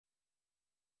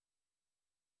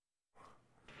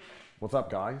What's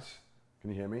up, guys? Can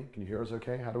you hear me? Can you hear us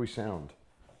okay? How do we sound?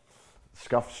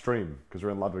 Scuffed stream, because we're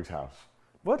in Ludwig's house.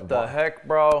 What the heck,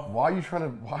 bro? Why are you trying to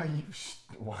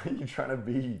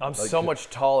be... I'm like, so much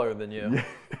taller than you.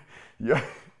 Yeah.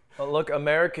 Look,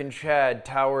 American Chad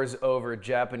towers over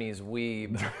Japanese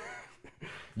weeb.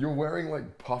 You're wearing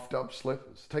like puffed up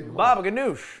slippers. Take them Baba off.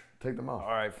 Ganoush. Take them off.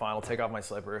 All right, fine. I'll take off my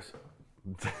slippers.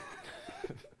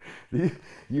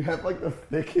 You have like the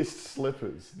thickest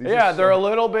slippers. Yeah, they're a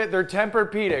little bit, they're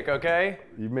Tempur-Pedic, okay?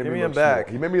 Give me them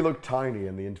back. You made me look tiny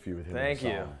in the interview with him. Thank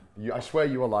you. I swear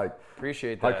you were like...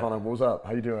 Appreciate that. Hi, Connor. What was up?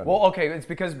 How you doing? Well, okay, it's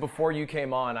because before you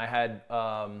came on, I had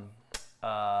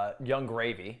Young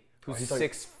Gravy, who's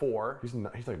 6'4".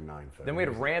 He's like 9 foot. Then we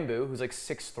had Rambo, who's like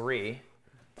 6'3".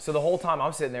 So the whole time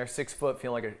I'm sitting there, 6 foot,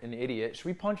 feeling like an idiot. Should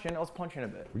we punch in? Let's punch in a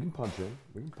bit. We can punch in.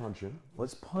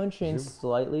 Let's punch in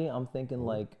slightly. I'm thinking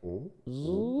like...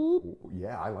 Ooh.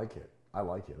 Yeah, I like it.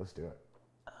 Let's do it.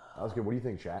 That was good. What do you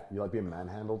think, chat? You like being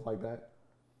manhandled like that?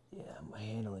 Yeah, I'm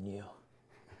handling you.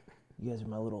 You guys are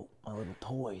my little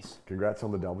toys. Congrats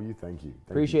on the W. Thank you.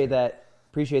 Appreciate that,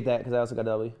 because I also got a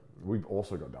W. We've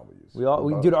also got W's.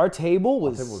 Dude, our table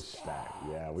was... Our table was stacked.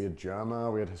 Yeah, we had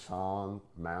Jerma, we had Hassan,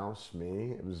 Mouse,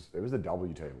 me. It was the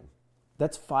W table.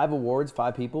 That's 5 awards,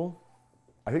 5 people?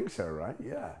 I think so, right?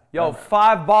 Yeah. Yo,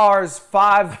 5 bars,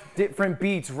 5 different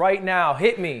beats right now.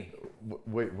 Hit me.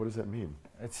 Wait, what does that mean?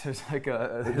 It's like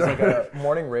a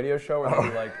morning radio show where they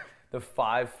do like the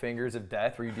 5 fingers of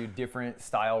death, where you do different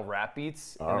style rap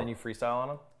beats and then you freestyle on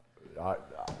them.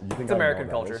 You think it's American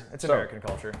culture. It's American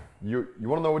culture. You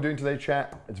want to know what we're doing today,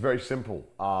 chat? It's very simple.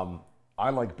 I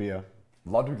like beer.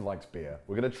 Ludwig likes beer.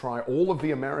 We're going to try all of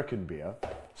the American beer.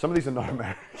 Some of these are not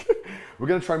American. We're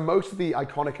going to try most of the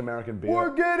iconic American beer.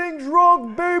 We're getting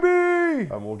drunk, baby!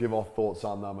 And we'll give our thoughts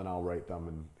on them, and I'll rate them,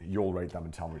 and you'll rate them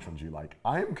and tell me which ones you like.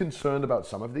 I am concerned about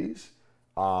some of these.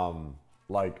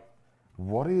 Like,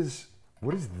 what is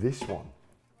this one?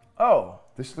 Oh.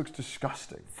 This looks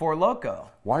disgusting. Four Loko.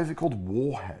 Why is it called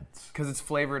Warheads? Because it's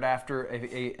flavored after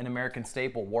an American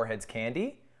staple, Warheads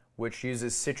candy, which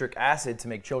uses citric acid to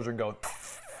make children go.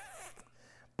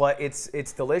 But it's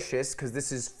delicious because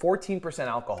this is 14%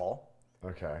 alcohol.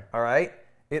 Okay. All right.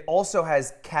 It also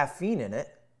has caffeine in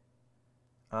it.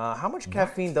 How much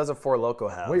caffeine does a Four Loko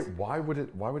have? Wait, why would it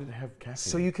have caffeine?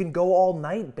 So you can go all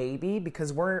night, baby,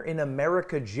 because we're in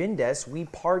America Gindes, we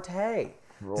partay.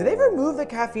 Did they remove the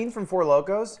caffeine from Four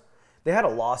Lokos? They had a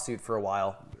lawsuit for a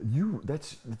while.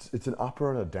 It's an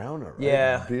upper and a downer, right?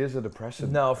 Yeah. Beer's a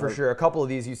depressant. No, for sure. A couple of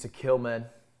these used to kill men.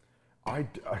 I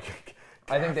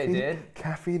think they did.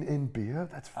 Caffeine in beer?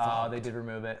 That's fucked. Oh, they did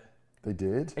remove it. They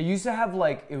did? It used to have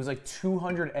it was like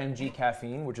 200 mg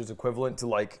caffeine, which is equivalent to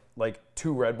like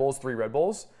 2 Red Bulls, 3 Red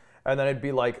Bulls. And then it'd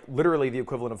be like literally the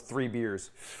equivalent of 3 beers.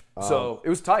 So it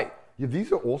was tight. Yeah,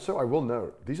 these are also, I will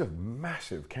note, these are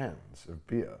massive cans of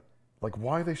beer. Like,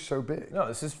 why are they so big? No,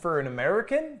 this is for an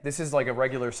American. This is like a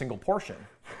regular single portion.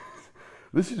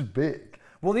 This is big.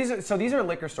 Well, these are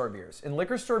liquor store beers. And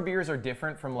liquor store beers are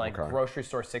different from grocery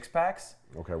store 6-packs.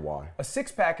 Okay, why? A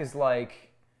 6-pack is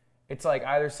it's like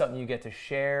either something you get to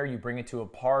share, you bring it to a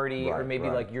party, or maybe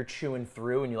like you're chewing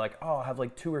through and you're like, oh, I'll have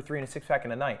like 2 or 3 in a 6-pack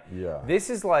in a night. Yeah. This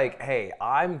is like, hey,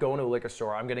 I'm going to a liquor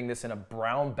store, I'm getting this in a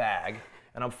brown bag,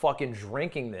 and I'm fucking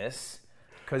drinking this,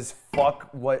 because fuck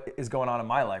what is going on in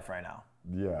my life right now.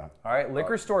 Yeah. All right,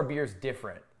 liquor store beer is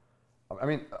different. I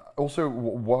mean, also,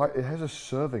 why it has a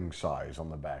serving size on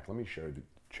the back. Let me show the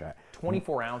chat.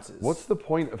 24 ounces. What's the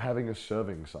point of having a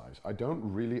serving size? I don't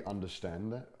really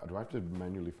understand that. Do I have to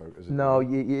manually focus? No,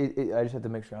 I just have to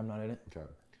make sure I'm not in it. Okay.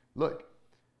 Look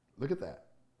at that.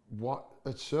 What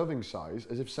a serving size,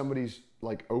 as if somebody's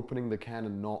like opening the can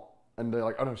and they're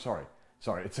like, oh no, sorry,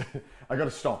 it's I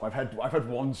gotta stop. I've had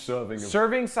one serving.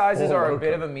 Serving sizes are a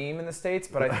bit of a meme in the States,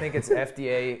 but I think it's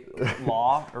FDA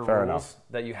law or rules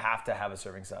that you have to have a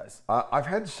serving size. I've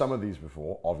had some of these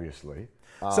before, obviously.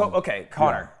 So, okay,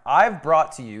 Connor, I've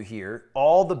brought to you here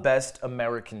all the best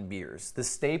American beers, the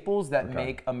staples that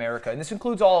make America, and this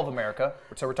includes all of America.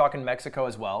 So we're talking Mexico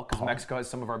as well, because Mexico has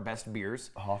some of our best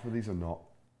beers. Half of these are not.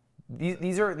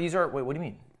 These are. Wait, what do you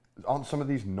mean? Aren't some of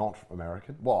these not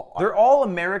American? Well, they're all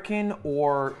American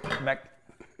or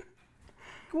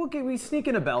Okay, we sneak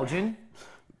in a Belgian.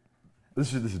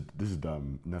 This is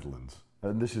Netherlands,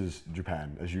 and this is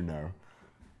Japan, as you know,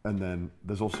 and then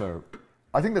there's also.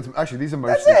 I think that's actually these are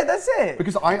mostly. That's it.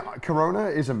 Because Corona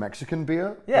is a Mexican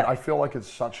beer. Yeah. I feel like it's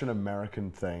such an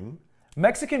American thing.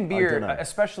 Mexican beer,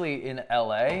 especially in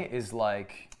LA, is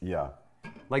like. Yeah.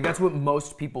 Like that's what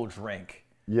most people drink.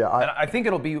 Yeah. And I think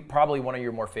it'll be probably one of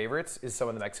your more favorites is some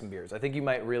of the Mexican beers. I think you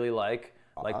might really like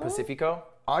Like Pacifico?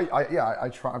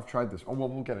 I've tried this. Oh, well,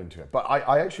 we'll get into it. But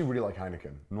I actually really like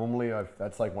Heineken. Normally,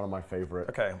 that's like one of my favorite.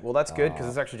 Okay, well that's good because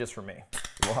it's actually just for me.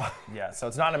 What? Yeah, so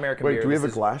it's not an American Wait, beer. do we have a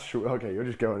glass? Okay, you're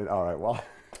just going in. All right, well.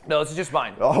 No, this is just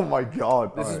mine. Oh my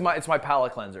God. It's my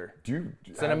palate cleanser.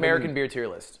 It's an American beer tier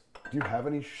list. Do you have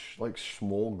any like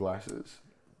small glasses?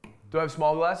 Do I have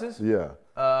small glasses? Yeah.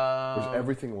 There's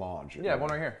everything large. Yeah, I have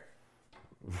one right here.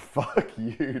 Fuck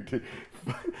you, dude.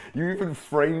 You even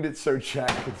framed it so chat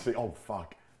could see. Oh,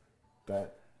 fuck.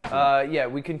 That. Yeah,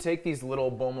 we can take these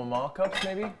little bon moment cups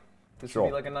maybe. This would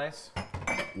be like a nice.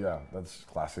 Yeah, that's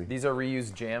classy. These are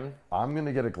reused jam. I'm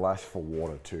gonna get a glass for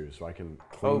water too, so I can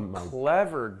clean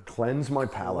cleanse my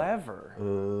palate. Clever.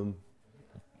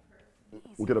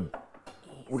 We'll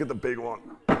get the big one.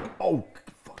 Oh,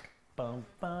 fuck.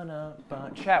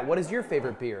 Chat, what is your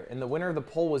favorite beer? And the winner of the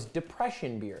poll was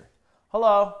Depression Beer.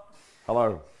 Hello.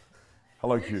 Hello.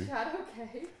 Hello, Is Q. chat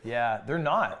okay? Yeah, they're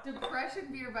not. Depression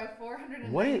beer by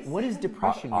 400. What is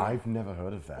Depression Beer? I've never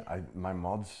heard of that. My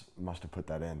mods must have put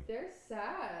that in. They're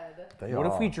sad. What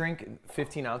if we drink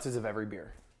 15 ounces of every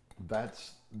beer?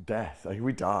 That's death. Like,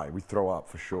 we die. We throw up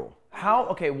for sure. How?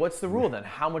 Okay, what's the rule then?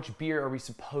 How much beer are we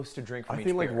supposed to drink from each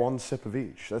beer? I think like one sip of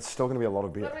each. That's still gonna be a lot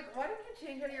of beer. Ludwig, why didn't you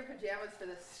change out of your pajamas for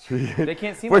this? They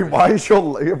can't see. Wait, why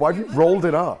have you rolled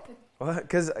it up?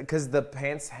 Because the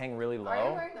pants hang really low. Are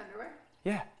you wearing underwear?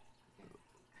 Yeah.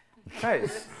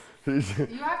 Guys. You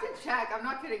have to check. I'm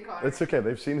not kidding, Connor. It's okay.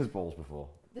 They've seen his balls before.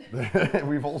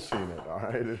 We've all seen it. All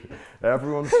right.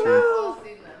 Everyone's seen. We've all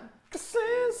seen them.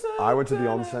 I went to the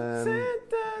onsen.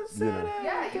 You know.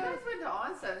 Yeah, you guys went to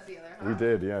onsen together, huh? We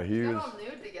did. Yeah, he You was. got all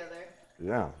nude together.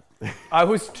 Yeah. I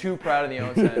was too proud of the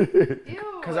onsen.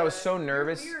 Because I was so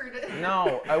nervous. Weird.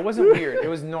 No, I wasn't weird. It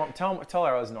was normal. Tell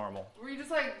her I was normal. Were you just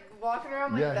like walking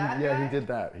around like that? Yeah, guy? he did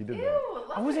that. He did Ew,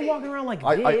 that. I wasn't walking around like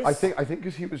I this. think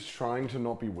because he was trying to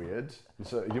not be weird, and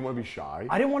so he didn't want to be shy,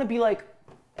 I didn't want to be like.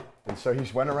 and so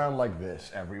he went around like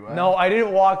this everywhere. No, I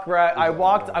didn't walk right. I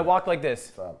walked like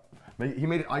this. He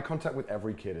made eye contact with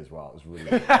every kid as well. It was really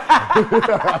good.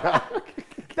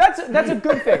 That's a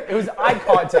good thing. It was eye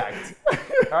contact.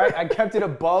 All right, I kept it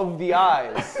above the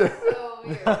eyes. So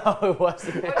weird. No, it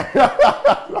wasn't.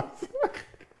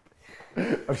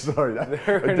 I'm sorry. I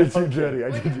did you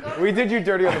dirty. We did you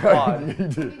dirty on the pod. You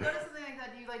did. When you go to something like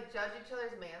that, do you like judge each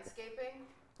other's manscaping?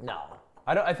 No.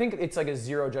 I think it's like a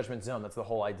zero judgment zone. That's the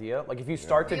whole idea. Like if you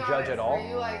start to Be judge honest, at all. Were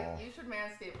you like, you should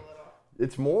manscape a little?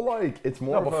 It's more.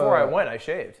 No, of before a, I went, I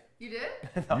shaved. You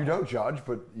did? You don't judge,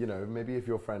 but you know, maybe if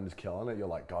your friend is killing it, you're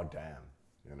like, God damn,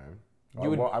 you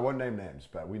know. I won't name names,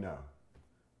 but we know.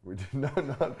 We do no,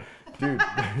 dude.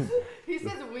 He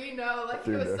says we know like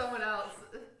Dude, it was someone else.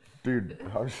 Dude,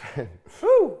 I'm saying.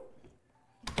 Woo!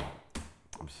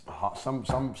 Some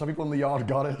people in the yard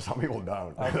got it, some people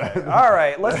don't. Okay. All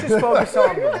right, let's just focus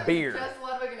on the beer. Just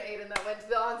Ludwig and Aiden that went to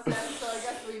the onsen, so I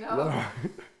guess we know.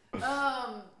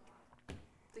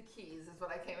 The keys is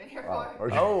what I came in here for.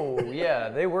 Okay. Oh yeah,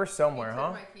 they were somewhere,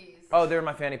 huh? My keys. Oh, they're in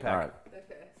my fanny pack. All right.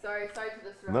 Okay. Sorry to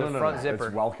disrupt. No. front zipper.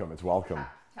 It's welcome. It's welcome.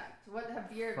 Tact. What have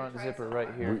beer? have you Front tried zipper so right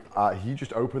far? here. He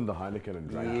just opened the Heineken and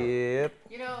drank it. Yep.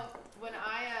 You know, when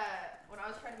I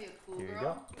was trying to be a cool Here you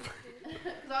girl,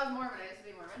 because I was Mormon, I used to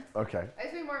be Mormon. Okay. I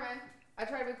used to be Mormon. I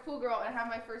tried to be a cool girl and have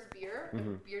my first beer.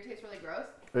 Beer tastes really gross.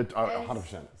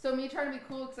 100%. So me trying to be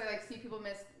cool because I like see people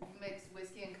mix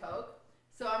whiskey and Coke.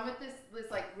 So I'm with this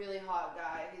like really hot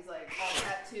guy. He's like all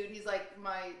tattooed. He's like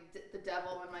the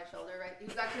devil on my shoulder, right? He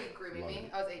was actually grooming me.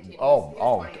 I was 18. He was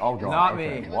 20. God. Not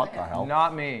okay. me. What the hell?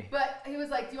 Not me. But he was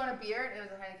like, "Do you want a beer?" And it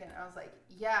was a Heineken. I was like,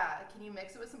 "Yeah." Can you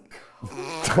mix it with some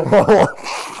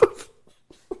Coke?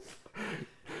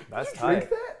 That's tight.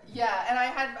 Yeah, and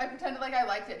I pretended like I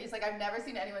liked it. And he's like, "I've never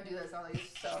seen anyone do this." And I was like,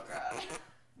 "It's so gross."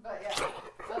 But yeah, that's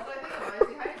what I think of when I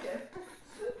see Heineken.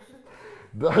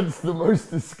 That's the most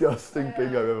disgusting thing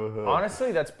I've ever heard.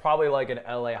 Honestly, that's probably like an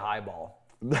LA highball.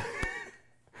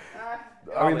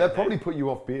 I mean, that probably put you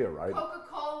off beer, right?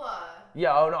 Coca-Cola.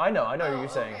 Yeah, oh no, I know what you're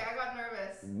saying. Okay, I got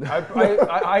nervous.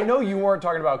 I know you weren't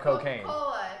talking about cocaine.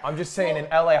 Coca-Cola. I'm just saying an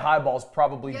LA highball's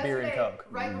probably beer and Yesterday, Coke.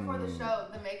 right before the show,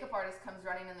 the makeup artist comes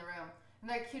running in the room. And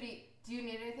they're like, "Cutie, do you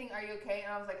need anything? Are you okay?"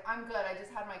 And I was like, "I'm good. I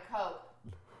just had my Coke."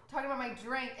 Talking about my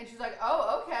drink, and she's like,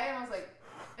 "Oh, okay." And I was like,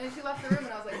 and she left the room,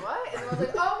 and I was like, "What?" And I was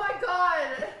like, "Oh my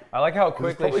god." I like how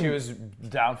quickly she was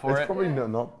down for It's it. probably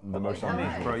not the most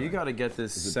unusual. Bro, you gotta get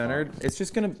this centered. It's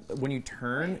just gonna, when you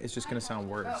turn, it's just gonna sound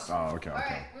worse. Oh, okay. All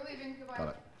right, we're leaving.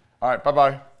 Goodbye. All right,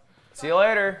 bye-bye. See you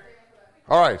later.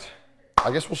 All right.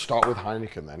 I guess we'll start with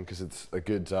Heineken then, because it's a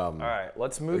good... All right,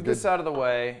 let's move this out of the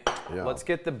way. Yeah. Let's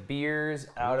get the beers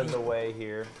out of the way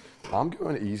here. I'm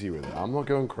going easy with it. I'm not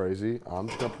going crazy. I'm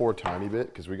just gonna pour a tiny bit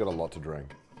because we got a lot to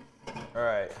drink. All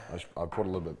right. I poured a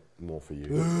little bit more for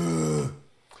you.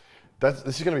 This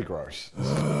is gonna be gross.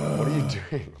 What are you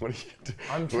doing? What are you doing?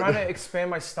 I'm trying to expand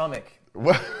my stomach.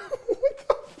 What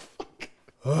the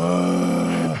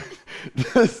fuck?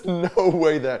 There's no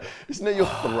way that. Isn't it your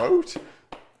throat?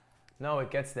 No,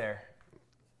 it gets there.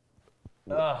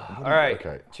 All right.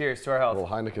 Okay. Cheers to our health. Well,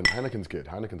 Heineken's good.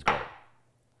 Heineken's great.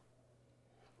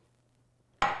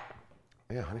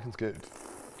 Yeah, Heineken's good.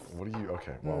 What are you?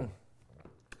 Okay, well,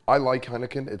 I like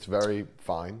Heineken. It's very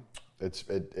fine.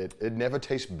 It never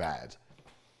tastes bad.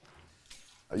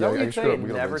 Is that what you say? It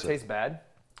never tastes bad?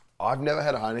 I've never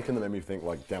had a Heineken that made me think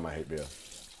like, damn, I hate beer.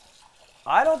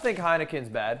 I don't think Heineken's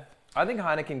bad. I think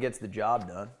Heineken gets the job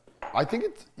done. I think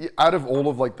it's out of all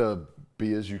of like the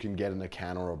beers you can get in a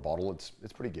can or a bottle, it's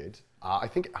pretty good. I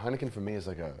think Heineken for me is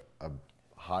like a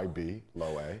high B,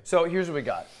 low A. So here's what we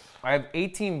got. I have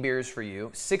 18 beers for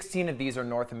you. 16 of these are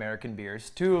North American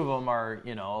beers. 2 of them are,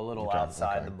 you know, a little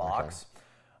outside the box. Okay.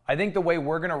 I think the way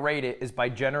we're going to rate it is by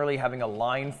generally having a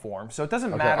line form. So it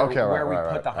doesn't matter where we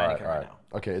put the Heineken right now.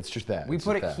 Okay, it's just that. We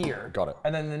put it here. Got it.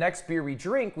 And then the next beer we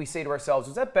drink, we say to ourselves,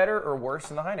 is that better or worse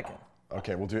than the Heineken?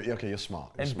 Okay, we'll do it. Okay, you're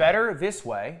smart. You're smart. Better this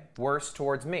way, worse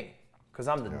towards me. Because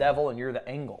I'm the devil and you're the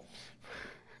angel.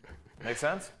 Make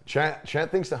sense? Chat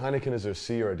thinks the Heineken is a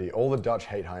C or a D. All the Dutch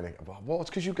hate Heineken. Well,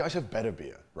 it's because you guys have better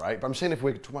beer, right? But I'm saying if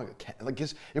we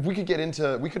could get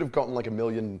into, we could have gotten like a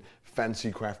million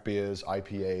fancy craft beers,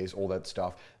 IPAs, all that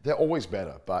stuff. They're always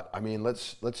better. But I mean,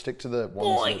 let's stick to the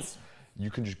ones that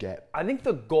you can just get. I think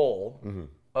the goal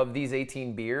of these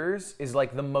 18 beers is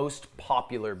like the most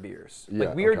popular beers. Yeah,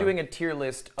 like we are doing a tier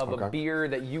list of a beer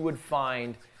that you would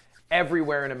find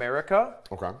everywhere in America.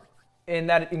 Okay. And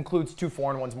that includes 2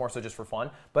 foreign ones more so just for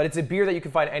fun. But it's a beer that you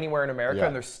can find anywhere in America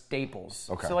and they're staples.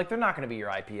 Okay. So like they're not going to be your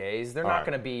IPAs. They're not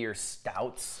going to be your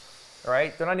stouts. All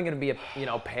right? They're not even going to be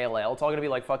a pale ale. It's all going to be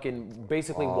like fucking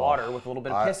basically water with a little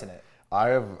bit of piss in it.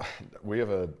 We have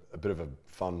a bit of a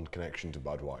fun connection to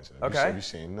Budweiser. Have you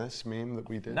seen this meme that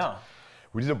we did? No.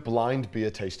 We did a blind beer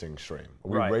tasting stream.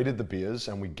 We rated the beers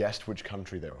and we guessed which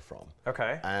country they were from.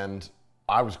 Okay. And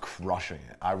I was crushing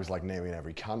it. I was like naming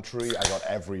every country. I got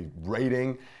every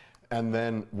rating. And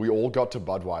then we all got to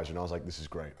Budweiser and I was like, this is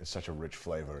great. It's such a rich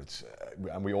flavor.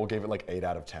 And we all gave it like 8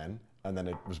 out of 10. And then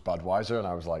it was Budweiser and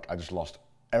I was like, I just lost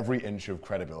every inch of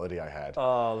credibility I had.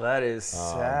 Oh, that is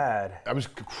sad. I was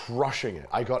crushing it.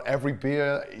 I got every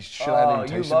beer. I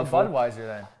you love Budweiser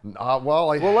then?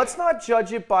 Well, let's not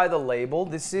judge it by the label.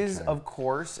 This is, of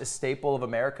course, a staple of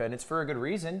America, and it's for a good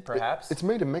reason, perhaps. It's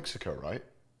made in Mexico, right?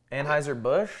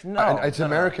 Anheuser-Busch? No. It's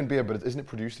American beer, but isn't it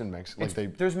produced in Mexico?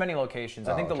 There's many locations.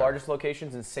 I think the largest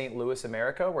location's in St. Louis,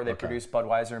 America, where they produce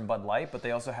Budweiser and Bud Light, but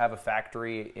they also have a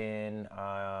factory in,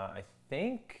 I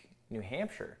think, New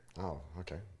Hampshire. Oh,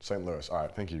 okay. St. Louis. All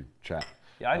right, thank you, chat.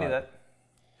 Yeah, I knew that.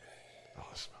 Oh,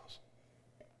 it smells.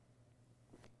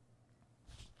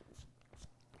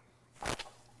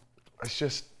 It's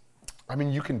just, I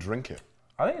mean, you can drink it.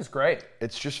 I think it's great.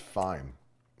 It's just fine.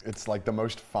 It's like the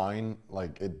most fine,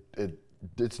 like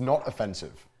it's not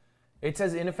offensive. It's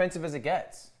as inoffensive as it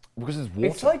gets. Because it's water.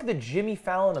 It's like the Jimmy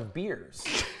Fallon of beers.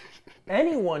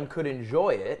 Anyone could enjoy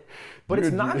it, but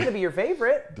it's not going to be your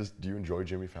favorite. Do you enjoy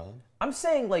Jimmy Fallon? I'm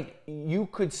saying like you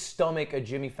could stomach a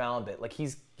Jimmy Fallon bit. Like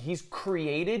he's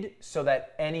created so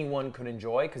that anyone could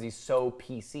enjoy because he's so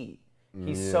PC.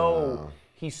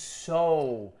 He's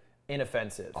so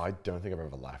inoffensive. I don't think I've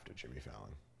ever laughed at Jimmy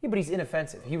Fallon. Yeah, but he's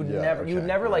inoffensive. He would never. You would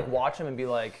never like watch him and be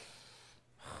like,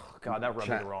 oh, God, that rubbed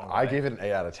me the wrong way. I gave it an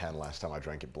 8 out of 10 last time I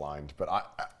drank it blind, but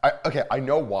I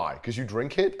know why. Because you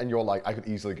drink it and you're like, I could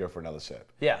easily go for another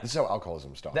sip. Yeah. This is how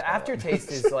alcoholism starts. The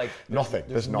aftertaste is like nothing.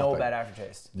 There's no bad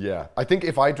aftertaste. Yeah, I think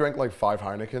if I drank like 5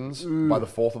 Heinekens, by the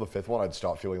 4th or the 5th one, I'd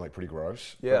start feeling like pretty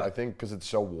gross. Yeah. But I think because it's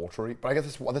so watery. But I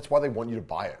guess that's why they want you to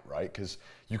buy it, right? Because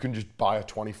you can just buy a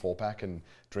 24-pack and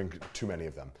drink too many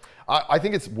of them. I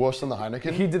think it's worse than the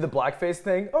Heineken. He did the blackface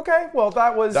thing. Okay, well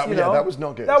that was that was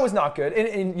not good. That was not good.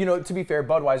 And you know, to be fair,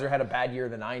 Budweiser had a bad year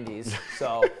in the '90s,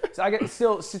 so I get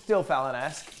still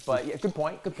Fallon-esque. But yeah, good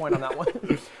point on that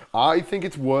one. I think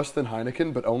it's worse than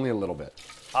Heineken, but only a little bit.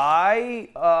 I'll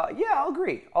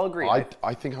agree.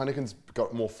 I think Heineken's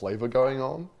got more flavor going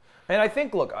on. And I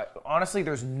think, look, honestly,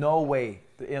 there's no way,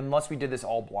 unless we did this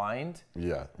all blind,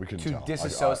 yeah, we can to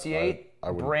disassociate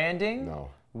I branding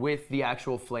with the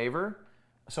actual flavor.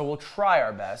 So we'll try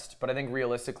our best, but I think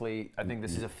realistically, I think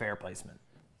this is a fair placement.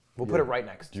 We'll put it right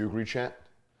next. Do you agree, chat?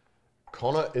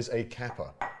 Connor is a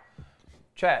kappa.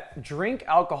 Chat, drink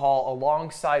alcohol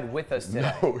alongside with us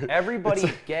today.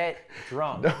 Everybody get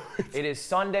drunk. It is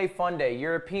Sunday fun day.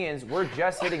 Europeans, we're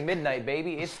just hitting midnight,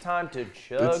 baby. It's time to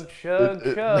chug.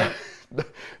 It's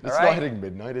not hitting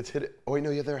midnight. It's hit. Oh wait,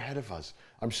 no, yeah, they're ahead of us.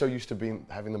 I'm so used to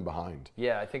having them behind.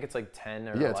 Yeah, I think it's like 10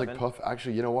 or 11. Yeah, it's like puff.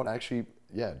 Actually, you know what? Actually,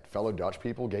 yeah, fellow Dutch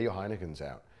people, get your Heinekens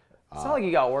out. It's not like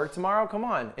you got work tomorrow. Come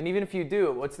on. And even if you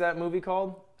do, what's that movie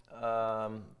called?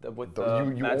 With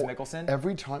Mads Mikkelsen.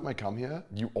 Every time I come here,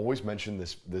 you always mention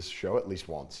this show at least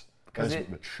once. Because it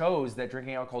shows that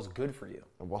drinking alcohol is good for you.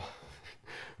 Well,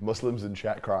 Muslims in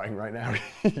chat crying right now.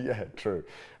 Yeah, true.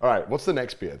 All right, what's the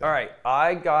next beer then? All right,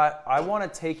 I want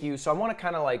to take you. So I want to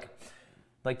kind of like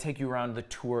take you around the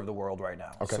tour of the world right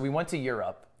now. Okay. So we went to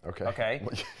Europe. Okay. Okay.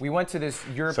 We went to this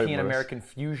European-American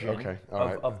fusion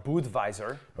of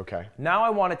Budweiser. Okay. Now I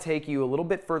want to take you a little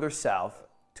bit further south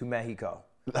to Mexico.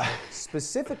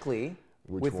 Specifically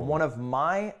with one of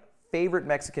my favorite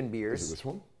Mexican beers. Is it this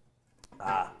one?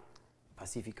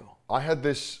 Pacifico. I had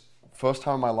this first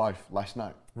time in my life last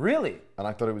night. Really? And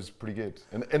I thought it was pretty good.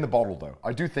 In the bottle, though.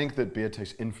 I do think that beer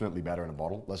tastes infinitely better in a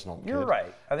bottle. Let's not kid. You're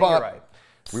right. I think you're right.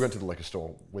 We went to the liquor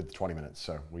store with 20 minutes,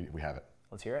 so we have it.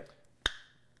 Let's hear it.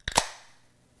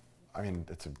 I mean,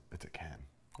 it's a can.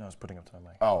 No, I was putting up to my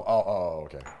mic. Oh,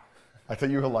 okay. I thought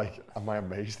you were like, am I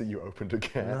amazed that you opened a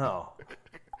can? No.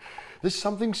 There's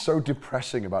something so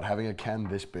depressing about having a can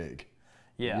this big.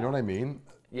 Yeah. You know what I mean?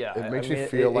 Yeah. It makes me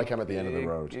feel like I'm at the end of the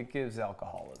road. It gives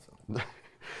alcoholism.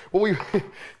 Well,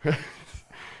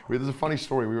 there's a funny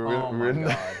story. We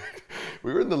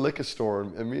were in the liquor store,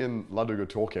 and me and Ludwig were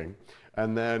talking,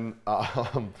 and then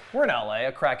we're in LA.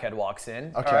 A crackhead walks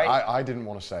in. Okay, all right? I didn't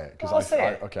want to say it because I'll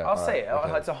say it. Okay, I'll say it.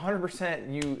 Okay. It's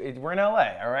 100% we're in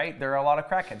LA. All right, there are a lot of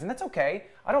crackheads, and that's okay.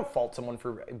 I don't fault someone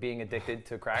for being addicted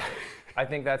to crack. I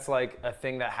think that's like a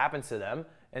thing that happens to them,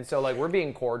 and so like we're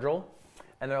being cordial,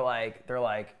 and they're like,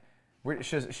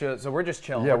 so we're just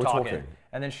chilling. Yeah, we're talking.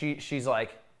 And then she's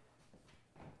like,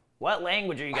 "What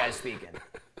language are you guys speaking?"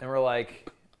 And we're like,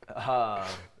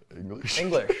 English.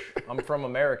 I'm from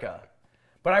America.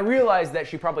 But I realized that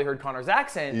she probably heard Connor's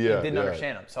accent and didn't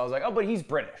understand him. So I was like, oh, but he's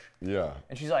British. Yeah.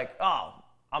 And she's like, oh,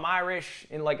 I'm Irish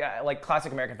in like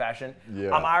classic American fashion.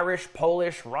 Yeah. I'm Irish,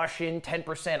 Polish, Russian,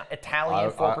 10%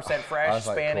 Italian, 4% French,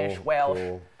 Spanish, cool,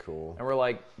 Welsh. Cool. And we're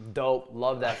like, dope,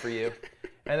 love that for you.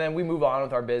 And then we move on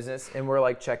with our business and we're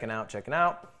like checking out,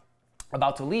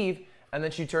 about to leave. And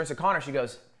then she turns to Connor, she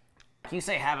goes, can you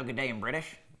say have a good day in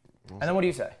British? And then what do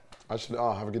you say? I said,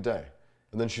 oh, have a good day.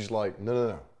 And then she's like,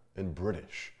 no, in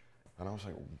British. And I was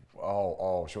like,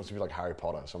 oh, she wants to be like Harry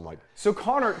Potter. So I'm like. So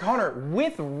Connor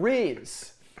with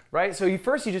Riz, right? So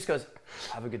first he just goes,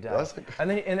 have a good day. Like, and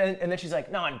then she's like,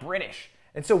 no, I'm British.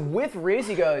 And so with Riz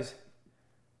he goes,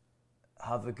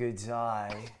 have a good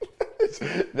day.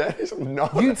 That is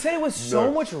not. You'd say it with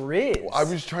so much Riz. I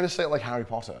was trying to say it like Harry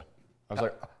Potter. I was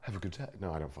like, have a good day.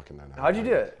 No, I don't fucking know. How'd you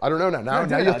do it? I don't know now.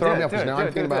 Now you're throwing me off because now I'm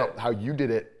thinking about how you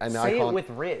did it, and now I can't. Say it with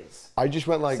Riz. I just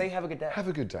went like, say have a good day. Have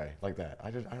a good day, like that.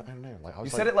 I don't know. Like I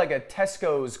was you said it like a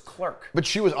Tesco's clerk. But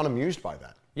she was unamused by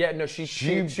that. Yeah, no, she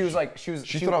was like she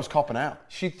thought I was copping out.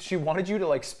 She wanted you to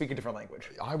like speak a different language.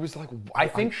 I was like, I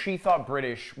think she thought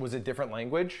British was a different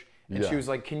language, and she was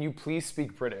like, can you please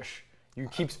speak British? You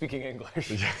keep speaking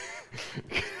English.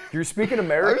 You're speaking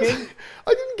American? I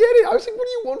didn't get it. I was like, what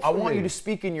do you want from me? I want you to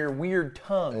speak in your weird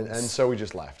tongues. And so we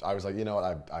just left. I was like, you know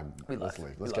what? Let's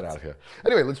leave. Let's get out of here.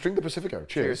 Anyway, let's drink the Pacifico.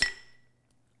 Cheers.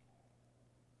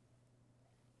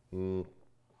 I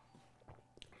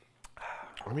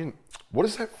mean, what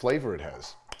is that flavor it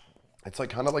has? It's like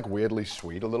kind of like weirdly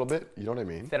sweet a little bit. You know what I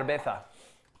mean? Cerveza.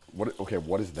 Okay,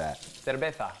 what is that?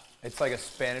 Cerveza. It's like a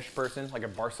Spanish person, like a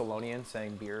Barcelonian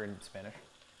saying beer in Spanish.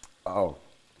 Oh,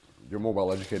 you're more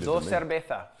well educated than me. Dos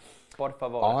cerveza, por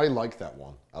favor. I like that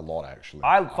one a lot, actually.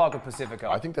 I fuck with Pacifico.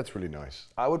 I think that's really nice.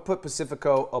 I would put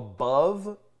Pacifico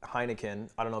above Heineken.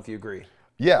 I don't know if you agree.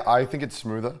 Yeah, I think it's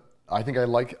smoother. I think I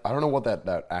don't know what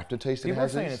that aftertaste it has. People are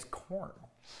saying it's corn.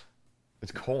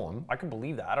 It's corn? I can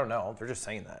believe that. I don't know. They're just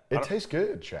saying that. It tastes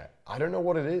good, chat. I don't know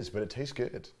what it is, but it tastes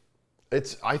good.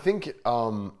 I think,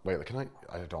 wait, can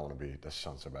I don't want to be, this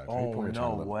sounds so bad. Can you pour me a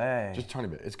tiny bit? Way. Just a tiny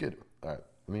bit. It's good. All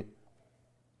right,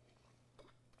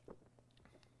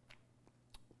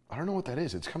 I don't know what that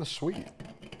is. It's kind of sweet.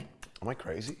 Am I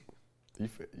crazy?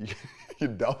 You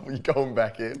dumb? You going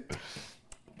back in?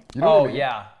 You know what I mean?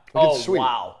 Yeah. Like, it's sweet.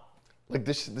 Wow. Like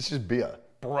this is beer.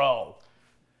 Bro.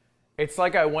 It's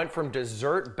like I went from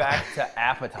dessert back to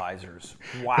appetizers.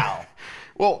 Wow.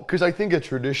 Well, because I think a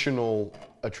traditional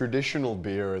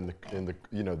beer in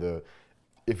the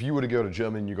if you were to go to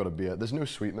Germany and you got a beer, there's no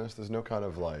sweetness. There's no kind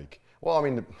of like. Well, I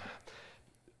mean,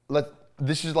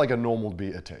 this is like a normal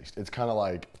beer taste. It's kind of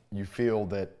like you feel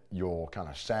that you're kind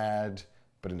of sad,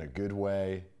 but in a good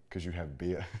way because you have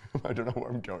beer. I don't know where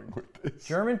I'm going with this.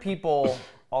 German people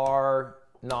are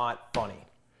not funny.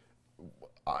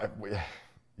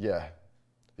 Yeah,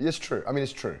 it's true. I mean,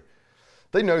 it's true.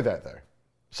 They know that though.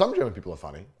 Some German people are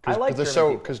funny. I like German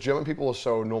people. Because German people are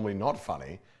so normally not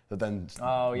funny that then it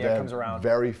comes around.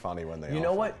 Very funny when they are. You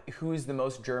know funny. what? Who is the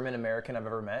most German American I've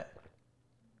ever met?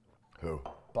 Who?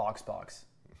 Box.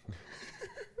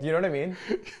 You know what I mean?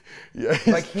 Yeah.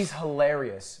 Like he's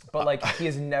hilarious, but like he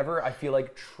has never, I feel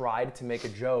like, tried to make a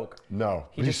joke. No,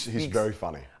 he's very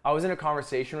funny. I was in a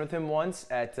conversation with him once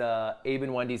at Abe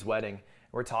and Wendy's wedding.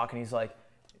 We're talking. He's like,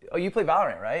 "Oh, you play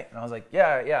Valorant, right?" And I was like,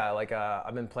 "Yeah. Like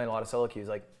I've been playing a lot of solo queues.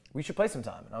 Like we should play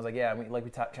sometime." And I was like, "Yeah." We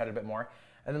chatted a bit more,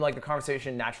 and then like the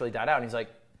conversation naturally died out. And he's like,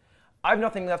 "I have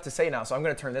nothing left to say now, so I'm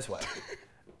gonna turn this way."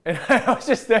 And I was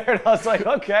just there, and I was like,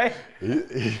 "Okay,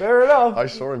 fair enough." I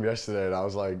saw him yesterday, and I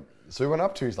was like, "So we went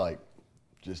up to?" He's like,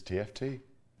 "Just TFT."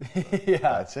 Yeah,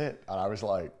 That's it. And I was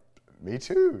like, "Me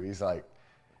too." He's like,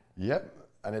 "Yep."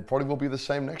 And it probably will be the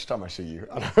same next time I see you.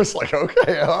 And I was like,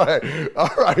 okay, all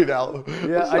right, Al.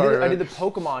 Yeah, Sorry, I did the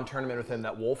Pokemon tournament with him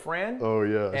that Wolf ran. Oh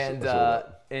yeah.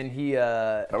 And he.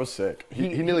 That was sick. He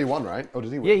nearly won, right? Oh,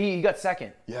 did he win? Yeah, he got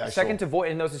second. Yeah, second to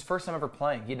Void, and that was his first time ever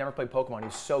playing. He'd never played Pokemon. He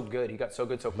was so good. He got so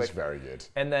good so quick. He's very good.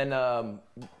 And then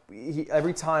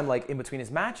every time, like in between his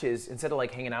matches, instead of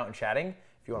like hanging out and chatting,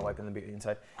 if you want to wipe in the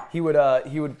inside, he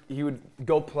would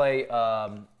go play.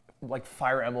 Like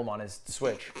Fire Emblem on his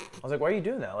Switch. I was like, why are you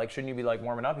doing that? Like, shouldn't you be like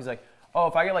warming up? He's like, oh,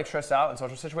 if I get like stressed out in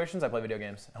social situations, I play video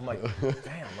games. I'm like,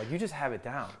 damn, like you just have it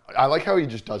down. I like how he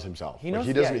just does himself. He knows,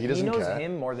 he doesn't knows care.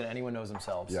 him more than anyone knows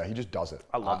themselves. Yeah, he just does it.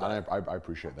 I love that. And I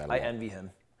appreciate that a I lot. envy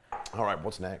him. All right,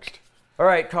 what's next? All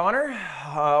right, Connor,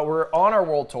 we're on our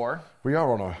world tour. We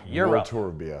are on a Europe. world tour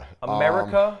of beer.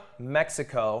 America,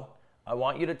 Mexico. I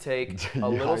want you to take a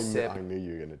little sip. I knew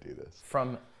you were going to do this.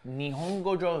 From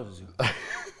Nihongo Jozu.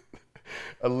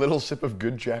 A little sip of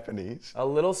good Japanese. A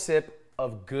little sip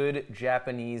of good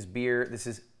Japanese beer. This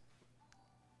is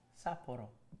Sapporo,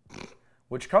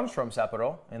 which comes from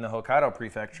Sapporo in the Hokkaido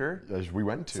prefecture. As we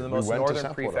went to. So the most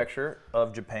northern prefecture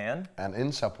of Japan. And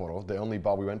in Sapporo, the only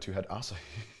bar we went to had Asahi.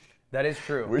 That is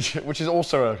true. Which is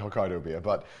also a Hokkaido beer,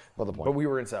 but not the point. But we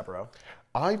were in Sapporo.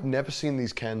 I've never seen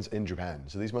these cans in Japan,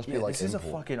 so these must be like this is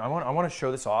import. a fucking. I want to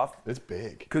show this off. It's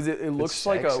big. Because it looks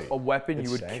like a weapon It's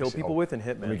you would kill sexy. people with in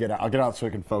Hitman. Let me get out. I'll get out so I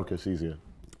can focus easier.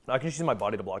 I can just use my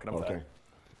body to block it. I'm Okay. fine.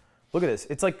 Look at this.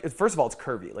 It's like, first of all, it's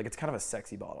curvy. Like it's kind of a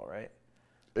sexy bottle, right?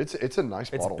 It's a nice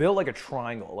It's bottle. built like a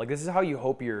triangle. Like this is how you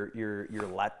hope your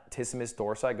latissimus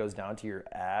dorsi goes down to your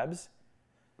abs.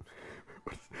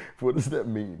 What does that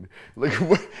mean? Like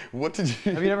what did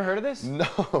you? Have you never heard of this?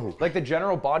 No. Like the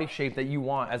general body shape that you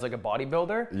want as like a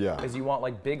bodybuilder. Yeah. Is you want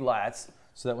like big lats,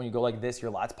 so that when you go like this,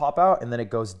 your lats pop out, and then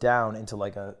it goes down into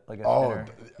like a thinner.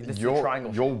 This is a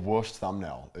triangle your shape. worst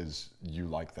thumbnail is you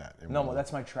like that. No,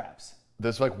 that's my traps.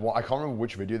 There's like I can't remember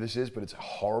which video this is, but it's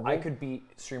horrible. I could beat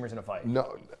streamers in a fight.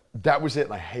 No, that was it.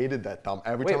 And I hated that thumb.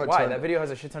 Every Wait, time why? turned, That video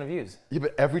has a shit ton of views. Yeah,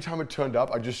 but every time it turned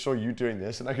up, I just saw you doing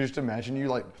this, and I could just imagine you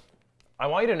like I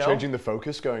want you to know. changing the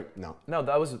focus, going no. No,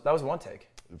 that was one take.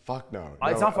 Fuck no.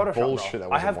 It's No, not Photoshop, bullshit. bro. That I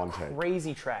wasn't have one take.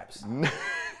 crazy traps.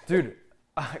 Dude,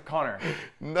 Connor.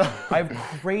 No. I have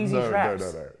crazy No,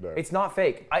 traps. no. It's not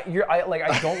fake. I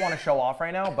don't want to show off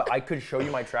right now, but I could show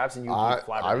you my traps and you would be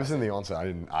flabbergasted. I was in the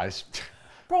onset.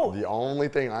 Bro. The only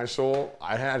thing I saw,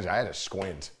 I had a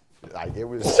squint. Like it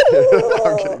was.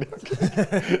 I'm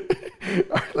kidding.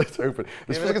 All right, let's open.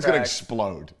 This feels like it's gonna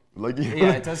explode. Like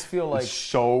Yeah, it does feel like.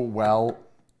 so well.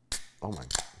 Oh my.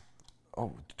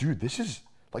 Oh, dude, this is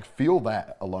like feel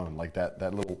that alone, like that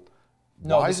little.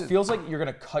 No, why this is it, feels like you're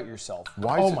gonna cut yourself.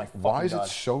 Why oh is my it, fucking Why is God. it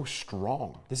so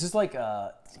strong? This is like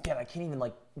again, I can't even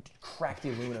like crack the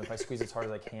aluminum if I squeeze as hard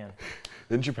as I can.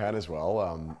 In Japan as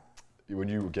well, when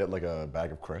you get like a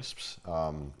bag of crisps,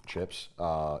 chips,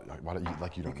 why don't you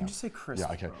like you don't You can know? just say crisps.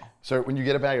 Yeah, okay. Bro. So when you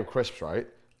get a bag of crisps, right?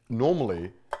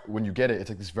 Normally, when you get it, it's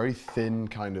like this very thin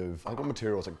kind of, I got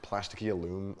material, it's like plasticky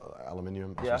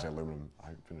aluminium. I was Yeah. gonna say aluminum,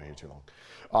 I've been here too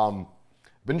long.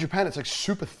 But in Japan, it's like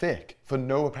super thick for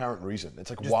no apparent reason. It's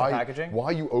like, Just the packaging? why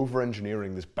are you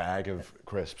over-engineering this bag of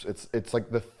crisps? It's like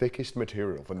the thickest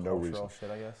material for no reason. Cultural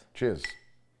shit, I guess. Cheers.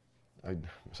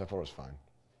 Sapporo's fine.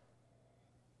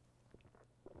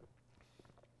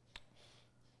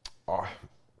 Oh,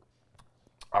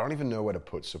 I don't even know where to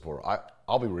put Sapporo.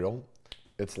 I'll be real.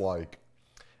 It's like,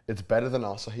 it's better than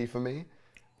Asahi for me,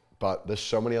 but there's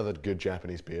so many other good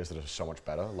Japanese beers that are so much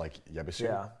better. Like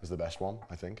Yebisu is the best one,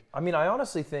 I think. I mean, I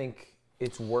honestly think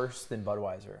it's worse than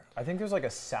Budweiser. I think there's like a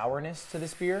sourness to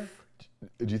this beer.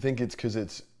 Do you think it's because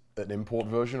it's an import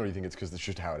version, or do you think it's because it's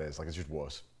just how it is? Like, it's just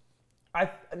worse?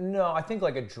 No, I think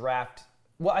like a draft.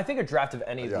 Well, I think a draft of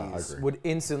any of these would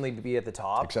instantly be at the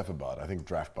top. Except for Bud. I think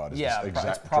Draft Bud is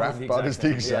probably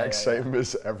the exact same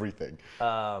as everything.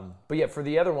 But yeah, for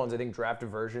the other ones, I think drafted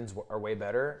versions are way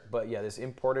better. But yeah, this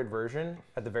imported version,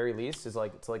 at the very least, is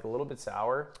like, it's like a little bit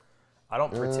sour. I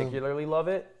don't particularly love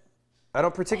it. I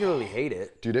don't particularly hate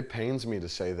it. Dude, it pains me to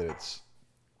say that it's,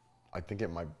 I think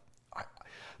it might,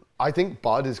 I think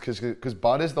Bud is, because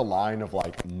Bud is the line of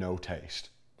like no taste.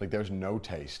 Like there's no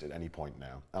taste at any point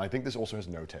now. And I think this also has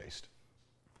no taste.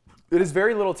 It is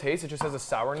very little taste. It just has a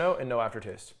sour note and no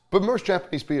aftertaste. But most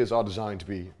Japanese beers are designed to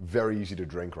be very easy to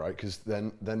drink, right? Because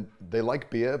then they like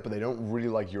beer, but they don't really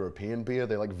like European beer.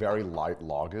 They like very light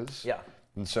lagers. Yeah.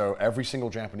 And so every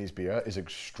single Japanese beer is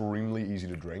extremely easy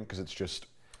to drink because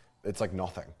it's like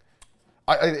nothing.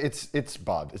 It's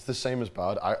Bud. It's the same as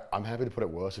Bud. I'm happy to put it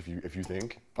worse if you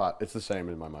think, but it's the same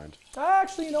in my mind.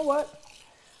 Actually, you know what?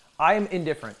 I am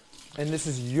indifferent, and this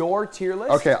is your tier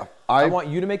list. Okay, I want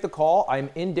you to make the call. I'm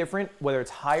indifferent whether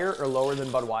it's higher or lower than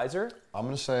Budweiser. I'm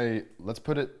gonna say let's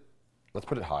put it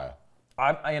higher.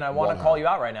 I want to call you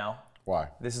out right now. Why?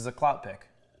 This is a clout pick.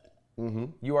 Mm-hmm.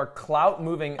 You are clout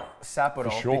moving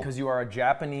Sapporo because you are a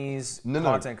Japanese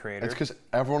content creator. It's because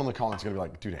everyone in the comments is gonna be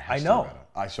like, dude, it has to be better.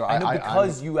 I know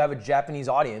because you have a Japanese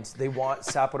audience, they want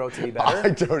Sapporo to be better. I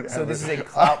don't. So this is a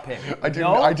clout pick. I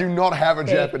do not have a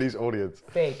Japanese audience.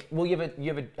 Fake. Well, you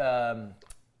have a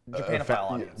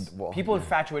Japanophile audience. People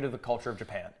infatuated with the culture of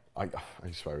Japan. I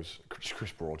suppose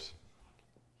Chris Broad.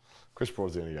 Chris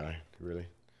Broad's the only guy, really.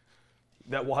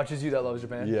 That watches you, that loves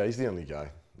Japan? Yeah, he's the only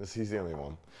guy. He's the only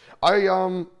one.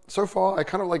 So far, I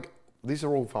kind of like, these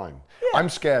are all fine. Yeah. I'm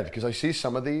scared because I see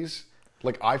some of these,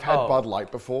 like I've had Bud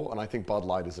Light before, and I think Bud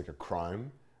Light is like a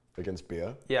crime against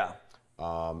beer. Yeah.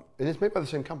 And it's made by the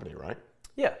same company, right?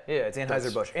 Yeah, it's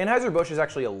Anheuser-Busch. Anheuser-Busch is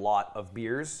actually a lot of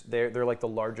beers. They're like the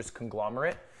largest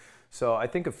conglomerate. So I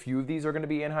think a few of these are going to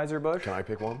be Anheuser-Busch. Can I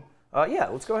pick one? Yeah,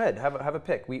 let's go ahead. Have a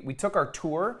pick. We took our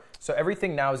tour, so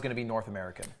everything now is going to be North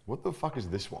American. What the fuck is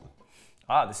this one?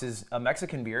 This is a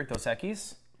Mexican beer, Dos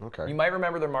Equis. Okay. You might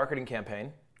remember their marketing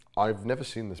campaign. I've never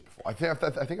seen this before. I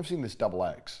think I've seen this Double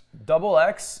X. Double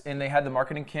X, and they had the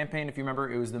marketing campaign. If you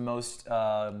remember, it was the most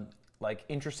like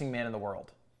interesting man in the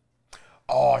world.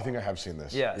 Oh, I think I have seen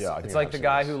this. Yes. Yeah, it's like the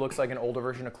guy who looks like an older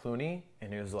version of Clooney,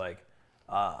 and he was like,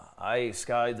 I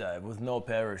skydive with no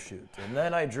parachute, and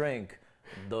then I drink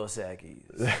Dos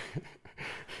Equis.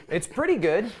 It's pretty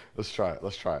good. Let's try it.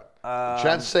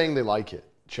 Chat's saying they like it.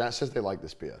 Chat says they like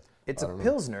this beer. It's a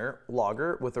Pilsner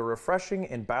lager with a refreshing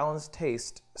and balanced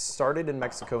taste, started in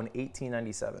Mexico in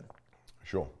 1897.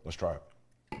 Sure, let's try it.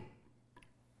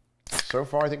 So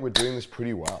far, I think we're doing this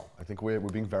pretty well. I think we're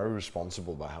being very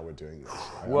responsible about how we're doing this.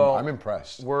 I'm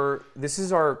impressed. This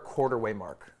is our quarter-way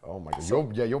mark. Oh my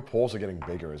god, your pores are getting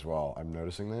bigger as well. I'm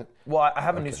noticing that. Well, I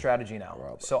have a new strategy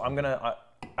now. So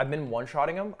I've been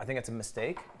one-shotting them. I think it's a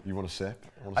mistake. You want to sip?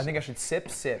 I think I should sip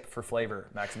for flavor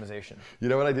maximization. You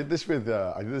know what? I did this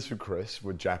with Chris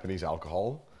with Japanese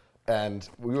alcohol, and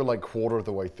we were like quarter of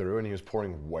the way through, and he was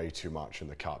pouring way too much in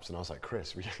the cups, and I was like,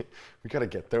 Chris, we got to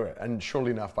get through it. And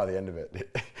surely enough, by the end of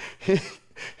it,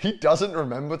 he doesn't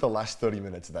remember the last 30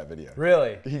 minutes of that video.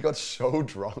 Really? He got so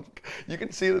drunk. You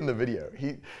can see it in the video.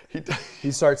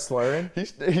 He starts slurring. I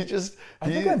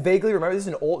think I vaguely remember. This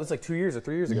is it's like 2 years or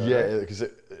 3 years ago. Yeah, right? because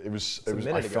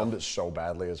I filmed it so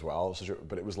badly as well.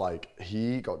 But it was like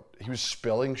he was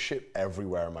spilling shit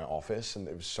everywhere in my office, and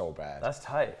it was so bad. That's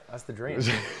tight. That's the dream.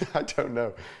 I don't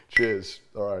know. Cheers.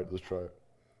 All right, let's try it.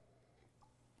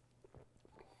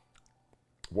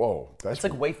 Whoa, it's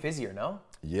like way fizzier, no?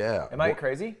 Yeah. Am I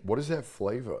crazy? What is that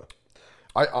flavor?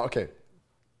 Okay.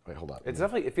 Wait, hold on.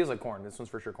 It feels like corn. This one's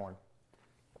for sure corn.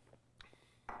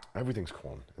 Everything's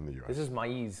corn in the US. This is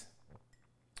maize.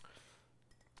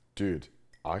 Dude,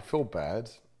 I feel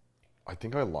bad. I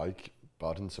think I like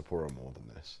Bud and Sapporo more than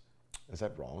this. Is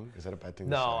that wrong? Is that a bad thing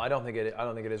to say? No, I don't think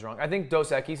it is wrong. I think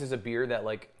Dos Equis is a beer that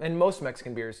and most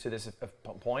Mexican beers to this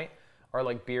point are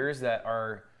like beers that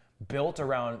are built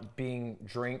around being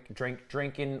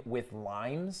drinking with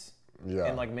limes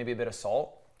and like maybe a bit of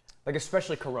salt. Like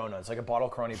especially Corona. It's like a bottle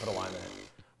of Corona, you put a lime in it.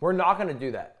 We're not gonna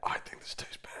do that. I think this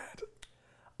tastes bad.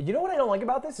 You know what I don't like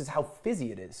about this is how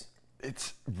fizzy it is.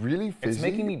 It's really fizzy. It's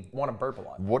making me want to burp a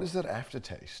lot. What is that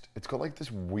aftertaste? It's got like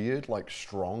this weird, like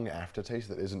strong aftertaste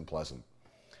that isn't pleasant.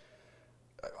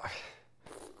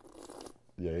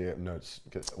 Yeah, no,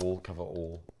 cover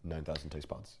all 9,000 taste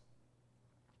buds.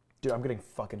 Dude, I'm getting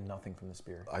fucking nothing from this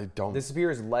beer. I don't. This beer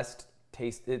is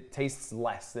it tastes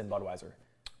less than Budweiser.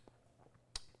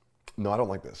 No, I don't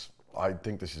like this. I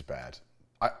think this is bad.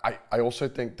 I also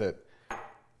think that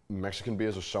Mexican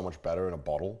beers are so much better in a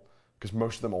bottle because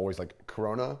most of them always like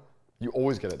Corona. You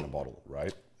always get it in a bottle,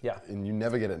 right? Yeah. And you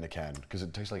never get it in a can because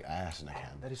it tastes like ass in a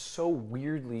can. That is so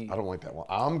weirdly. I don't like that one.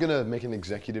 I'm gonna make an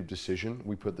executive decision.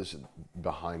 We put this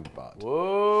behind Bud.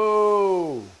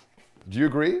 Whoa. Do you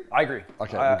agree? I agree.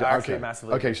 Okay. I okay. actually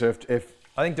massively agree. Okay. So if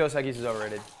I think Dos Equis is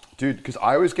overrated. dude, because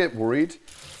I always get worried,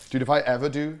 dude. If I ever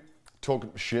do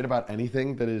talk shit about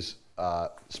anything that is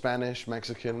Spanish,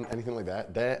 Mexican, anything like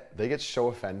that, they get so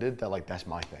offended that like that's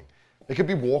my thing. It could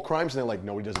be war crimes, and they're like,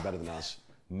 nobody does it better than us.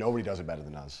 Nobody does it better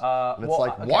than us. And it's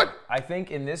like, okay. what? I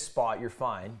think in this spot you're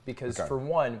fine because Okay. for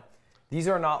one, these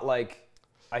are not like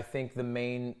I think the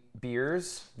main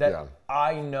beers that Yeah.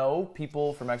 I know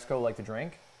people from Mexico like to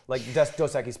drink, like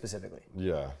Dos Equis specifically.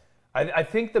 Yeah. I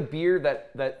think the beer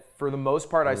that for the most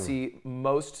part I see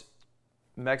most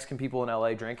Mexican people in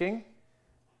LA drinking,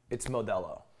 it's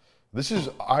Modelo.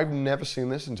 I've never seen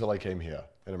this until I came here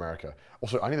in America.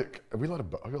 Also, are we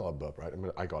allowed to, I got a burp, right?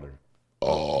 I got it.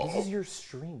 Oh. This is your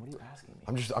stream. What are you asking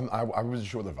me? I wasn't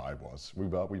sure what the vibe was. We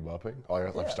burping? Oh,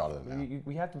 I've started it now.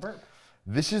 We have to burp.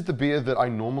 This is the beer that I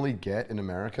normally get in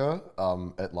America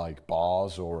at like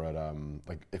bars or at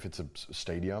like if it's a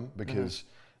stadium because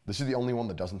this is the only one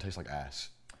that doesn't taste like ass.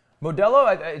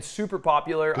 Modelo, it's super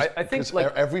popular. I think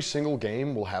like every single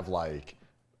game will have like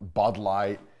Bud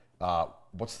Light.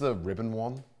 What's the ribbon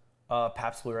one?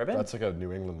 Pabst Blue Ribbon. That's like a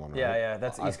New England one, right? Yeah,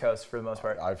 that's East Coast for the most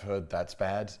part. I've heard that's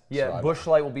bad. Yeah, so Busch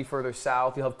Light will be further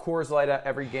south. You'll have Coors Light at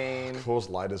every game. Coors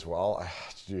Light as well.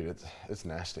 Dude, it's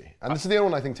nasty. And this is the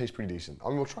only one I think tastes pretty decent. I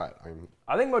mean, we'll try it.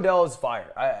 I think Modelo is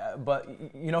fire. But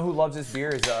you know who loves this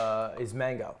beer is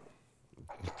Mango.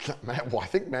 Well, I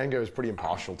think Mango is pretty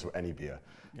impartial to any beer.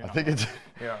 I think it's.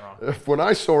 You're not wrong. When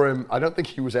I saw him, I don't think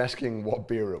he was asking what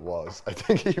beer it was. I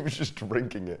think he was just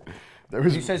drinking it.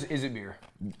 He says, "Is it beer?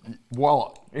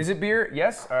 Well, Is it beer?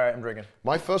 Yes. All right, I'm drinking."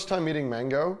 my first time meeting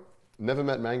Mango, never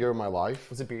met Mango in my life.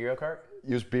 Was it Beerio Kart?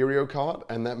 He was Beerio Kart,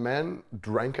 and that man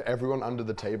drank everyone under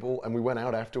the table, and we went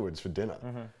out afterwards for dinner.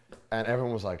 And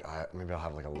everyone was like, maybe I'll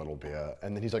have like a little beer.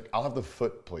 And then he's like, I'll have the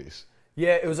foot, please.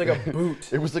 Yeah, it was like a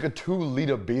boot. It was like a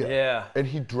 2-liter beer. Yeah. And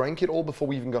he drank it all before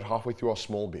we even got halfway through our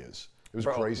small beers. It was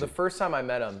Bro, crazy. the first time I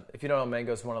met him, if you don't know,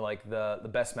 Mango's one of like the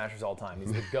best smashers of all time.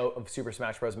 He's the GOAT of Super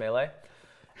Smash Bros. Melee.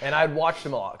 And I'd watched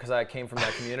him a lot because I came from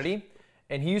that community.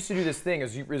 And he used to do this thing.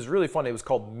 It was really funny. It was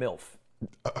called MILF,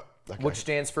 which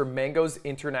stands for Mango's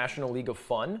International League of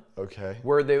Fun. Okay.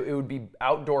 Where it would be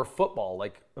outdoor football,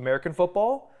 like American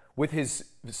football, with his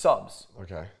subs.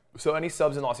 Okay. So any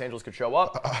subs in Los Angeles could show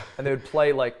up, and they would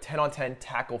play like 10-on-10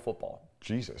 tackle football.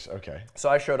 Jesus, okay. So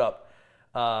I showed up,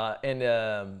 and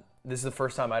this is the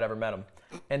first time I'd ever met him.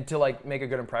 And to like make a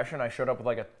good impression, I showed up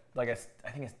with I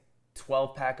think a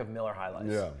 12-pack of Miller High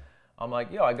Lifes. Yeah. I'm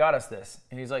like, yo, I got us this,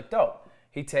 and he's like, dope.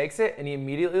 He takes it and he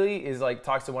immediately is like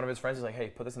talks to one of his friends. He's like, hey,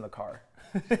 put this in the car.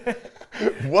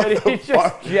 What And the he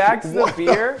fuck? just jacks the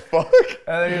beer. Fuck?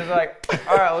 And then he was like,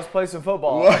 all right, let's play some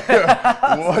football. What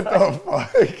the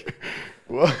fuck?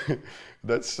 What?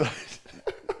 That's so,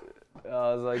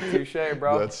 I was like, touche,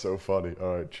 bro. that's so funny.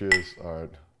 All right, cheers. All right.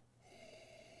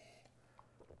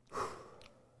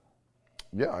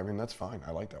 Yeah, I mean that's fine.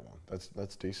 I like that one.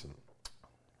 That's decent.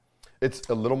 It's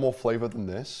a little more flavor than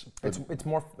this. But It's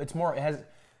more. It has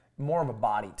more of a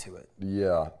body to it,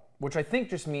 yeah. which I think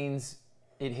just means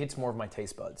it hits more of my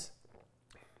taste buds.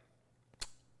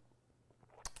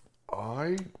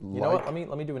 You You know what?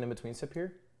 Let me do an in between sip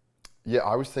here. Yeah,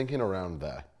 I was thinking around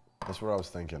there. That's what I was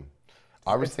thinking.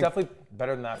 It's definitely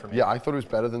better than that for me. Yeah, I thought it was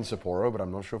better than Sapporo, but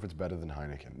I'm not sure if it's better than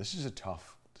Heineken. This is a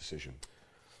tough decision.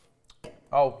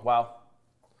 Oh wow.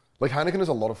 Like Heineken has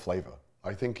a lot of flavor.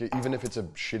 I think even if it's a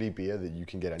shitty beer that you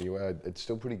can get anywhere, it's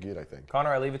still pretty good, I think. Connor,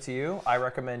 I leave it to you. I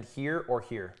recommend here or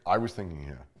here, I was thinking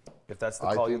here. if that's the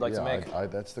call you'd like to make.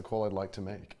 That's the call I'd like to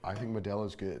make. I think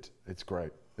Modelo's good. It's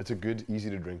great. It's a good, easy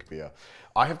to drink beer.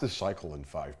 I have to cycle in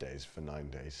 5 days for 9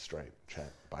 days straight,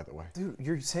 chat, by the way. Dude,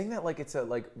 you're saying that like it's a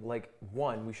like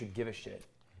one, we should give a shit.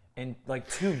 And like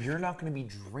two, you're not gonna be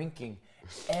drinking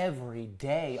every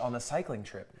day on the cycling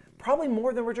trip. Probably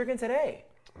more than we're drinking today.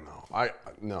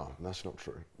 No, that's not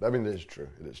true. I mean, it is true.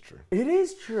 It is true. It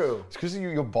is true. It's because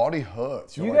your body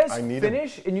hurts. You're You like, guys I need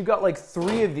finish and you got like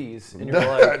 3 of these and you're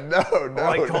like, no.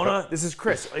 like, Kona, this is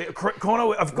Chris. Kona,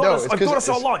 I've got us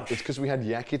our lunch. It's because we had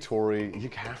yakitori. You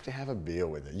have to have a beer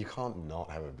with it. You can't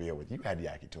not have a beer with it. You had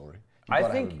yakitori. I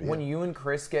think when you and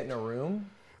Chris get in a room,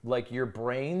 like your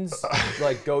brains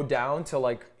like go down to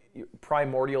like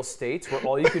primordial states where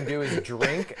all you can do is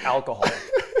drink alcohol.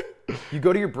 You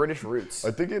go to your British roots.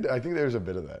 I think there's a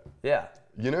bit of that. Yeah.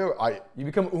 You know, You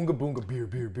become Oonga Boonga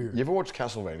beer. you ever watch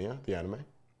Castlevania, the anime?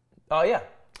 Oh yeah.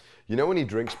 You know when he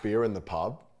drinks beer in the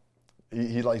pub,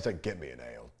 he's like, get me an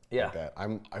ale. Yeah. Like that.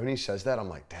 When he says that, I'm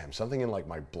like, damn, something in like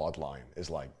my bloodline is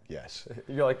like, yes.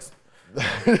 You're like a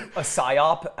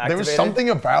psyop activated. There was something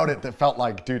about it that felt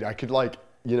like, dude, I could like,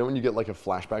 you know, when you get like a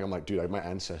flashback, I'm like, dude, my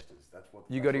ancestors.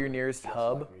 You go to your nearest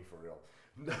hub. Like me for real.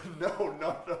 No,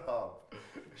 not a hub.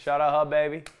 Shout out Hub,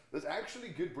 baby. There's actually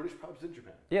good British pubs in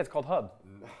Japan. Yeah, it's called Hub.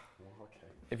 No, okay.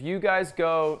 If you guys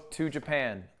go to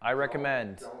Japan, I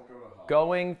recommend Don't go to hub.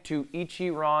 going to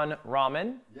Ichiran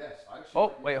Ramen. Yes, actually.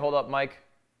 Oh, wait, hold up, Mike.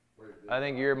 Wait, I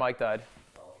think your mic died.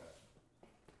 okay.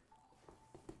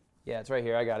 Yeah, it's right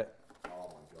here. I got it.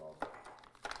 Oh my god.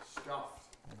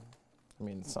 Stuffed. I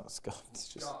mean, it's not scuffed. It's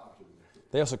just. Stuffed.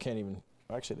 They also can't even.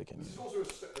 Actually, they can't This is even. also a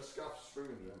scuffed string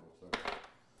in general. So.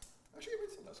 Actually,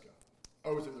 it's not that scuffed.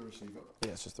 Oh, is it the receiver?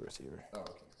 Yeah, it's just the receiver. Oh, okay.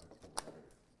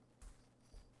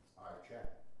 Alright,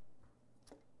 chat.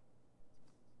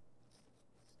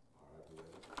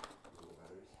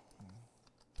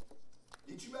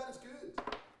 Ichiban is good.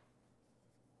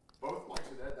 Both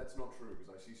mics are dead. That's not true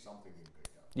because I see something being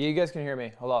picked up. Yeah, you guys can hear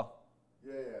me. Hold on.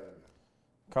 Yeah, there we go.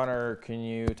 Connor, can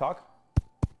you talk?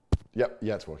 Yep,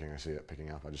 yeah, it's working. I see it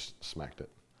picking up. I just smacked it.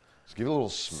 Just give it a little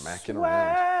smacking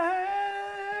around.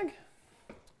 Swag.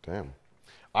 Damn.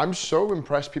 I'm so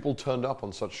impressed people turned up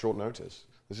on such short notice.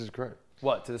 This is great.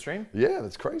 What, to the stream? Yeah,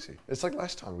 that's crazy. It's like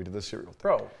last time we did the cereal thing.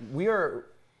 Bro,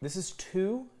 this is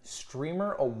 2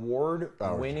 streamer award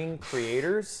winning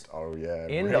creators Oh yeah.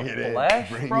 in bring the it flesh,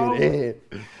 Bring bro. it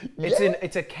in.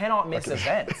 It's a cannot miss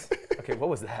event. Okay, what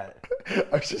was that?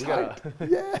 I was just hyped.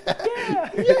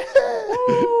 Yeah.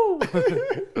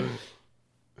 Woo!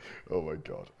 Oh my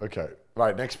god. Okay.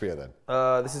 Right, next beer then.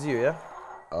 This is you, yeah?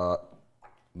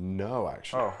 No,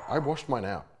 actually. Oh. I washed mine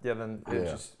out. Yeah, then it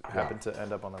just happened to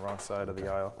end up on the wrong side of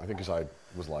the aisle. I think because I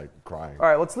was like crying. All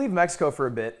right, let's leave Mexico for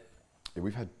a bit. Yeah,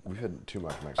 we've had too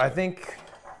much Mexico. I think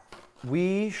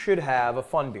we should have a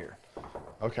fun beer.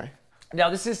 Okay. Now,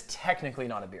 this is technically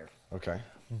not a beer, Okay.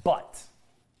 but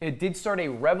it did start a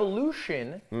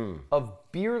revolution of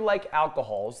beer-like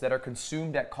alcohols that are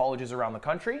consumed at colleges around the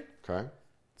country. Okay.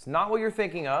 It's not what you're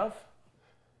thinking of.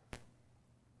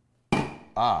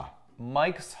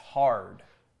 Mike's Hard.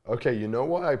 Okay, you know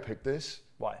why I picked this?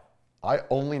 Why? I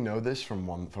only know this for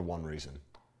one reason.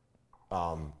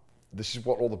 This is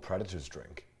what all the predators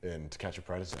drink in To Catch a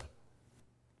Predator.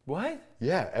 What?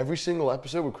 Yeah, every single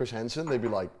episode with Chris Henson, they'd be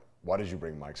like, why did you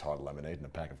bring Mike's Hard Lemonade and a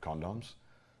pack of condoms?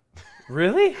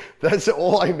 Really? That's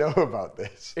all I know about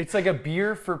this. It's like a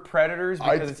beer for predators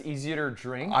because it's easier to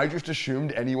drink? I just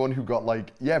assumed anyone who got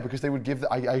like, yeah, because they would give,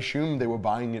 I assumed they were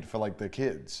buying it for like the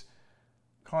kids.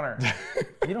 Connor,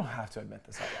 you don't have to admit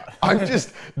this out loud. I'm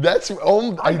just, that's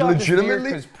all, I legitimately.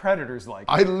 Because predators like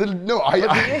I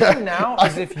the issue now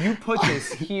is if you put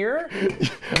this here,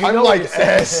 I'm like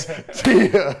S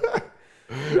tier.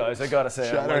 Guys, I gotta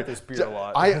say, I like this beer a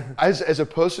lot. As a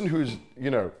person who's,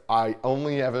 you know, I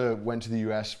only ever went to the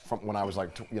US from when I was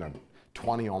like,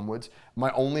 20 onwards.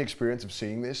 My only experience of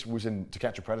seeing this was in To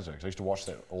Catch a Predator. 'Cause I used to watch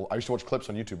I used to watch clips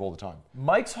on YouTube all the time.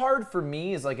 Mike's Hard for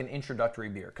me is like an introductory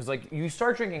beer because like you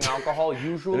start drinking alcohol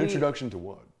usually. An introduction to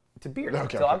what? To beer,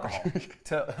 Okay, to okay. alcohol,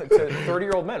 to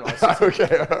 30-year-old men.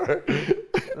 Okay, all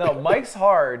right. No, Mike's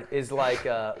Hard is like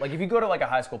if you go to like a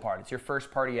high school party, it's your first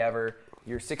party ever.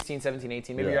 You're 16, 17,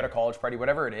 18, maybe you're at a college party,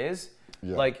 whatever it is.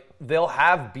 Yeah. Like they'll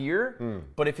have beer,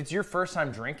 but if it's your first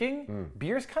time drinking,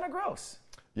 beer's kind of gross.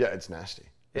 Yeah, it's nasty.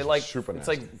 It's super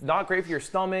nasty. It's like not great for your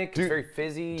stomach. It's very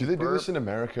fizzy. Do they do this in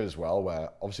America as well, where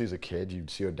obviously as a kid you'd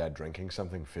see your dad drinking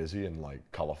something fizzy and like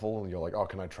colorful, and you're like, oh,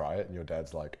 can I try it? And your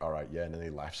dad's like, all right, yeah, and then he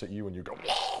laughs at you, and you go,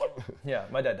 Yeah,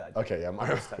 my dad died. okay, yeah,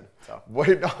 my So.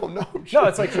 Wait, no. No,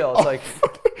 it's like chill. It's like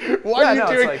why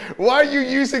are you why are you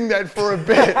using that for a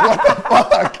bit? What the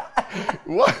fuck?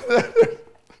 What the?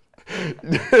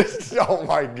 Oh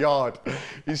my god,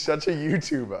 he's such a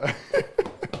YouTuber.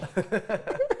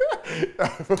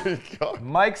 Oh my god.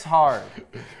 Mike's Hard.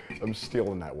 I'm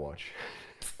stealing that watch.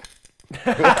 Get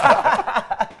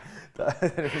that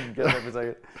for a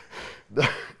second.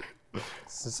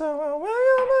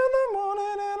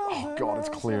 Oh god, it's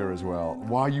clear as well.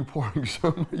 Why are you pouring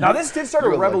so much? Now this did start a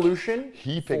revolution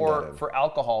for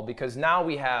alcohol because now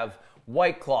we have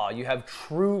White Claw, you have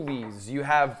Trulies, you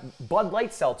have Bud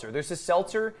Light Seltzer. There's a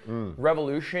seltzer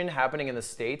revolution happening in the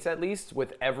States, at least,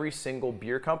 with every single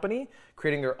beer company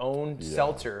creating their own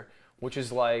seltzer, which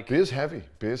is like... Beer's heavy.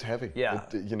 Beer's heavy. Yeah.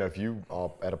 If you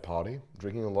are at a party,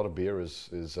 drinking a lot of beer is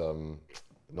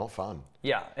not fun.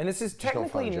 Yeah, and this is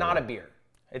technically not a beer.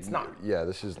 It's not. Yeah,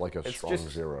 this is like a strong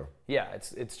zero. Yeah,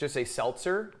 it's just a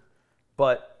seltzer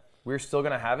but we're still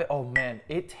gonna have it. Oh man,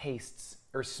 it tastes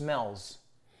or smells.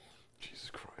 Jesus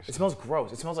Christ. It smells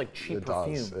gross. It smells like cheap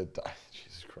perfume. It does.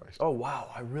 Jesus Christ. Oh wow,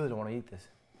 I really don't want to eat this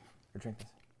or drink this.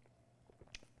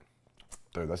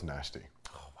 Dude, that's nasty.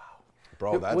 Oh wow.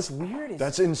 Bro, Dude, that's what's weird is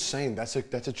that's insane. That's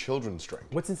a children's drink.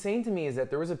 what's insane to me is that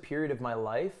there was a period of my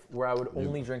life where I would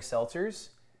only drink seltzers,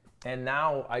 and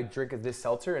now I drink this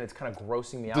seltzer and it's kind of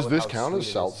grossing me out. Does with this how count as sweet it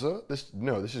is. seltzer?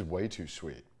 This is way too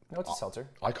sweet. No, it's a seltzer.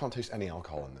 I can't taste any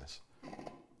alcohol in this.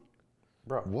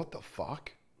 Bro. What the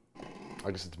fuck? I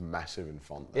guess it's massive in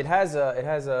font. It has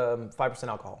 5%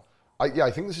 alcohol. Yeah,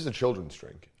 I think this is a children's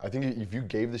drink. I think if you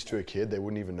gave this to a kid, they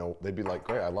wouldn't even know. They'd be like,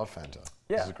 "Great, I love Fanta.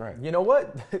 Yeah. This is great." You know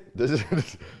what? This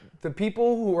is The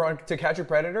people who were on To Catch a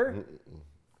Predator.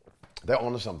 they're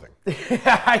onto something.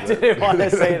 I didn't want to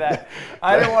say that.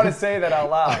 I didn't want to say that out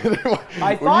loud.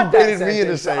 I thought Well, you that baited me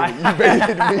into sentence. saying it. You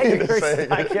baited me into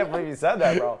saying I it. can't believe you said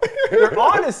that, bro. You're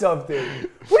onto something.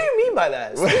 What do you mean by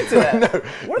that? Speak to that.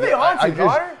 What are they onto,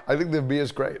 Connor? I think the beer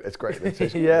is great. It's great. It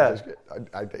tastes good. Yeah. It tastes good.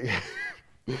 I think.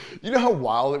 You know how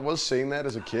wild it was seeing that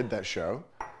as a kid, that show?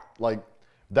 Like,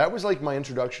 that was like my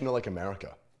introduction to like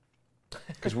America.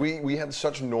 Because we had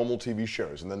such normal TV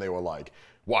shows, and then they were like,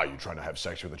 "Why are you trying to have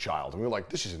sex with a child?" And we were like,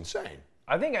 "This is insane."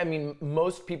 I mean,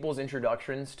 most people's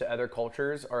introductions to other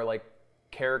cultures are like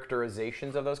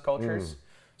characterizations of those cultures.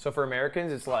 So for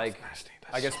Americans, it's like,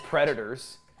 I guess,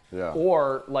 predators. Yeah.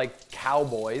 Or like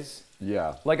cowboys.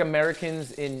 Yeah. Like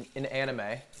Americans in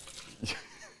anime.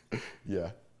 Yeah.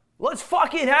 Let's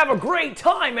fucking have a great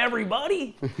time,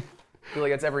 everybody. I feel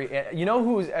like that's every. You know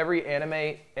who's every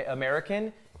anime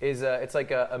American is? It's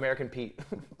like American Pete.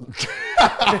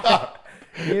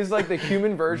 He's like the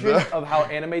human version of how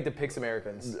anime depicts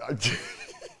Americans.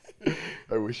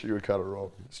 I wish you were kind of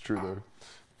wrong. It's true though.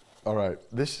 All right,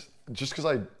 this just because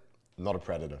I'm not a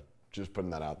predator, just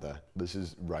putting that out there. This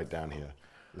is right down here.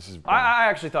 This is. I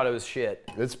actually thought it was shit.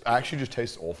 It's actually just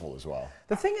tastes awful as well.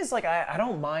 The thing is, like, I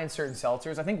don't mind certain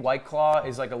seltzers. I think White Claw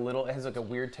is like it has like a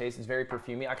weird taste. It's very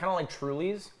perfumey. I kind of like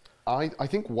Truly's. I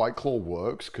think White Claw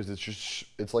works because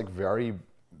it's like very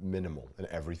minimal in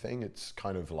everything. It's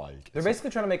kind of like They're basically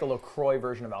trying to make a LaCroix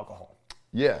version of alcohol.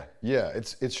 yeah.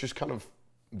 It's just kind of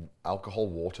alcohol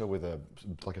water with a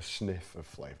sniff of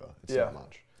flavor. It's not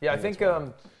much. Yeah, I think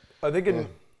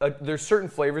there's certain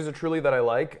flavors of Truly that I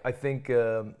like. I think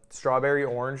strawberry,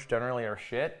 orange generally are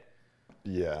shit.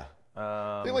 Yeah.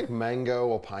 I think like mango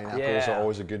or pineapples are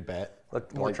always a good bet.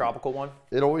 More tropical one.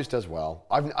 It always does well.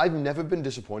 I've never been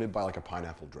disappointed by like a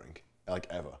pineapple drink, like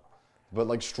ever. But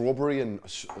like strawberry and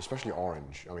especially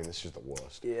orange, I mean, this is the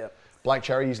worst. Yeah. Black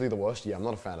cherry, easily the worst. Yeah, I'm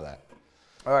not a fan of that.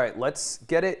 All right, let's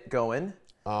get it going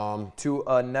to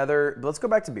another. Let's go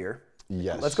back to beer.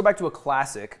 Yes. Let's go back to a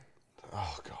classic.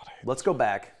 Oh God. Let's go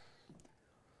back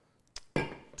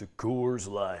to Coors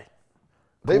Light.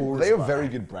 They have very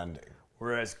good branding.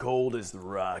 We're as cold as the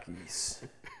Rockies.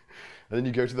 And then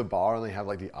you go to the bar and they have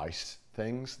like the ice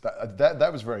things. That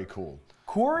was very cool.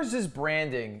 Coors'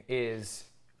 branding is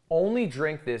only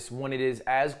drink this when it is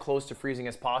as close to freezing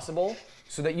as possible,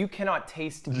 so that you cannot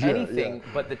taste anything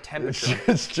but the temperature.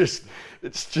 It's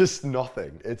just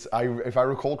nothing. If I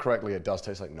recall correctly, it does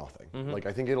taste like nothing. Like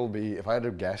I think it'll be, if I had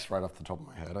to guess right off the top of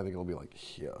my head, I think it'll be like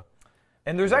here.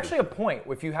 And there's actually a point,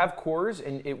 if you have Coors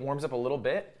and it warms up a little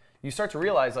bit, you start to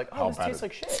realize like, oh, this tastes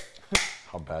like shit.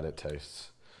 How bad it tastes.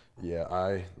 Yeah,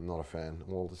 I'm not a fan.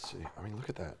 Well, let's see. I mean, look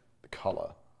at that. The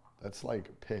color. That's like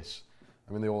piss.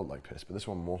 I mean, they all look like piss, but this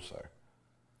one more so.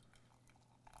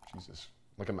 Jesus.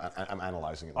 Like I'm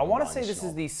analyzing it. I want to say this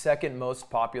is the second most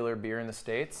popular beer in the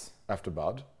States. After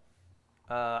Bud?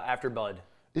 After Bud.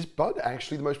 Is Bud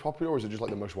actually the most popular, or is it just like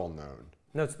the most well known?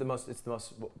 No, it's the most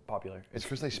popular. It's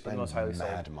because they spend most highly sold.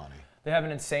 mad money. They have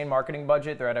an insane marketing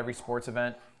budget. They're at every sports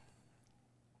event.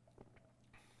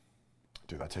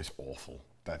 Dude, that tastes awful.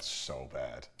 That's so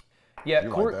bad. Yeah, You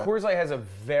like that? Coors Light has a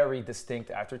very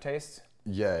distinct aftertaste.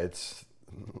 Yeah, it's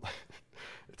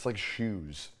like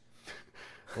shoes.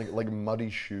 like muddy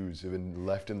shoes have been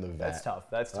left in the vat. That's tough.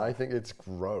 That's tough. I think it's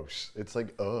gross. It's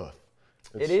like earth.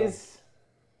 It is.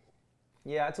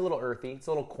 Yeah, it's a little earthy. It's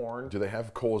a little corn. Do they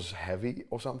have Coors Heavy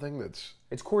or something?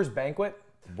 It's Coors Banquet.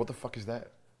 What the fuck is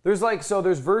that?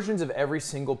 There's versions of every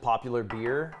single popular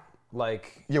beer.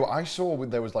 Like, Yeah, well, I saw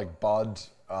there was like Bud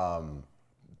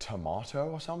Tomato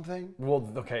or something.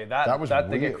 well, okay, That was that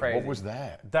weird. they get crazy. What was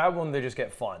that? That one they just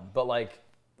get fun. But like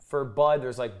for Bud,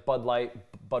 there's like Bud Light,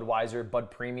 Budweiser, Bud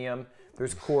Premium.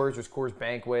 There's Coors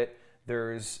Banquet.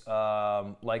 There's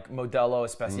like Modelo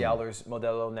Especial. There's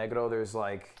Modelo Negro. There's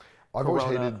like I've always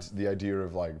Corona. hated the idea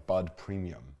of like Bud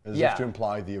Premium, as Yeah. if to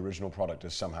imply the original product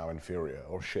is somehow inferior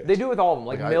or shit. They do it with all of them.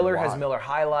 Like Miller has why? Miller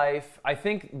High Life. I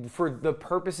think for the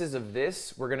purposes of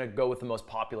this, we're gonna go with the most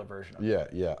popular version of it.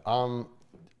 Yeah.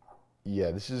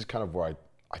 Yeah. This is kind of where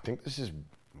I think this is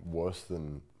worse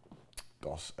than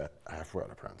Dos. I forgot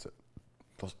how to pronounce it.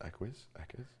 Dos Equis.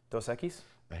 Dos Equis?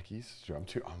 Equis. Sure,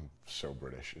 I'm so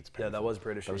British. It's Yeah, painful. that was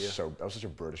British That of was you. that was such a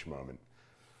British moment.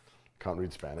 Can't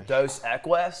read Spanish. Dos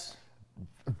Equis?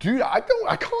 Dude, I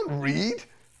can't read.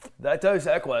 That Dos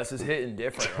Equis is hitting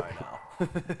different right now.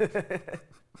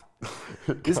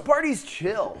 This party's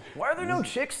chill. Why are there no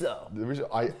chicks though? The reason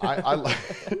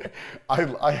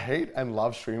I hate and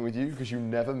love streaming with you because you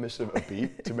never miss a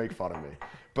beat to make fun of me.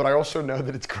 But I also know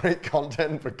that it's great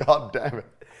content. But god damn it,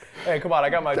 Hey, come on! I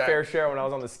got my Damn. fair share when I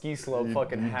was on the ski slope,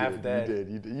 fucking half dead.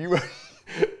 You did.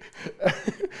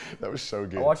 That was so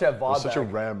good. I watched that It was VOD such a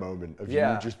back. rare moment of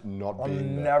Yeah. you just not I'm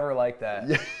being there. never like that.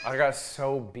 Yeah. I got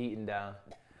so beaten down.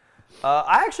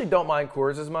 I actually don't mind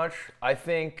Coors as much. I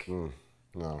think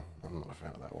No, I'm not a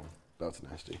fan of that one. That's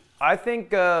nasty.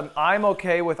 I'm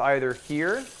okay with either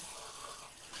here,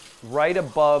 right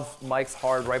above Mike's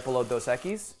Hard, right below Dos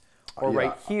Equis, or Yeah.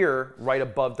 right here, right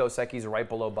above Dos Equis, right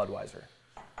below Budweiser.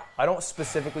 I don't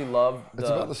specifically love the. It's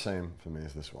about the same for me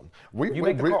as this one. We're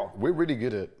make the call. We're really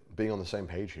good at being on the same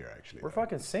page here, actually. We're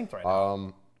fucking synced right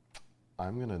now.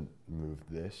 I'm gonna move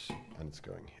this, and it's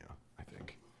going here. I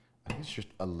think it's just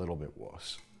a little bit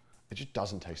worse. It just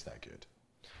doesn't taste that good.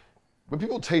 When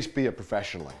people taste beer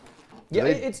professionally, Yeah,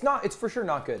 it's not. It's for sure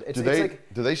not good. It's, do they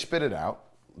like do they spit it out?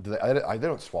 They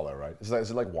don't swallow, right? Is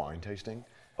it like wine tasting?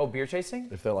 beer chasing.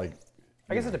 If they're like,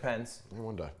 I guess it depends. I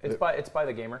wonder. It's by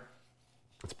the gamer.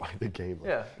 It's by the game.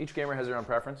 Yeah, each gamer has their own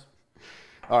preference.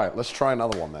 All right, let's try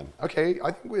another one then. Okay, I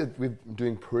think we're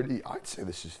doing pretty. I'd say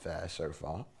this is fair so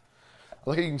far. I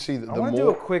like how you can see that I the want to do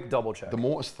a more quick double check. the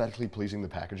more aesthetically pleasing the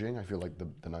packaging, I feel like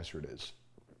the nicer it is.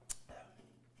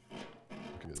 Look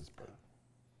at this, bro.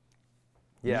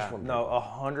 Yeah, just want no,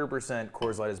 100%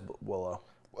 Coors Light is Willow.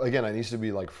 Again, it needs to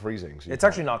be like freezing. So you It's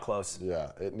can't- actually not close.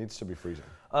 Yeah, it needs to be freezing.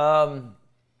 I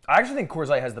actually think Coors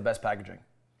Light has the best packaging.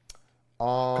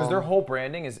 Because Um, their whole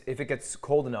branding is if it gets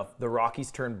cold enough, the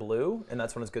Rockies turn blue, and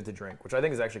that's when it's good to drink, which I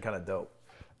think is actually kind of dope.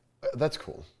 That's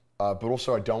cool. But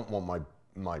also, I don't want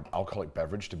my alcoholic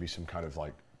beverage to be some kind of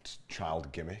like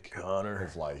child gimmick. Connor,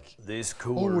 Of like, this it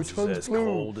Coors turns is as blue.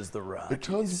 cold as the Rockies. It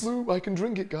turns blue. I can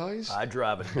drink it, guys. I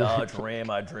drive a Dodge Ram,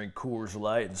 I drink Coors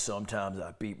Light, and sometimes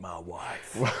I beat my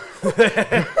wife.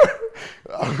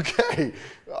 Okay.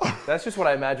 That's just what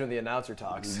I imagine when the announcer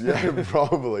talks. Yeah,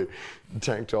 probably.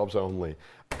 Tank tops only.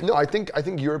 No, I think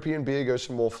European beer goes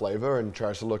for more flavor and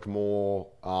tries to look more.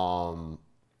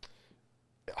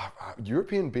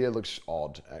 European beer looks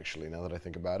odd, actually. Now that I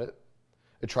think about it,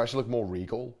 it tries to look more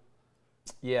regal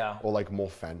Yeah. or like more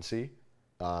fancy.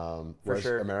 Whereas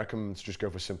sure. Americans just go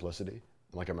for simplicity,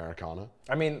 like Americana.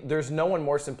 I mean, there's no one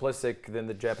more simplistic than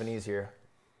the Japanese here.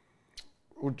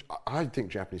 Which I think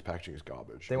Japanese packaging is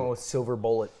garbage. They went with Silver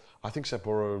Bullet. I think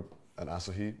Sapporo and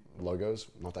Asahi logos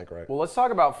not that great. Well, let's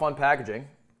talk about fun packaging.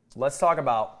 Let's talk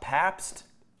about Pabst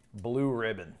Blue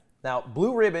Ribbon. Now,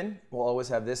 Blue Ribbon will always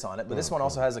have this on it, but this one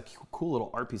also has a cool little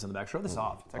art piece on the back. Show this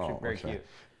off. It's actually very cute.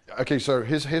 Okay, so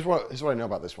here's what I know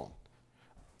about this one.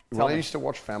 Tell When I me. used to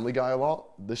watch Family Guy a lot,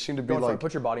 this seemed to be Go in front, like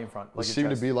put your body in front. Like this your seemed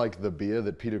to chest. be like the beer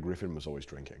that Peter Griffin was always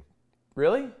drinking,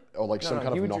 Really? or like some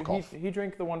kind he of would- knockoff. He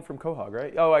drank the one from Quahog,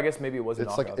 right? Oh, I guess maybe it was a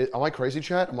It's knockoff. like, am I crazy,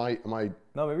 chat? Am I?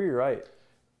 No, maybe you're right.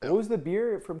 What was the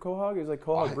beer from Quahog? It was like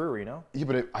Quahog Brewery, no? Yeah,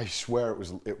 but I swear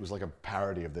it was like a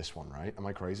parody of this one, right? Am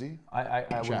I crazy? I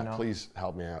wouldn't Chat, know. please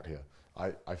help me out here.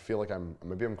 I feel like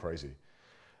maybe I'm crazy.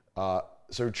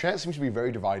 So chat seems to be very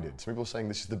divided. Some people are saying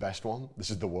this is the best one, this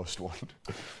is the worst one.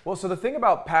 Well, so the thing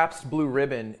about Pabst Blue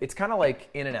Ribbon, it's kind of like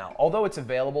in and out. Although it's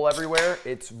available everywhere,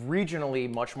 it's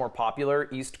regionally much more popular,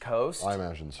 East Coast. I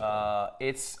imagine so.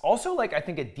 It's also like, I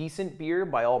think, a decent beer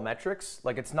by all metrics.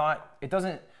 Like it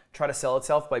doesn't try to sell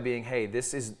itself by being, hey,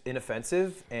 this is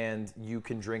inoffensive and you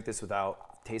can drink this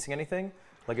without tasting anything.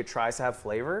 Like it tries to have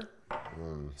flavor.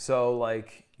 So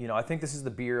like, I think this is the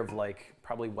beer of like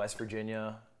probably West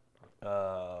Virginia,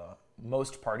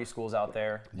 most party schools out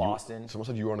there, Boston. Someone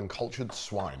said you are an uncultured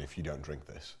swine if you don't drink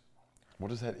this. What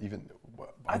does that even?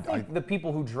 I think the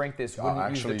people who drink this wouldn't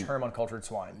actually- use the term uncultured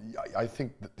swine. I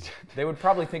think that, They would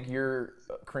probably think you're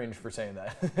cringe for saying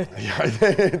that. yeah,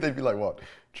 they'd be like, what?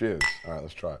 Cheers. All right,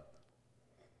 let's try it.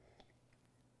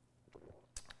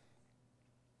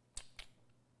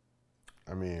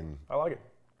 I mean, I like it.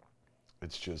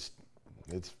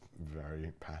 it's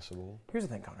very passable. Here's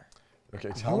the thing, Connor. Okay,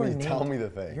 You tell are me named- the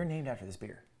thing. You're named after this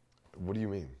beer. What do you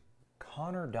mean?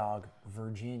 Connor Dog,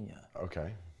 Virginia.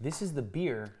 Okay. This is the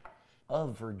beer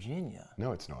of Virginia.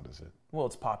 No, it's not, is it? Well,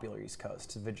 it's popular East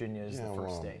Coast. Virginia is the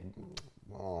first state.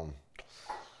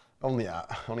 Only out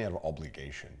of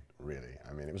obligation, really.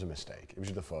 I mean, it was a mistake. It was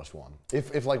just the first one.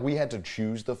 If like we had to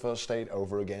choose the first state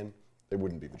over again, it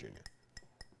wouldn't be Virginia.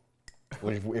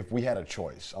 Like if we had a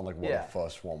choice on like what the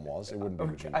first one was, it wouldn't be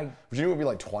Virginia. Virginia would be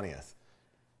like 20th.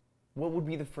 What would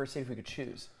be the first state if we could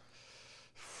choose?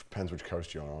 Depends which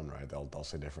coast you're on, right? They'll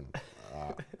say different.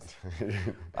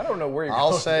 I don't know where you're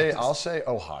I'll going. say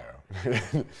Ohio.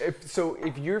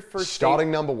 if your first starting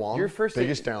state, number one, your first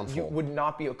biggest state, downfall. you would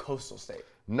not be a coastal state.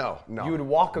 No. You would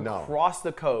walk across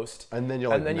the coast, and then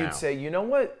you'd say, you know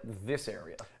what, this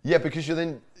area. Yeah, because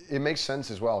it makes sense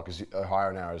as well because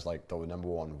Ohio now is like the number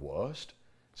one worst,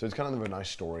 so it's kind of a nice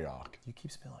story arc. You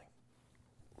keep spilling.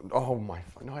 Oh my!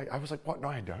 No, I was like, what? No,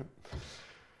 I don't.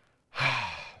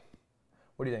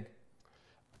 What do you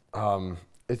think?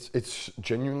 It's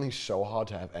genuinely so hard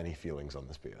to have any feelings on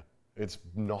this beer. It's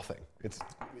nothing. It's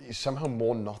somehow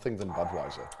more nothing than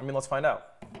Budweiser. I mean, let's find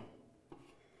out.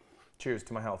 Cheers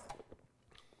to my health.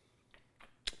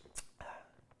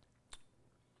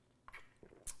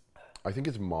 I think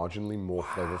it's marginally more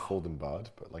flavorful than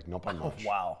Bud, but like not by much.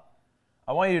 Wow.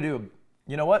 I want you to do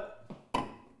you know what?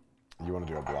 You want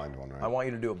to do a blind one, right? I want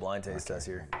you to do a blind taste test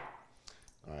here.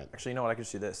 All right. Actually, you know what? I could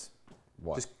just do this.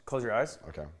 What? Just close your eyes.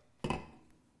 Okay.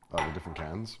 Oh, the different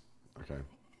cans? Okay.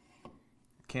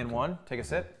 Can one, take a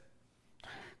sip.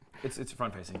 It's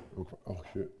front facing. Oh,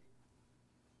 shit.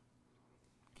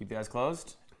 Keep the eyes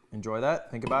closed. Enjoy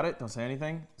that. Think about it. Don't say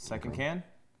anything. Second can.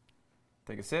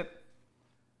 Take a sip.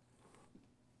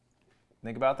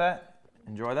 Think about that.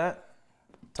 Enjoy that.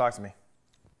 Talk to me.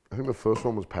 I think the first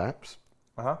one was Pabst.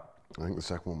 Uh-huh. I think the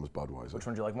second one was Budweiser. Which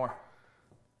one do you like more?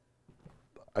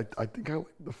 I think I like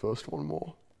the first one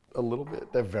more. A little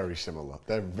bit. They're very similar.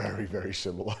 They're very, very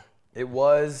similar. It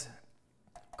was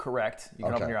correct. You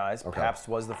can open your eyes. Okay. Pabst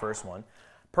was the first one.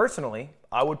 Personally,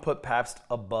 I would put Pabst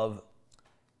above...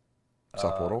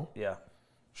 Sapporo? Yeah.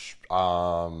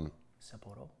 Sapporo?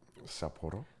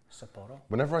 Sapporo?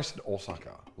 Whenever I said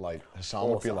Osaka, like Hassan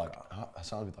would be like,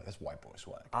 that's white boy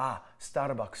swag. Ah,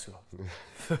 Starbucks.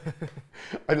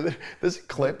 There's a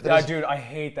clip. Yeah, dude, I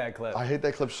hate that clip. I hate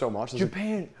that clip so much.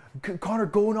 Japan, Connor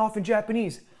going off in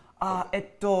Japanese.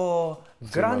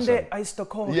 Grande iced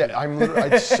coffee. Yeah, I'm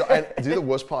literally. And dude, the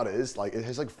worst part is like it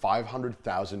has like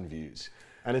 500,000 views,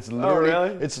 and it's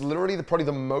literally probably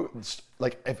the most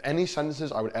like if any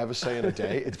sentences I would ever say in a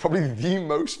day, it's probably the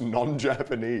most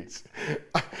non-Japanese.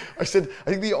 I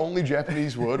think the only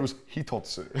Japanese word was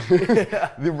hitotsu.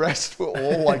 The rest were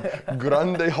all like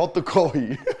grande hot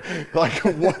coffee. Like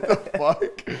what the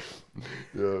fuck?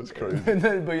 Yeah, it's crazy.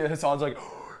 But yeah, Hassan's like,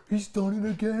 he's done it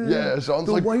again. Yeah, Hassan's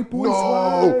the like, white boy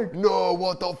swag. No,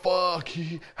 what the fuck?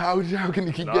 How can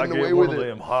he keep getting away with it?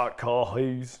 Them hot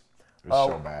coffees. It's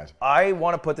so bad. I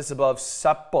want to put this above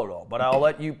Sapporo, but I'll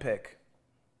let you pick.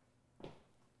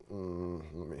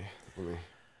 Let me.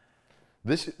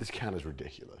 This can is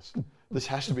ridiculous. This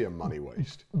has to be a money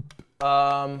waste.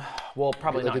 Well,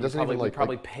 probably Like, not. it doesn't even, You like-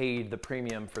 probably paid the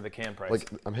premium for the can price. Like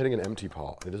I'm hitting an empty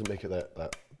pot. It doesn't make it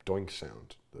that doink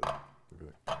sound.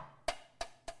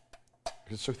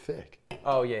 It's so thick.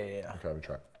 Oh yeah. Okay, let me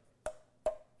try.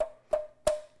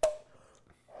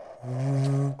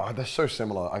 Oh, they're so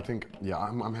similar. I think, yeah,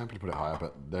 I'm happy to put it higher,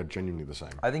 but they're genuinely the same.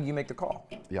 I think you make the call.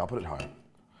 Yeah, I'll put it higher.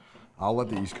 I'll let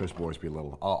the East Coast boys be a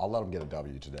little. I'll let them get a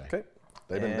W today. Okay.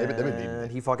 They've been beating And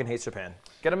me. he fucking hates Japan.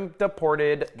 Get him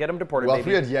deported. Get him deported, Well, if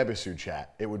we baby. had Yebisu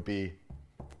chat, it would be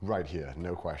right here,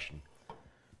 no question.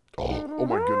 Oh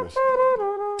my goodness.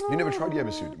 You never tried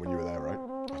Yebisu when you were there, right?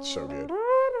 It's so good.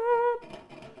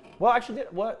 Well, actually,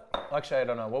 Actually, I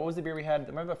don't know. What was the beer we had?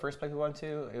 Remember the first place we went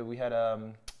to? We had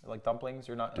like dumplings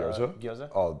or not? Gyoza? Gyoza?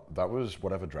 Oh, that was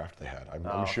whatever draft they had. I'm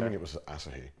assuming it was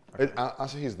Asahi.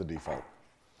 Asahi is the default.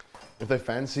 If they're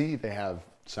fancy, they have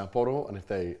Sapporo, and if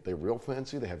they real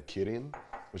fancy, they have Kirin,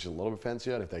 which is a little bit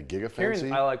fancier. And if they're giga fancy,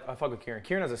 Kirin, I fuck with Kirin.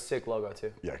 Kirin has a sick logo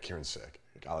too. yeah, Kirin's sick.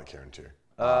 I like Kirin too.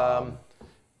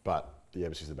 But the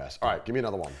Yabasu's the best. All right, give me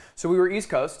another one. So we were East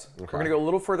Coast. Okay. We're gonna go a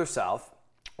little further south.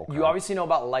 Okay. You obviously know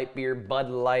about light beer, Bud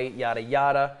Light, yada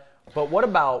yada. But what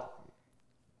about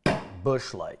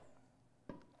Busch Light?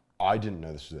 I didn't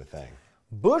know this was a thing.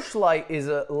 Busch Light is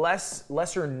a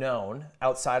lesser known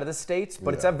outside of the States,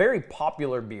 but it's a very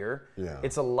popular beer. Yeah.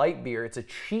 It's a light beer. It's a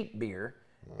cheap beer.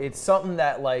 It's something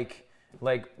that like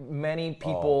many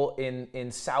people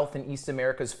in South and East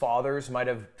America's fathers might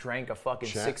have drank a fucking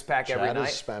six-pack every Chad night.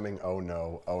 is spamming, oh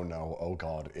no, oh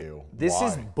god, ew. This Why?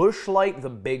 is Busch Light, the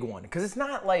big one, because it's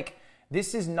not like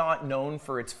this is not known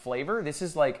for its flavor. This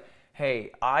is like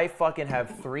hey, I fucking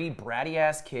have 3 bratty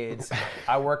ass kids.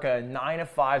 I work a 9 to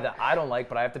 5 that I don't like,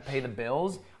 but I have to pay the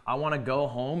bills. I want to go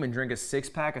home and drink a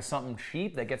 6-pack of something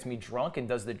cheap that gets me drunk and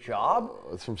does the job.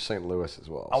 It's from St. Louis as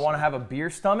well. I want to have a beer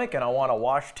stomach and I want to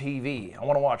watch TV. I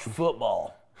want to watch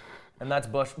football. And that's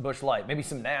Busch Light. Maybe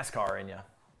some NASCAR in you.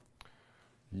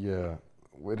 Yeah,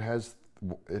 it has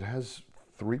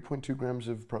 3.2 grams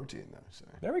of protein though. So.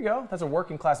 There we go. That's a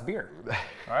working class beer.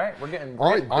 All right, we're getting.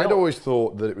 I'd always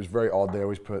thought that it was very odd. They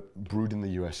always put brewed in the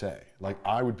USA. Like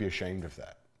I would be ashamed of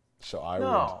that. So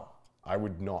I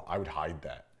would not. I would hide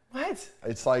that. What?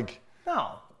 It's like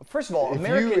no. First of all,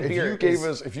 American beer.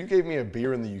 If you gave me a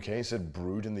beer in the UK and said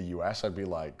brewed in the US, I'd be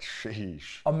like,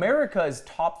 sheesh. America is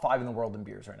top 5 in the world in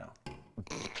beers right now.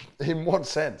 In what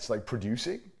sense? Like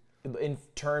producing? In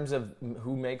terms of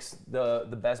who makes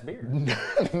the best beer. No,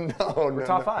 We're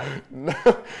top 5. No.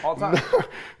 All time.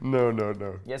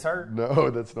 No. Yes, sir? No,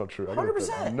 that's not true.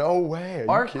 100%. No way.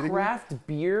 Are Our you kidding craft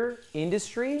beer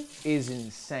industry is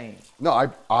insane. No, I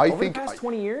Over think the past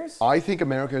 20 years, I think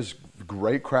America's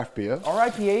great craft beer. our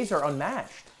IPAs are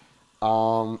unmatched.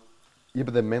 Yeah,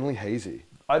 but they're mainly hazy.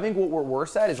 I think what we're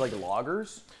worse at is like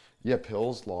lagers. Yeah,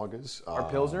 pills, lagers. Our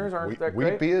pilsners aren't that wheat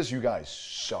great. beers, you guys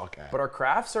suck at. But our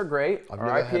crafts are great. Our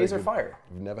IPAs are fire.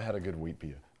 I've never had a good wheat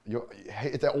beer.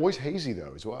 They're always hazy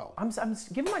though, as well. I'm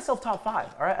giving myself top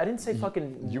 5. All right, I didn't say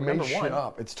fucking You number made 1. shit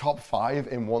up. It's top 5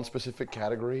 in one specific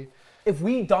category. If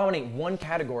we dominate one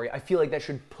category, I feel like that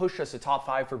should push us to top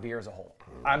 5 for beer as a whole.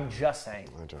 I'm just saying.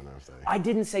 I don't know if they. I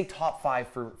didn't say top 5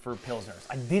 for pilsners.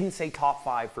 I didn't say top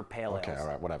 5 for pale ales. Okay, all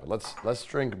right, whatever. Let's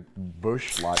drink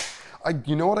Busch Light.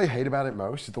 You know what I hate about it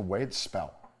most is the way it's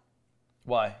spelled.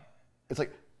 Why? It's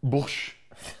like Busch.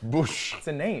 It's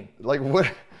a name. Like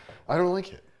what? I don't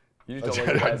like it. You just don't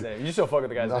like the guy's name. You just don't fuck with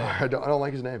the guy's No, name. I don't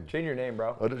like his name. Change your name,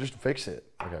 bro. Just fix it.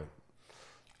 Okay.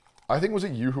 I think was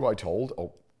it you who I told?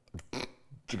 Oh,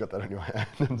 you got that on your hand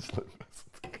and slip.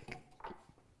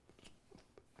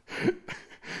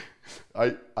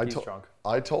 He's drunk.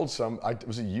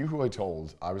 Was it you who I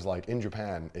told? I was like, in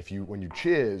Japan, when you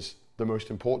cheers, the most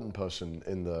important person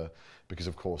because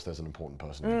of course there's an important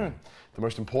person in Japan. The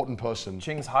most important person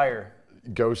Ching's higher.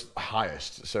 goes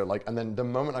highest. So like, and then the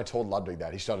moment I told Ludwig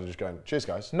that, he started just going, cheers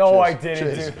guys. No, cheers, I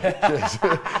didn't cheers, do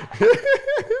that. Cheers.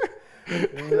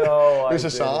 No, It was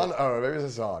Hassan? Oh, maybe it was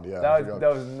Hassan, yeah.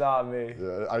 That was not me.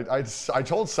 Yeah, I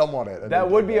told someone it. That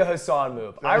would be a Hassan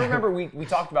move. I remember we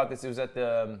talked about this. It was at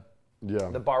the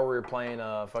bar where we were playing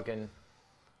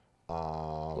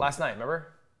last night,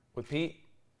 remember? With Pete?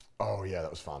 Oh yeah, that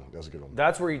was fun. That was a good one.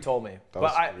 That's where you told me. That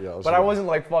was I wasn't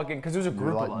like fucking, because there was a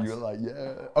group of us. You were like,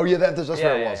 yeah. Oh yeah, that's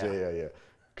where it was. Yeah. Yeah.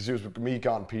 Because it was me,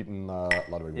 Gant, Pete, and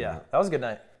Ludwig. Yeah, that was a good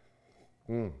night.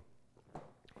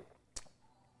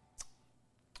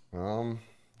 I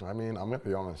mean, I'm gonna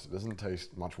be honest. It doesn't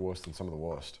taste much worse than some of the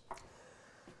worst.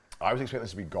 I was expecting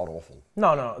this to be god awful.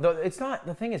 No, it's not.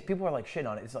 The thing is, people are like shitting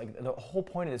on it. It's like the whole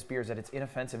point of this beer is that it's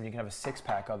inoffensive and you can have a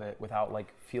 6-pack of it without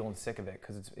like feeling sick of it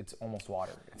because it's almost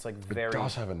water. It's like very. It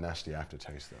does have a nasty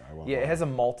aftertaste though. Yeah, it has a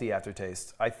malty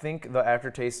aftertaste. I think the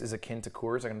aftertaste is akin to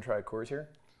Coors. I'm gonna try a Coors here.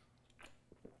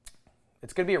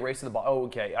 It's gonna be a race to the bottom. Oh,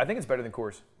 okay. I think it's better than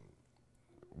Coors.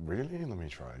 Really? Let me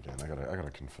try again. I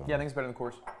gotta confirm. Yeah, I think it's better than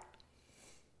Coors.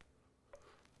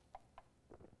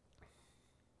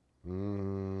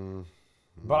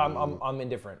 But I'm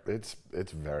indifferent. It's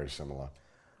very similar.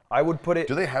 I would put it.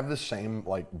 Do they have the same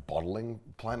like bottling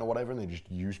plant or whatever, and they just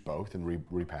use both and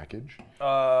repackage?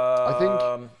 I think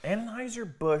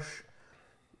Anheuser-Busch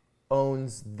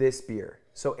owns this beer.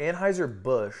 So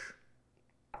Anheuser-Busch.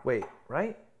 Wait,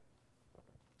 right?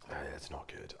 It's not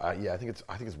good. Yeah, I think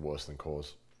it's worse than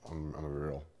Coors. I'm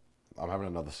real. I'm having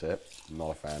another sip.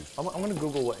 Not a fan. I'm gonna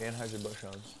Google what Anheuser-Busch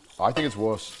owns. I think it's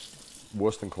worse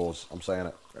than Coors. I'm saying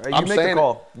it. You make the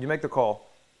call. You make the call.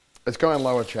 It's going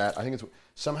lower, chat. I think it's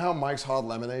somehow Mike's Hard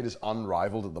Lemonade is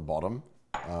unrivaled at the bottom.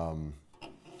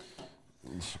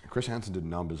 Chris Hansen did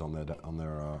numbers on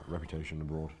their reputation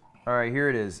abroad. All right, here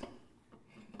it is.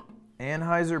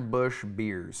 Anheuser-Busch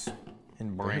beers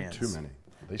and brands. They have too many.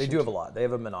 They do have a lot. They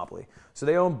have a monopoly. So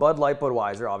they own Bud Light,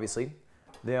 Budweiser, obviously.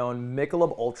 They own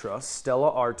Michelob Ultra,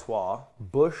 Stella Artois,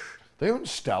 Busch. They own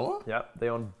Stella? Yep. They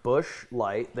own Busch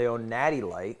Light. They own Natty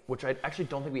Light, which I actually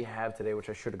don't think we have today, which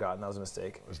I should have gotten. That was a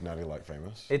mistake. Is Natty Light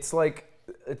famous? It's like,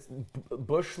 it's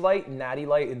Busch Light, Natty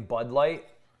Light, and Bud Light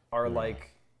are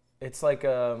like, it's like,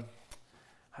 how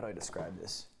do I describe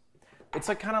this? It's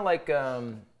like kind of like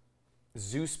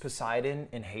Zeus Poseidon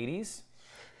in Hades.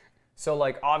 So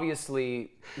like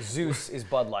obviously Zeus is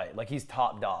Bud Light, like he's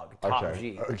top dog, top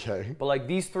G. Okay. But like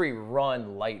these three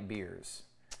run light beers.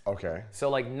 Okay. So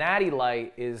like Natty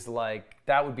Light is like,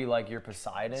 that would be like your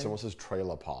Poseidon. Someone says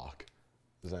trailer park.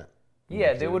 Is that?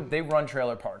 Yeah, they run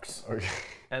trailer parks. Okay.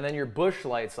 And then your Bush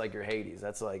Light's like your Hades.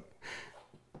 That's like...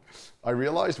 I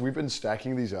realized we've been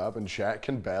stacking these up and chat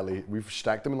can barely, we've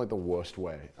stacked them in like the worst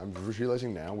way. I'm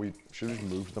realizing now we should have just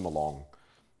moved them along.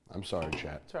 I'm sorry,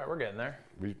 chat. It's all right, we're getting there.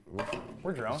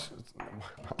 We're drunk.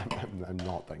 I'm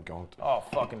not, thank God. Oh,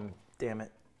 fucking damn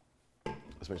it.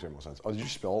 This makes way more sense. Oh, did you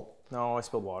spill? No, I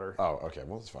spilled water. Oh, okay,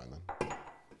 well, that's fine then.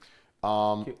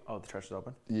 Oh, the trash is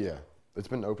open? Yeah, it's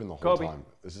been open the whole Kobe. time.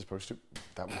 Is it supposed to?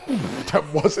 That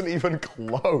wasn't even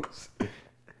close.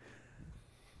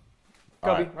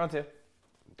 Kobe, right. round 2.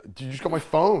 You just got my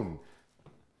phone.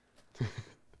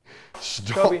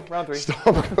 Stop. Kobe, round 3.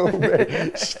 Stop,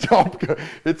 Kobe. Stop.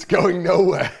 It's going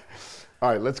nowhere. All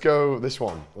right, let's go this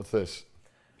one. What's this?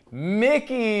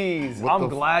 Mickey's. I'm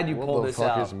glad you pulled this out. What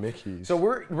the fuck is Mickey's? So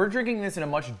we're drinking this in a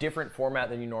much different format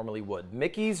than you normally would.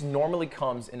 Mickey's normally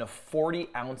comes in a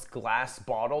 40-ounce glass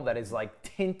bottle that is like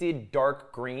tinted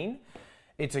dark green.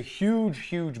 It's a huge,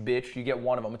 huge bitch. You get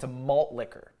one of them. It's a malt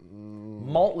liquor.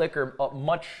 Malt liquor, a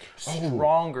much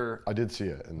stronger I did see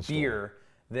it in the beer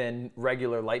than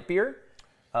regular light beer.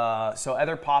 So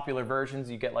other popular versions,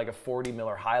 you get like a 40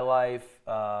 Miller High Life.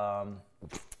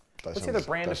 What's the other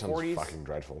brand of 40s? Fucking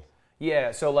dreadful.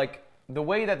 Yeah, so like the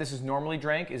way that this is normally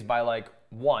drank is by like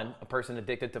a person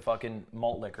addicted to fucking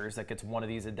malt liquors that gets one of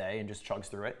these a day and just chugs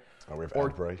through it. Oh, we have Or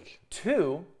ad break.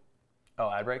 2,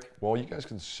 ad break? Well, you guys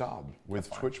can sub with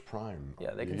Twitch Prime.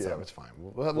 Yeah, they can Yeah, sub. it's fine.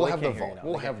 We'll have the vault.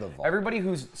 We'll have the vault. Everybody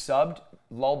who's subbed,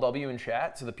 lol W in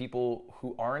chat, so the people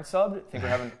who aren't subbed think we're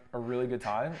having a really good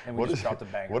time, and we just dropped a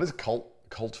banger. What is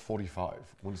Cult 45?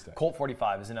 What is that? Colt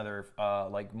 45 is another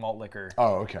like malt liquor.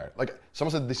 Oh, okay. Like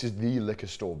someone said, this is the liquor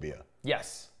store beer.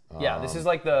 Yes. Yeah. This is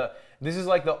like the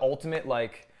ultimate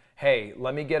like. Hey,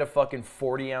 let me get a fucking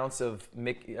 40-ounce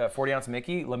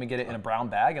Mickey. Let me get it in a brown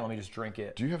bag and let me just drink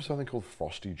it. Do you have something called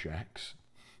Frosty Jacks?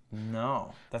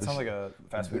 No, that sounds like a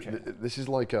fast food chain. This is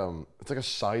like it's like a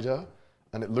cider,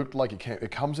 and it looked like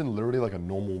it comes in literally like a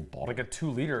normal bottle. Like a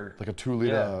 2-liter. Like a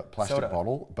 2-liter plastic soda.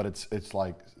 bottle, but it's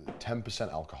like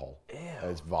 10% alcohol. Ew.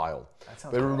 It's vile. That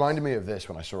sounds But it gross. reminded me of this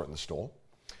when I saw it in the store.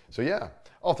 So yeah.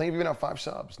 Oh, thank you for giving out 5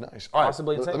 subs. Nice.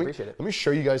 Possibly All right, insane. Appreciate it. Let me show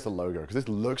you guys the logo because this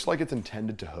looks like it's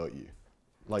intended to hurt you.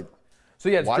 Like. So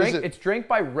yeah, why does it's drank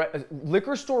by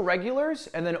liquor store regulars,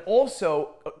 and then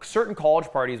also certain college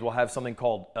parties will have something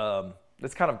called.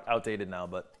 It's kind of outdated now,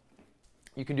 but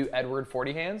you can do Edward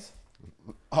 40 hands.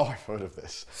 Oh, I've heard of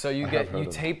this. So you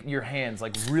tape your hands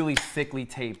like really thickly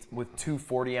taped with 2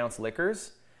 40-ounce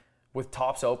liquors, with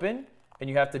tops open, and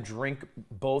you have to drink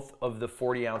both of the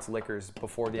 40-ounce liquors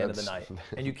before the end of the night,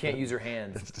 and you can't use your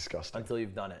hands. It's disgusting. Until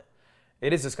you've done it.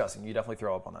 It is disgusting. You definitely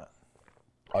throw up on that.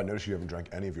 I noticed you haven't drank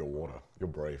any of your water. You're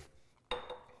brave.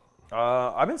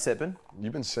 I've been sipping.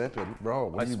 You've been sipping, bro.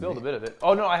 What I do you spilled mean? a bit of it.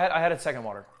 Oh no, I had a second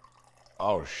water.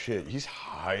 Oh shit, he's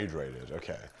hydrated.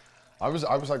 Okay, I was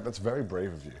like, that's very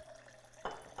brave of you.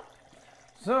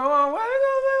 So I wake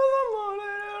up in the morning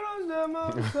and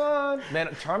I step outside.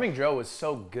 Man, Charming Joe was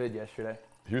so good yesterday.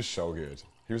 He was so good.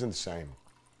 He was insane.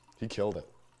 He killed it.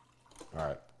 All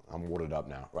right, I'm watered up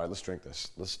now. Right, let's drink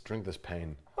this. Let's drink this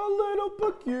pain. A little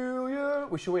peculiar.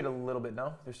 We should wait a little bit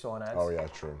now. They're still on ads. Oh yeah,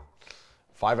 true.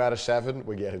 5 out of 7,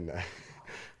 we're getting there.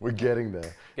 We're getting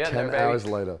there. Getting 10 there, baby. hours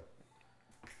later.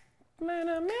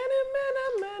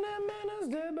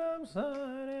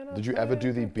 Did you ever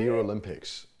do the beer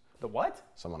Olympics? The what?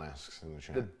 Someone asks in the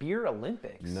chat. The Beer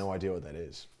Olympics. No idea what that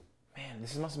is. Man,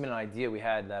 this must have been an idea we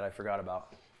had that I forgot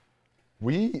about.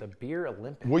 The Beer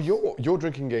Olympics. Well, your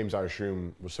drinking games, I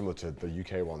assume, were similar to the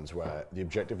UK ones, where the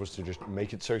objective was to just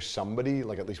make it so somebody,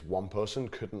 like at least one person,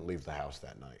 couldn't leave the house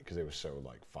that night because they were so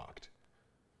like fucked.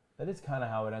 That is kind of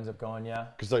how it ends up going, yeah.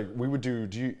 Because like we would do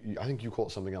I think you call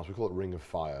it something else. We call it Ring of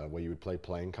Fire, where you would play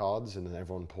playing cards and then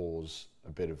everyone pours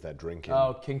a bit of their drink in.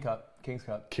 Oh, King's Cup.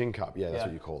 King Cup, yeah, that's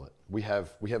what you call it. We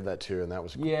have that too, and that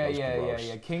was Yeah.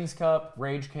 gross. King's Cup,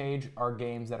 Rage Cage are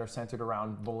games that are centered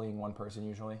around bullying one person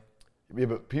usually. Yeah,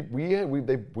 but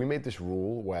we made this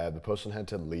rule where the person had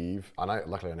to leave, and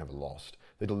luckily I never lost.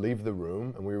 They had to leave the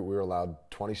room, and we were allowed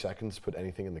 20 seconds to put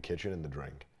anything in the kitchen in the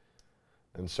drink.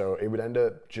 And so it would end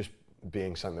up just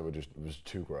being something that was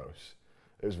too gross.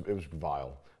 It was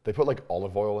vile. They put like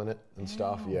olive oil in it and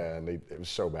stuff. Yeah, and it was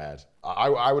so bad.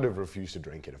 I would have refused to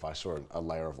drink it if I saw a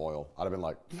layer of oil. I'd have been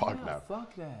like, fuck no.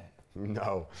 Fuck that.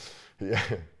 No. Yeah.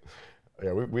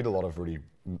 Yeah, we had a lot of really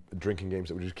drinking games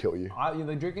that would just kill you.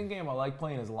 The drinking game I like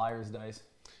playing is Liar's Dice.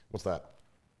 What's that?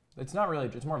 It's not really,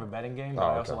 it's more of a betting game, but Oh,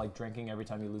 I also okay. like drinking every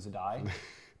time you lose a die.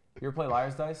 You ever play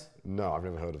Liar's Dice? No, I've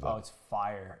never heard of that. Oh, it's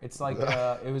fire. It's like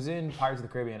it was in Pirates of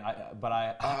the Caribbean.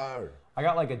 I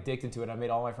got like addicted to it. I made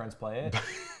all my friends play it,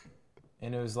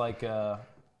 and it was like. All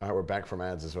right, we're back from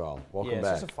ads as well. Welcome it's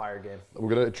back. just a fire game. We're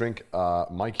gonna drink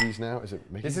Mikey's now. Is it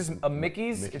Mickey's? This is a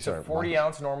Mickey's. It's a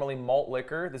 40-ounce normally malt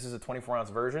liquor. This is a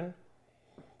 24-ounce version.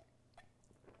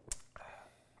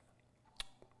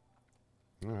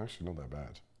 No, actually not that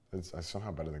bad. It's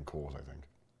somehow better than Coors, I think.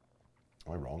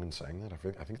 Am I wrong in saying that? I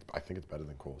think it's better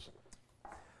than Coors.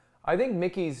 I think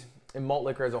Mickey's in malt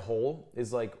liquor as a whole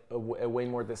is like a way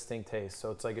more distinct taste. So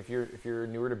it's like if you're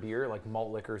newer to beer, like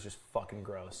malt liquor is just fucking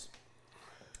gross.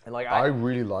 And like I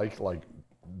really like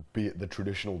the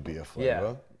traditional beer flavor.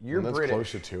 Yeah, you're and that's British.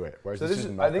 Closer to it. Whereas So this is I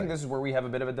nothing. think this is where we have a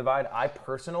bit of a divide. I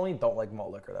personally don't like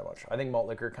malt liquor that much. I think malt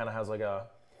liquor kind of has like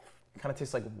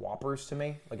tastes like Whoppers to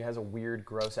me. Like it has a weird,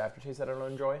 gross aftertaste that I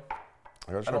don't enjoy.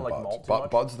 I don't like malt too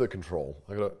much. Bud's the control.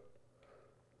 I gotta.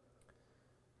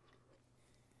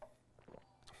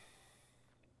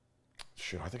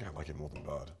 Shit, I think I like it more than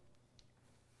Bud.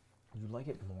 You like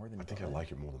it more than I think I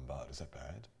like it more than Bud. Is that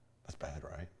bad? That's bad,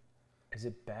 right? Is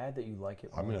it bad that you like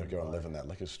it more I'm gonna than go and Bud? live in that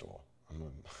liquor store.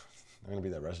 I'm gonna be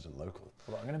their resident local.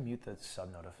 Hold on, I'm gonna mute the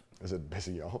sub notif. Is it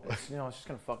busy, y'all? It's just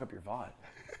gonna fuck up your VOD.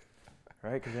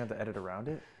 Right? Because you have to edit around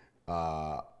it.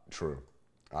 True.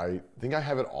 I think I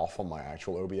have it off on my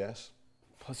actual OBS.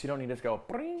 Plus, you don't need it to go.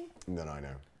 Bring, Then I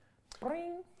know.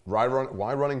 bring. Why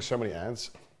running so many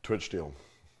ads? Twitch deal.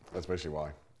 That's basically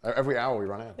why. Every hour we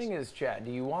run ads. The thing is, chat,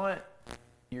 do you want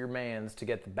your mans to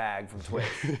get the bag from Twitch?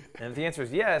 And if the answer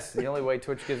is yes, the only way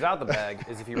Twitch gives out the bag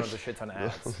is if he runs a shit ton of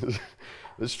ads.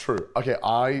 It's true. Okay,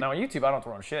 Now on YouTube, I don't have to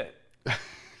run shit.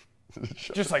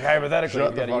 Just like hypothetically,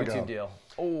 you get a YouTube deal.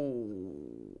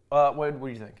 Oh, what do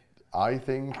you think? I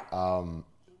think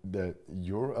that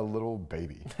you're a little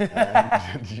baby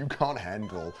and you can't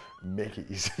handle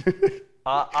Mickey's.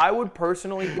 I would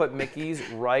personally put Mickey's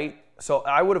right. So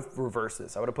I would have reversed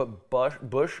this. I would have put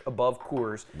Bush above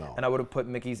Coors, and I would have put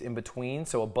Mickey's in between.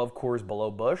 So above Coors,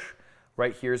 below Bush.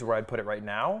 Right here's where I'd put it right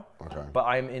now. Okay. But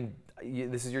I'm in.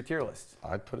 This is your tier list.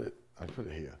 I'd put it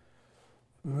here.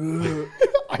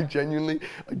 I genuinely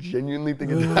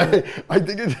think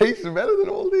it tastes better than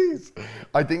all these.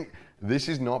 I think this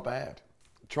is not bad.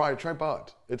 Try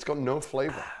Bud. It's got no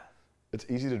flavor. It's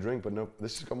easy to drink, but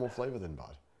this has got more flavor than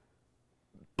Bud.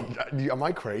 Am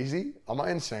I crazy? Am I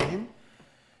insane?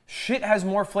 Shit has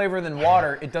more flavor than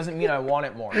water. It doesn't mean I want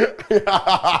it more.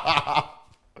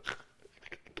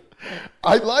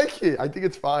 I like it. I think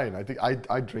it's fine. I think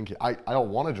I'd drink it. I don't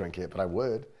want to drink it, but I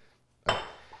would.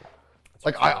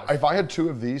 Like if I had two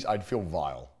of these, I'd feel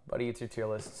vile. Buddy, it's your tier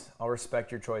lists. I'll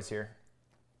respect your choice here.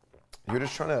 You're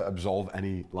just trying to absolve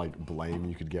any blame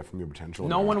you could get from your potential.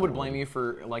 No one would blame you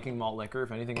for liking malt liquor.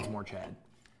 If anything, it's more Chad.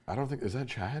 I don't think, is that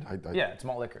Chad? Yeah, it's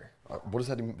malt liquor. What does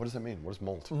that mean? What is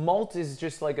malt? Malt is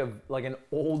just like an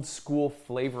old school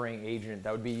flavoring agent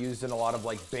that would be used in a lot of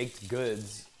baked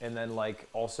goods and then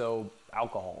also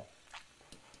alcohol.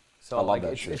 So I love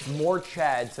that shit. It's more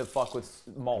Chad to fuck with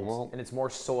malt, and it's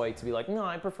more soy to be like, no,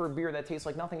 I prefer beer that tastes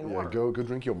like nothing in water. Go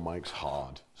drink your Mike's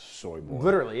Hard Soy Boy.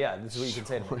 Literally, yeah, this is what you can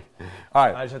say to me. All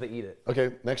right. I just have to eat it.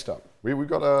 Okay, next up. We've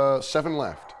got 7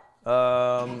 left.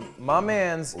 My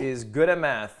man's is good at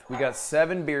math. We got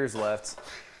 7 beers left.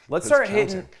 Let's start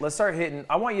hitting.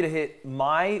 I want you to hit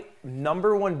my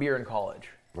 #1 beer in college.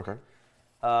 Okay.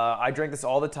 I drink this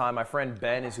all the time. My friend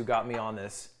Ben is who got me on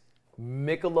this.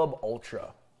 Michelob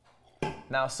Ultra.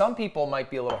 Now, some people might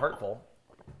be a little hurtful.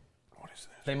 What is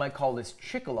this? They might call this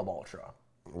Chicolob Ultra.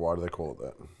 Why do they call it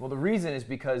that? Well, the reason is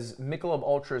because Michelob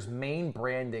Ultra's main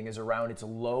branding is around its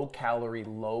low-calorie,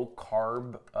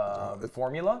 low-carb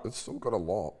formula. It's still got a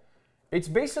lot. It's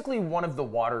basically one of the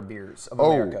water beers of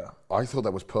America. I thought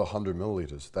that was per 100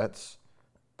 milliliters. That's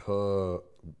per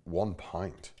 1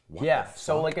 pint. What Yeah, the fuck?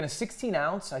 so in a 16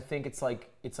 ounce, I think it's like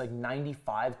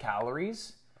 95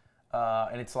 calories,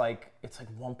 and it's like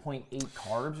 1.8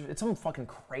 carbs. It's something fucking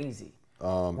crazy.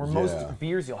 Where most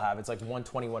beers you'll have, it's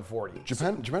 120, 140.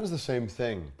 Japan is the same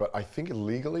thing, but I think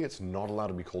legally it's not allowed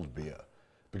to be called beer.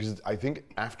 Because I think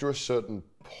after a certain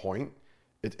point,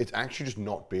 it's actually just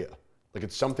not beer.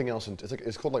 It's something else.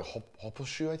 It's called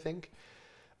Hoppelschuh, I think.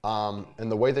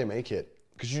 And the way they make it,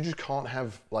 because you just can't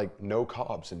have no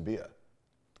carbs in beer.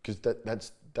 Because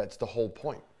that's the whole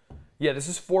point. Yeah, this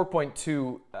is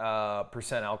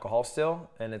 4.2% alcohol still,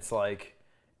 and it's the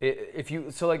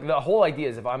whole idea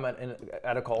is if I'm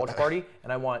at a college party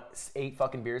and I want 8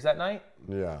 fucking beers that night,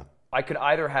 Yeah. I could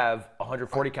either have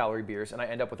 140 calorie beers and I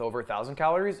end up with over 1,000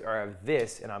 calories, or I have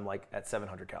this and I'm at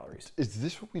 700 calories. Is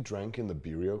this what we drank in the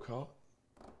Birrio cart?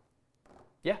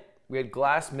 Yeah. We had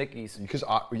glass Mickeys. Because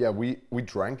we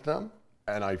drank them,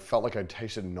 and I felt like I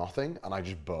tasted nothing, and I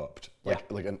just burped.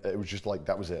 And it was just like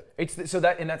that was it.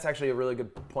 That's actually a really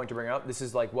good point to bring up. This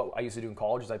is like what I used to do in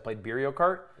college. Is I played Mario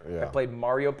Kart. Yeah. I played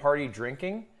Mario Party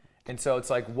drinking, and so it's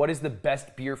like, what is the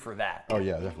best beer for that? Oh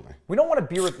yeah, definitely. We don't want a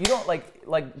beer with you don't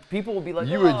like people will be like,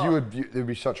 It would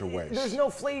be such a waste. There's no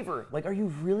flavor. Like, are you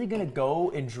really gonna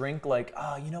go and drink like,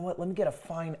 you know what? Let me get a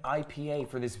fine IPA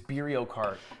for this Mario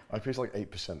Kart. IPA's like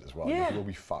 8% as well. Yeah. You'll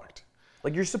be fucked.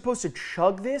 Like, you're supposed to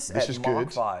chug this at is Mach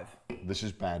good. 5. This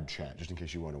is bad chat, just in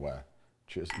case you weren't aware.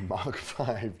 Just Mach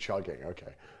 5 chugging.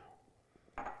 Okay.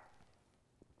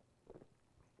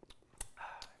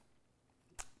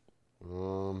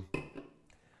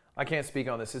 I can't speak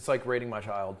on this. It's like rating my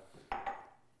child.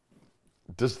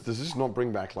 Does this not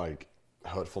bring back like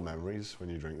hurtful memories when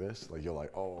you drink this? Like you're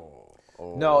like, oh.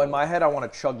 No, in my head, I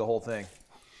want to chug the whole thing.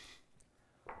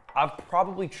 I've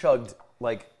probably chugged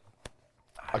like.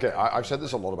 Okay, I've said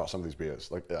this a lot about some of these beers.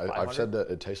 Like I've said 500?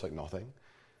 that it tastes like nothing,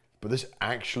 but this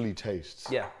actually tastes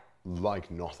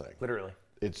like nothing. Literally.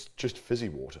 It's just fizzy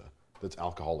water that's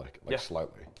alcoholic, like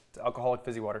slightly. It's alcoholic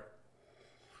fizzy water.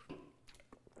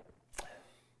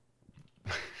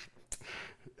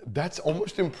 That's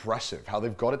almost impressive how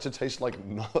they've got it to taste like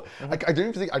I don't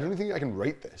even think I can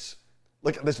rate this.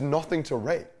 Like there's nothing to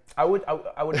rate. I would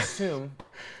assume.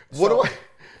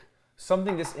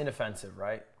 Something this inoffensive,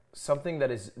 right? Something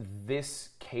that is this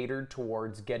catered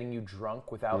towards getting you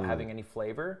drunk without having any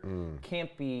flavor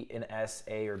can't be an S,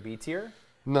 A, or B tier.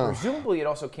 No. Presumably, it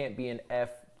also can't be an F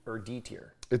or D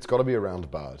tier. It's got to be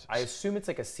around bad. I assume it's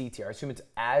like a C tier. I assume it's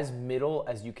as middle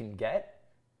as you can get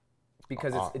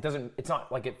because it's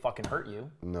not like it fucking hurt you.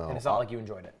 No. And it's not like you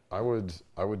enjoyed it. I would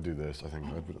do this. I think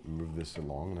I'd move this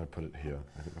along and I'd put it here.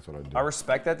 I think that's what I'd do. I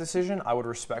respect that decision. I would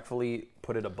respectfully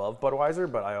put it above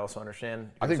Budweiser, but I also understand.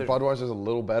 I think Budweiser's a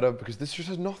little better because this just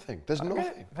has nothing. There's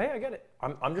nothing. Hey, I get it.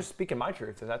 I'm just speaking my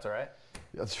truth, if that's all right.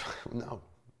 That's no,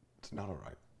 it's not all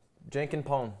right. Jenkin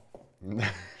Pone.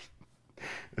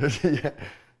 Yeah.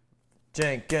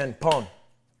 Jenkin Pone.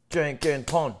 Jenkin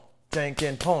Pone.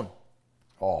 Jenkin Pone.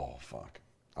 Oh fuck!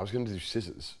 I was gonna do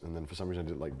scissors, and then for some reason I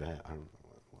did it like that. I don't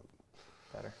know what.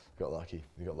 Better. You got lucky.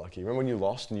 You got lucky. Remember when you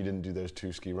lost and you didn't do those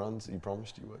 2 ski runs that you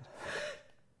promised you would?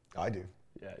 I do.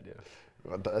 Yeah, I do.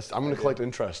 I'm gonna collect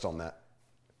interest on that.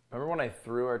 Remember when I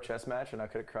threw our chess match and I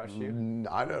could have crushed you?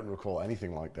 I don't recall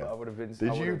anything like that. I would have been.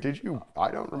 Did you?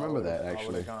 I don't remember that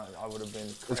actually. I would have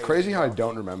been. It's crazy how I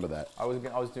don't remember that. I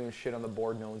was doing shit on the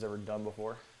board no one's ever done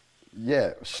before.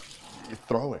 Yeah,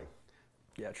 throwing.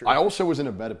 Yeah, true. I also was in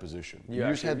a better position. You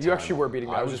actually were beating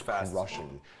me. I was just fast. Crushing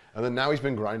you. And then now he's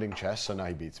been grinding chess, so now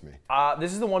he beats me.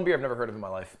 This is the one beer I've never heard of in my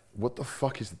life. What the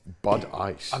fuck is Bud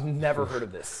Ice? I've never heard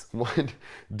of this. What?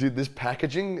 Dude, this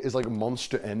packaging is like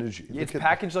Monster Energy. It's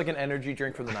packaged like an energy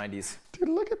drink from the 90s. Dude,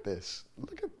 look at this.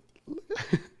 Look at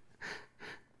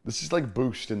This is like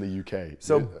Boost in the UK.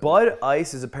 So Bud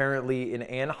Ice is apparently an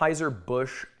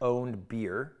Anheuser-Busch-owned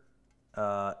beer.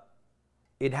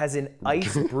 It has an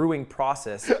ice brewing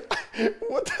process.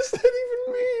 What does that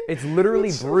even mean? It's literally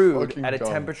That's so brewed fucking at a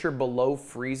dumb. temperature below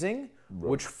freezing,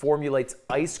 which formulates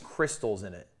ice crystals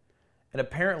in it. And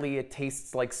apparently it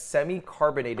tastes like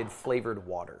semi-carbonated flavored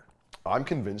water. I'm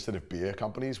convinced that if beer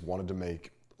companies wanted to make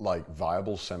like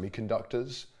viable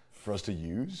semiconductors for us to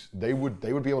use, they would be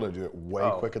able to do it way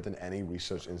quicker than any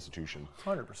research institution.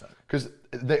 100%. Because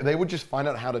they would just find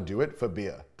out how to do it for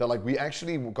beer. They're like, we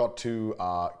actually got to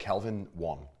Kelvin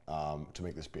 1 to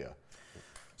make this beer.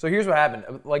 So here's what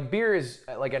happened. Like beer is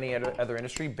like any other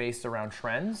industry based around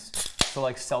trends. So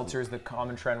like seltzer is the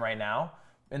common trend right now.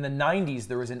 In the 90s,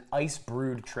 there was an ice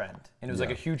brewed trend. And it was like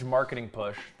a huge marketing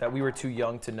push that we were too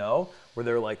young to know, where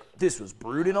they were like, this was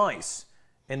brewed in ice.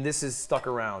 And this is stuck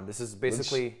around. This is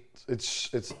basically...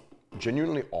 It's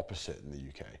genuinely opposite in the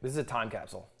UK. This is a time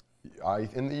capsule.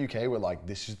 In the UK, we're like,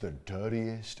 this is the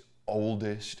dirtiest,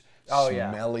 oldest,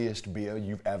 smelliest beer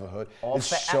you've ever heard. Our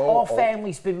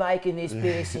family's been making this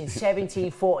beer since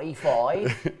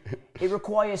 1745. It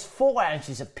requires 4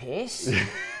 ounces of piss.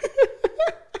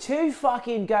 2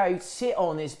 fucking goats sit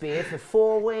on this beer for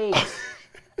 4 weeks.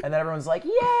 And then everyone's like,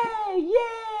 yay,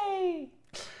 yay.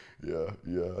 Yeah.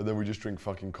 And then we just drink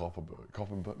fucking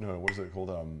Koppenberg. No, what is it called?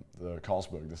 The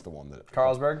Carlsberg. That's the one that.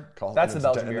 Carlsberg? That's the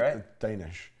Belgian beer, right?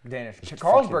 Danish.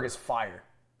 Carlsberg is fire.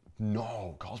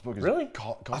 No, Carlsberg is really.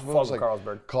 Carlsberg I is like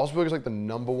Carlsberg. Carlsberg is like the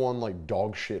 #1 like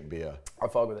dog shit beer. I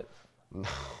fuck with it.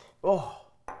 Oh,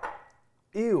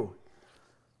 ew.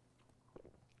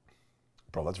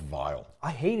 Bro, that's vile. I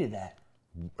hated that.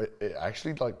 It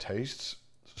actually like tastes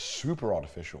super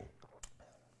artificial.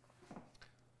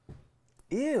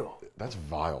 Ew. That's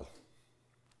vile.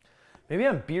 Maybe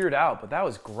I'm beard out, but that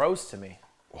was gross to me.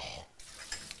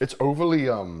 It's overly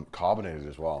carbonated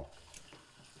as well.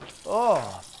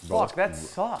 Oh, fuck, that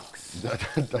sucks.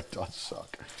 That does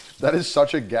suck. That is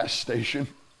such a gas station.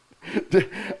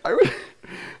 I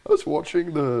was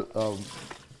watching the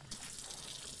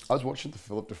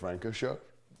Philip DeFranco show.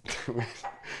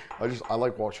 I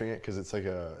like watching it because it's like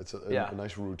a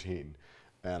nice routine,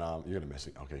 and you're gonna miss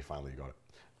it. Okay, finally you got it.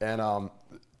 And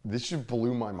this just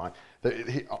blew my mind.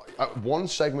 One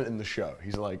segment in the show,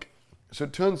 he's like, so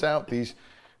it turns out these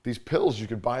pills you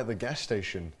could buy at the gas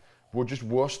station were just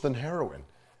worse than heroin.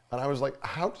 And I was like,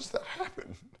 how does that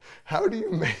happen? How do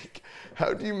you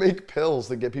make pills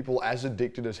that get people as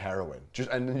addicted as heroin?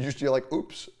 And then you're like,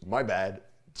 oops, my bad.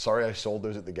 Sorry, I sold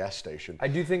those at the gas station. I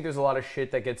do think there's a lot of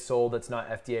shit that gets sold that's not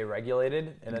FDA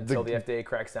regulated, and until the FDA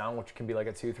cracks down, which can be like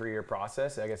a 2-3 year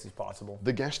process, I guess it's possible.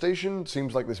 The gas station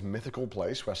seems like this mythical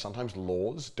place where sometimes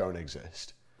laws don't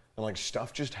exist, and like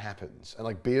stuff just happens, and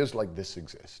like beers like this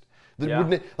exist.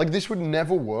 This would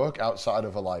never work outside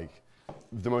of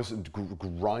the most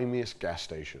grimiest gas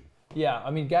station. Yeah,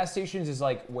 I mean, gas stations is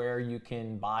like where you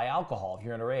can buy alcohol if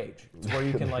you're underage. It's where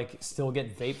you can like still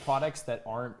get vape products that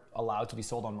aren't allowed to be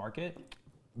sold on market.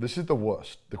 This is the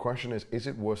worst. The question is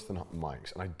it worse than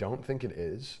Mike's? And I don't think it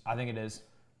is. I think it is.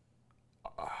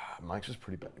 Mike's is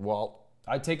pretty bad. Well,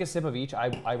 I take a sip of each. I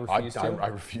refuse to. I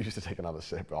refuse to take another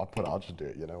sip. I'll just do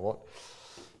it. You know what?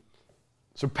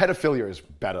 So pedophilia is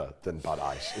better than Bud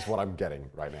Ice, is what I'm getting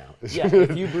right now. Yeah,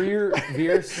 if you brew your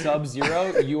beer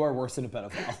sub-zero, you are worse than a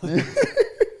pedophile.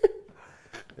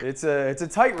 It's a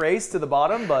tight race to the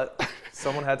bottom, but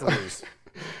someone had to lose.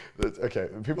 Okay,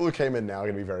 the people who came in now are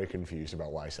going to be very confused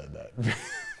about why I said that.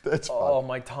 That's fine. Oh,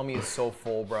 my tummy is so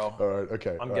full, bro. All right,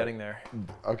 okay. I'm getting there.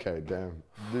 Okay, damn.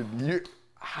 Dude,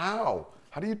 how?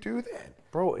 How do you do that?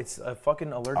 Bro, it's a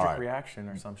fucking allergic reaction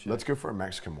or some shit. Let's go for a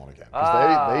Mexican one again,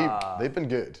 because they've been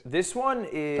good. This one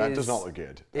is... That does not look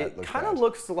good. It kind of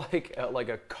looks like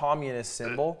a communist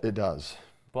symbol. It does.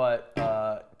 But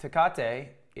Tecate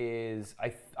is,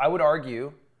 I would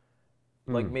argue,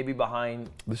 like maybe behind...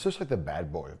 This is like the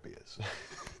bad boy of beers.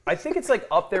 I think it's like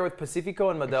up there with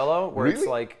Pacifico and Modelo, where it's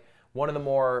like one of the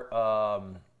more...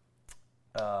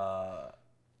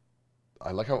 I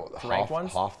like how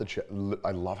half the chat. I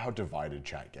love how divided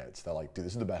chat gets. They're like, dude,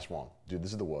 this is the best one. Dude,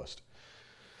 this is the worst.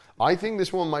 I think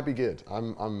this one might be good.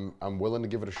 I'm willing to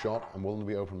give it a shot. I'm willing to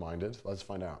be open-minded. Let's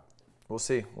find out. We'll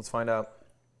see. Let's find out.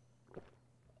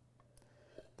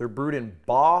 They're brewed in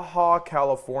Baja,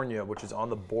 California, which is on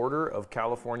the border of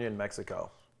California and Mexico.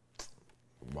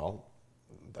 Well,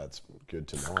 that's good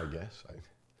to know, I guess.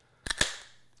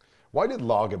 Why did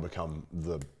lager become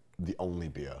the only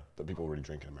beer that people really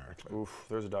drink in America? Oof,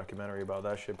 there's a documentary about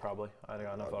that shit probably. I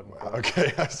got no fucking clue.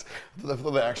 Okay, I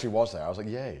thought there actually was there. I was like,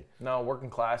 yay. No, working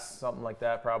class, something like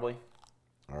that probably.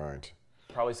 All right.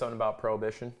 Probably something about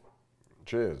prohibition.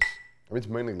 Cheers. I mean, it's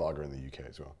mainly lager in the UK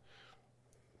as well.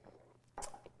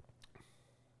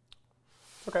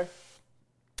 Okay.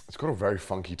 It's got a very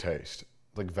funky taste.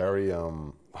 Like very, I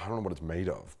don't know what it's made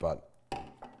of, but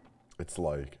it's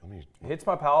like, it hits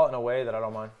my palate in a way that I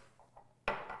don't mind.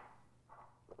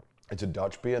 It's a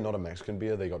Dutch beer, not a Mexican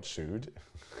beer. They got sued.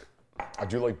 I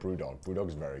do like Brewdog. Brewdog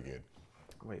is very good.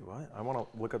 Wait, what? I want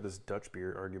to look up this Dutch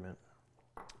beer argument.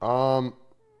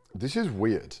 This is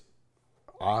weird.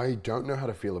 I don't know how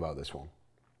to feel about this one.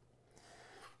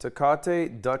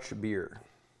 Tecate Dutch beer.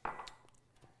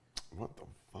 What the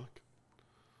fuck?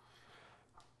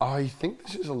 I think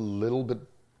this is a little bit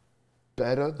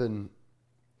better than...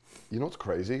 You know what's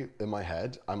crazy? In my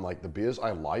head, I'm like, the beers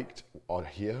I liked are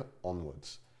here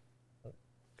onwards.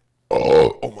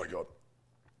 Oh my God.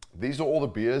 These are all the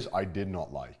beers I did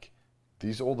not like.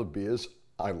 These are all the beers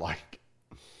I like.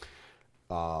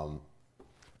 Wow.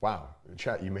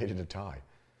 Chat, you made it a tie.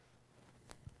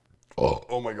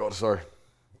 Oh my God, sorry.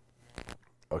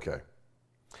 Okay.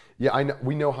 Yeah, I know,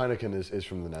 we know Heineken is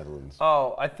from the Netherlands.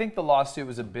 Oh, I think the lawsuit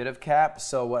was a bit of cap.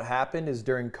 So what happened is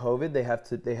during COVID,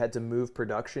 they had to move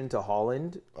production to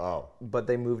Holland. Oh. But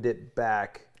they moved it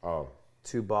back Oh.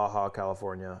 to Baja,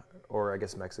 California, or I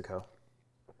guess Mexico.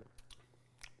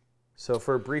 So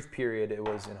for a brief period, it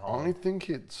was in Holland. I think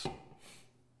it's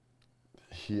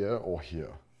here or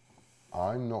here.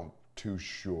 I'm not too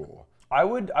sure. I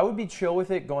would be chill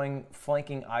with it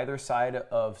flanking either side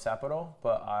of Sapporo,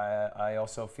 but I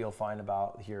also feel fine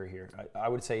about here. I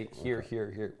would say here.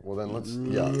 Well then let's,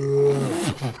 yeah.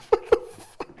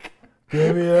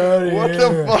 Get me out of What here.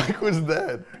 the fuck was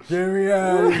that? Get me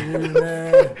out of here,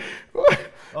 man.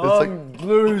 I'm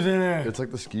losing it. It's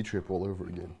like the ski trip all over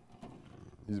again.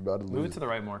 He's about to lose. Move it to the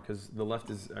right more, because the left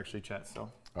is actually chat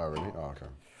still. Oh, really? Oh, okay.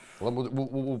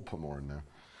 We'll put more in there.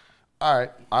 All right,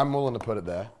 I'm willing to put it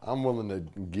there. I'm willing to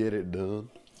get it done.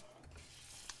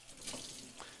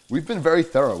 We've been very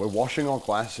thorough. We're washing our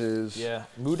glasses. Yeah.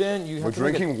 Muden, you have We're to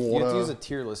make drinking You have water. to use a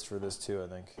tier list for this too, I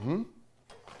think.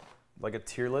 Like a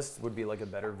tier list would be like a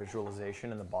better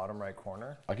visualization in the bottom right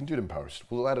corner. I can do it in post.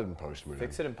 We'll add it in post.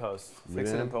 Fix it in post. We'll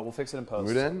fix it in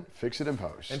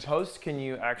post. In post, can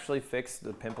you actually fix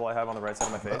the pimple I have on the right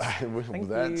side of my face?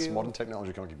 That's modern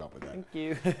technology. Can't keep up with that. Thank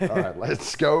you. All right,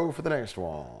 let's go for the next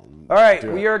one. All right,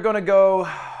 we are going to go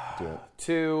Do it.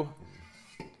 to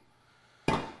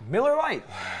Miller Lite.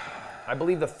 I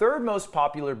believe the third most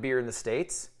popular beer in the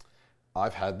States.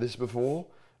 I've had this before.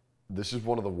 This is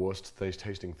one of the worst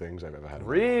tasting things I've ever had.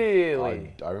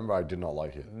 Really? I remember I did not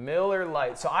like it. Miller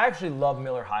Lite. So I actually love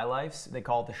Miller High Lifes. They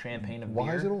call it the champagne of beer.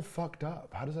 Why is it all fucked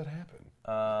up? How does that happen?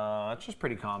 It's just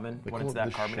pretty common They when call it's it that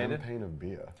the carbonated. champagne of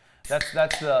beer. That's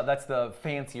the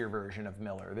fancier version of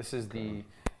Miller. This is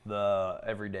the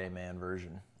everyday man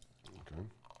version. Okay.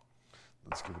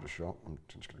 Let's give it a shot. I'm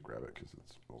just going to grab it because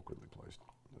it's awkwardly placed.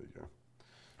 There you go.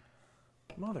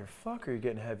 Motherfucker, you're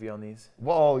getting heavy on these.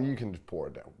 Well, you can just pour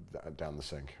it down the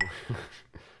sink.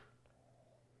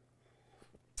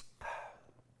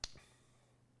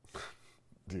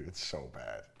 Dude, it's so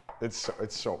bad. It's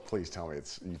so. Please tell me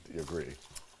you agree.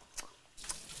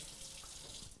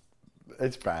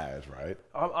 It's bad, right?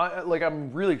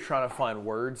 I'm really trying to find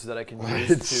words that I can use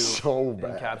It's to so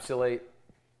bad. encapsulate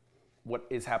what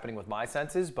is happening with my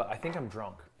senses, but I think I'm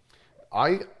drunk.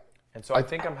 And so I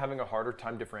think I'm having a harder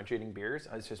time differentiating beers.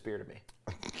 It's just beer to me.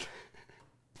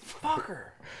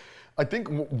 Fucker. I think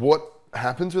what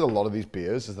happens with a lot of these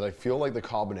beers is that I feel like the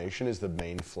carbonation is the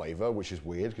main flavor, which is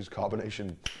weird because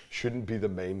carbonation shouldn't be the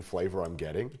main flavor I'm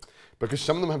getting. Because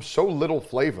some of them have so little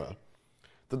flavor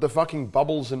that the fucking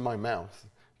bubbles in my mouth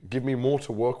give me more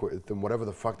to work with than whatever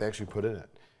the fuck they actually put in it.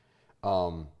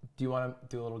 Do you want to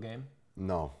do a little game?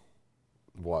 No.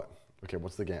 What? Okay,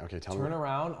 what's the game? Okay, tell me. Turn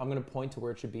around. I'm going to point to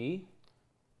where it should be.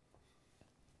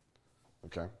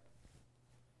 Okay.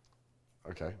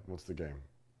 Okay, what's the game?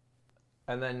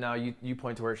 And then now you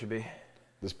point to where it should be.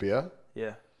 This beer?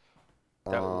 Yeah.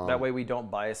 That way we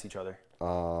don't bias each other.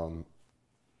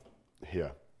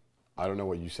 Here. I don't know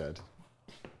what you said.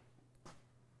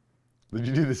 Did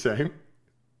you do the same?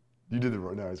 You did the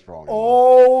wrong. No, it's wrong.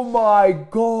 Oh my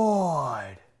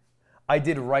God. I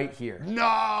did right here.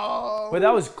 No! But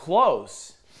that was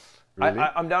close. Really?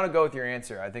 I'm down to go with your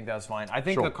answer. I think that was fine. I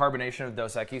think Sure. the carbonation of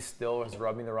Dos Equis still has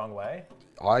rubbed me the wrong way.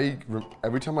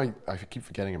 Every time I keep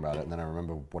forgetting about it, and then I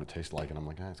remember what it tastes like, and I'm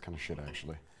like, it's kind of shit,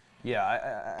 actually.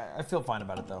 Yeah, I feel fine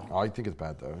about it, though. I think it's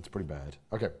bad, though. It's pretty bad.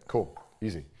 Okay, cool.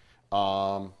 Easy.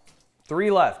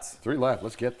 3 left. 3 left.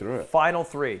 Let's get through it. Final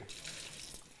 3.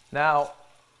 Now,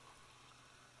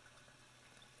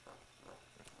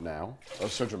 that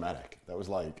was so dramatic. That was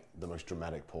like the most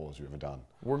dramatic pause you've ever done.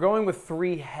 we're going with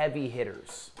 3 heavy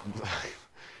hitters.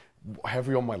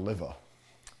 Heavy on my liver.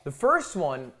 The first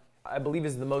one, I believe,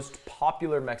 is the most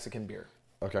popular Mexican beer.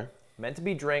 Okay. Meant to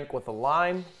be drank with a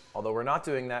lime, although we're not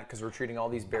doing that because we're treating all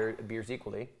these beers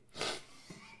equally.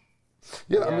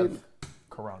 Yeah, We I have mean,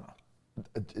 Corona.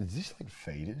 is this like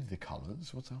faded, the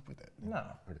colors? What's up with it? No.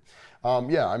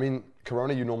 Okay. Yeah, I mean,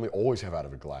 Corona you normally always have out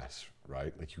of a glass,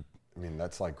 right?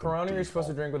 That's like the Corona you're supposed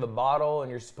to default. drink with a bottle,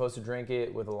 and you're supposed to drink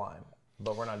it with a lime.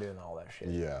 But we're not doing all that shit.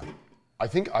 Yeah. I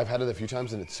think I've had it a few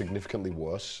times and it's significantly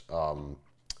worse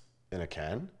in a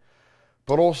can.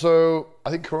 But also, I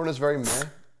think Corona's very meh.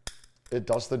 It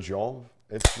does the job.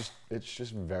 It's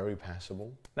just very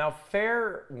passable. Now,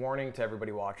 fair warning to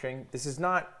everybody watching, this is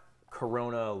not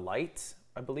Corona Light,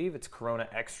 I believe. It's Corona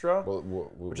Extra,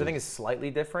 which I think is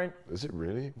slightly different. Is it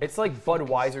really? It's like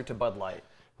Budweiser to Bud Light.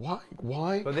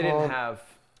 Why? But they didn't have...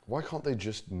 Why can't they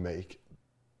just make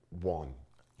one?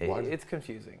 It's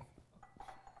confusing.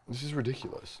 This is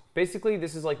ridiculous. Basically,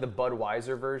 this is like the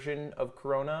Budweiser version of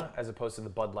Corona as opposed to the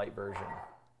Bud Light version.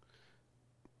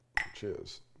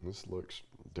 Cheers. This looks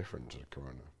different to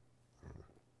Corona.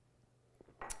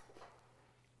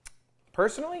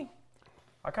 Personally,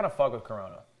 I kind of fuck with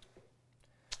Corona.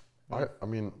 I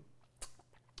mean,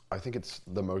 I think it's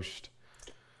the most...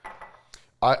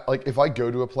 if I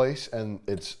go to a place and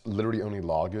it's literally only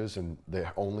lagers and they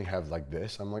only have like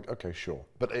this, I'm like, okay, sure.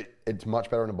 But it's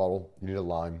much better in a bottle. You need a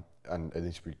lime and it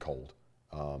needs to be cold.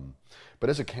 But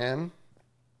as a can,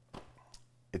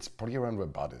 it's probably around where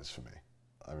Bud is for me.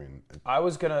 I mean, I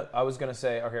was gonna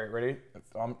say, okay, ready?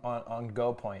 On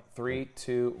go point. 3,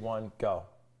 2, 1, go.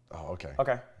 Oh, okay.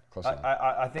 Okay. Close enough.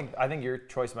 I think your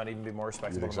choice might even be more You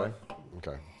respectable think than so?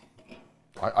 mine.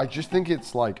 Okay. I just think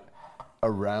it's like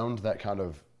around that kind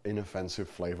of inoffensive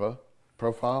flavor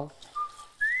profile.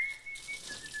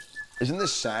 Isn't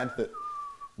this sad that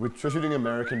we're especially doing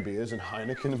American beers and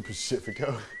Heineken and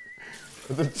Pacifico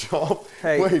at the top?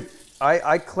 Hey, wait.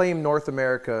 I claim North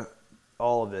America,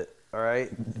 all of it. All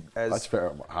right. That's fair.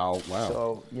 Wow.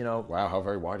 So Wow. How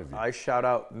very wide of you. I shout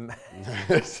out.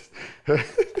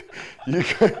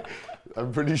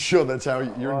 I'm pretty sure that's how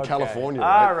you're in California,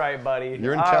 right? All right, buddy.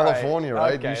 You're in All California,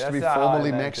 right? Okay, Used to be that's not how I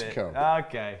formerly meant Mexico. it.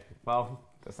 Okay. Well,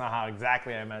 that's not how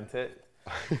exactly I meant it.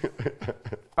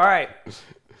 All right.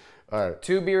 All right.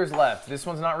 2 beers left. This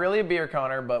one's not really a beer,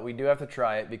 Connor, but we do have to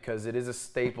try it because it is a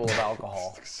staple of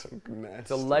alcohol. So nasty.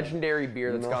 It's a legendary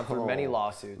beer that's gone through many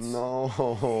lawsuits.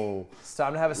 No. It's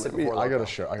time to have a sip before I Loco.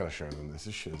 gotta show them this.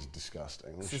 This shit is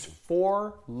disgusting. This is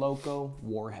 4 Loco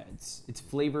Warheads. It's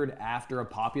flavored after a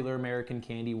popular American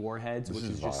candy Warheads, which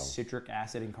is just citric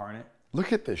acid incarnate.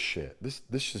 Look at this shit. This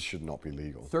just should not be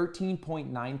legal.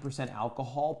 13.9%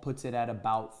 alcohol puts it at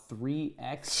about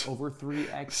 3x, over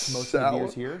 3x most of the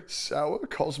beers here. Sour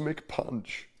Cosmic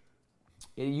Punch.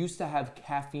 It used to have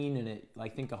caffeine in it, I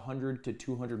think 100 to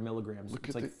 200 milligrams.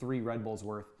 It's like 3 Red Bulls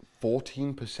worth.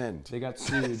 14%. They got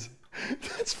sued.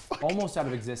 That's fucking Almost out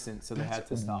of existence, so they had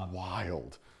to stop.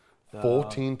 wild.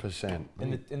 14%.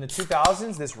 In the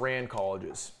 2000s, this ran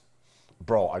colleges.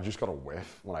 Bro, I just got a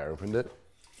whiff when I opened it.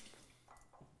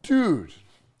 Dude,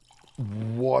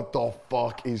 what the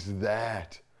fuck is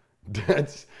that?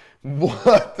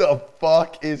 What the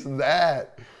fuck is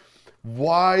that?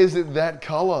 Why is it that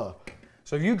color?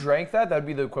 So if you drank that, that'd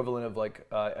be the equivalent of like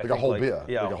I think a whole beer?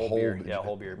 Yeah, Like a whole beer. Yeah, a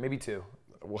whole beer. Maybe 2.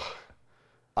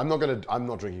 I'm not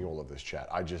drinking all of this, chat.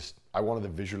 I wanted to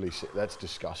visually see. That's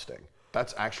disgusting.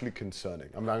 That's actually concerning.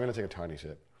 I'm gonna take a tiny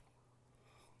sip.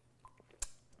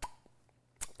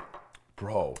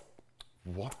 Bro,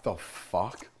 what the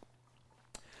fuck?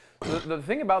 The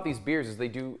thing about these beers is they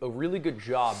do a really good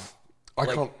job.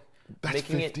 That's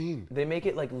making 15. They make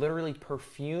it like literally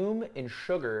perfume and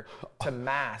sugar to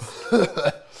mask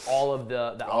all of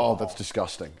the alcohol. Oh, that's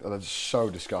disgusting. That's so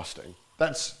disgusting.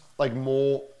 That's like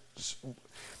more.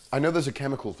 I know there's a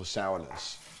chemical for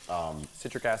sourness.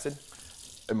 Citric acid.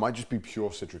 It might just be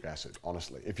pure citric acid,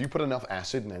 honestly. If you put enough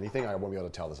acid in anything, I won't be able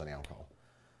to tell there's any alcohol.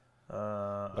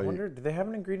 I wonder, do they have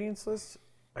an ingredients list?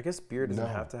 I guess beer doesn't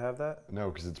have to have that. No,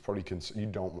 because it's probably you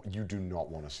do not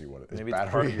want to see what it is. Maybe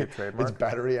it's part of your trademark. It's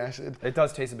battery acid. It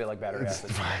does taste a bit like battery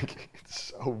acid.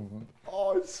 It's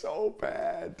so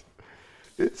bad.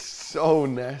 It's so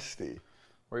nasty.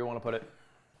 Where do you want to put it?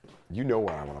 You know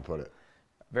where I want to put it.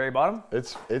 Very bottom?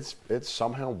 It's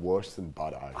somehow worse than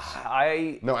Bud Ice.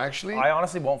 I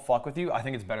honestly won't fuck with you. I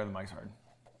think it's better than Mike's Hard.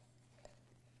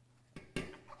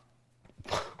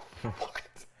 What?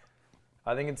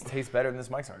 I think it tastes better than this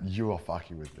Mike's Hard. You are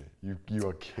fucking with me. You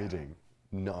are kidding.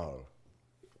 No.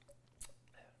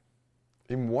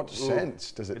 In what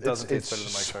sense does it? It doesn't taste better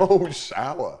than Mike's Hard. It's so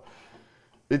sour.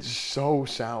 It's so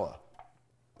sour.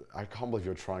 I can't believe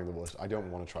you're trying the worst. I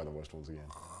don't want to try the worst ones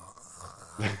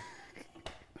again.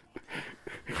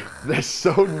 They're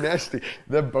so nasty.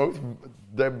 They're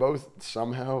both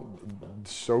somehow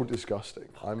so disgusting.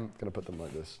 I'm gonna put them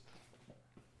like this.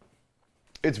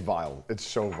 It's vile. It's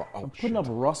so vile. Oh, I'm putting up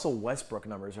Russell Westbrook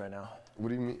numbers right now. What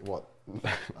do you mean? What?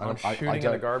 I'm shooting in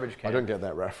a garbage can. I don't get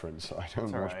that reference. I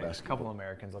don't watch Right. basketball. A couple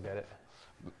Americans will get it.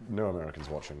 No Americans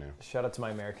watching now. Shout out to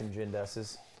my American gin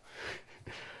desses.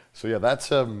 So yeah,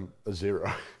 that's a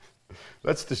 0.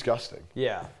 That's disgusting.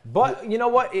 Yeah, but you know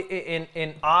what?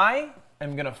 And I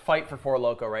am gonna fight for Four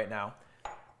Loko right now.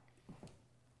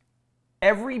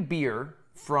 Every beer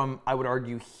from, I would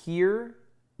argue, here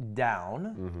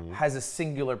down has a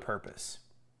singular purpose.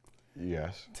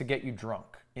 Yes. To get you drunk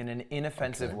in an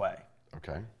inoffensive way.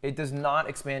 Okay. It does not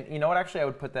expand. You know what? Actually, I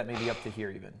would put that maybe up to here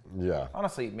even. Yeah.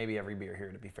 Honestly, maybe every beer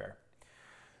here, to be fair.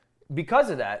 Because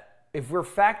of that, if we're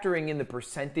factoring in the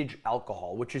percentage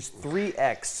alcohol, which is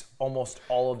 3x almost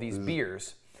all of these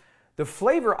beers, the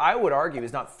flavor, I would argue,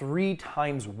 is not 3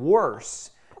 times worse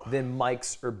than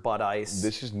Mike's or Bud Ice.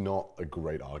 This is not a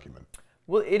great argument.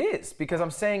 Well, it is, because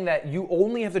I'm saying that you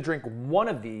only have to drink 1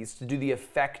 of these to do the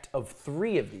effect of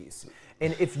 3 of these.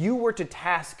 And if you were to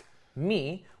task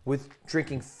me with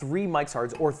drinking 3 Mike's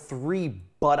Hards or 3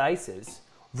 Bud Ices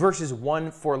versus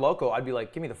 1 Four Loko, I'd be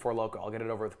like, give me the Four Loko. I'll get it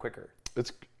over with quicker.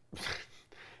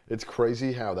 It's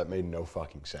crazy how that made no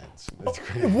fucking sense. It's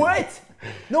crazy. What?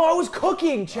 No, I was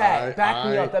cooking, Chad. Back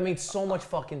me up. That made so much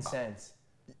fucking sense.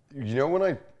 You know when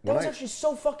That was actually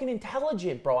so fucking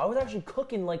intelligent, bro. I was actually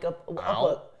cooking like a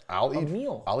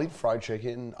meal. I'll eat fried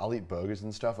chicken. I'll eat burgers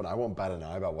and stuff, and I won't bat an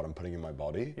eye about what I'm putting in my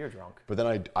body. You're drunk. But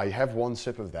then I have 1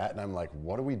 sip of that, and I'm like,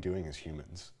 what are we doing as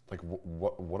humans? Like,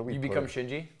 what are we? You become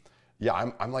Shinji?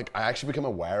 Yeah, I'm like, I actually become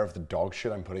aware of the dog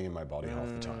shit I'm putting in my body half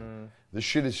the time. This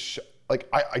shit is, like,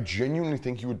 I genuinely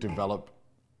think you would develop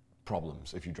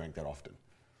problems if you drank that often.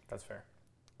 That's fair.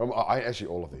 I actually,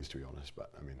 all of these, to be honest,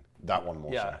 but I mean, that one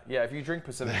more so. Yeah, if you drink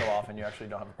Pacifico often, you actually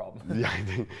don't have a problem. Yeah, I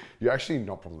think you're actually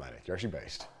not problematic. You're actually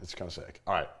based. It's kind of sick.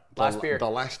 All right. Last beer. The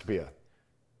last beer.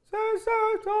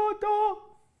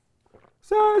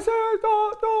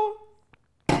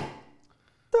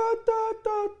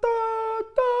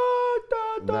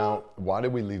 Now, why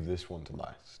did we leave this one to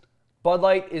last? Bud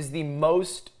Light is the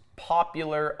most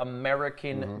popular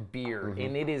American beer,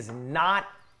 and it is not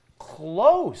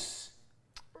close.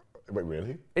 Wait,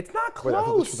 really? It's not close. Wait, I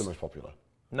thought this was the most popular.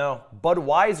 No,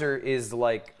 Budweiser is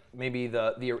like maybe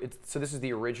so this is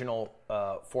the original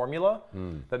formula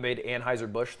that made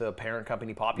Anheuser-Busch, the parent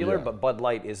company, popular. Yeah. But Bud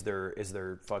Light is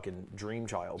their fucking dream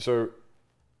child. So,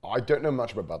 I don't know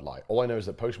much about Bud Light. All I know is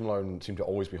that Post Malone seemed to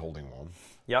always be holding one.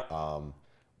 Yep.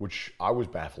 Which I was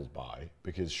baffled by,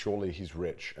 because surely he's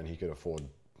rich and he could afford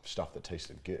stuff that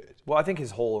tasted good. Well, I think his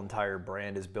whole entire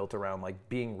brand is built around like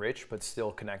being rich, but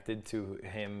still connected to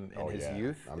him in his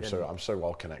youth. I'm so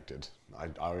well connected. I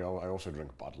also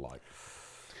drink Bud Light.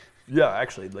 Yeah,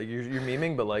 actually, like you're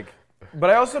memeing, but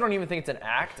I also don't even think it's an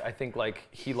act. I think like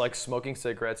he likes smoking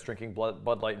cigarettes, drinking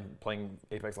Bud Light, and playing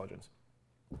Apex Legends.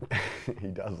 He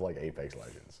does like Apex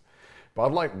Legends.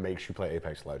 Bud Light makes you play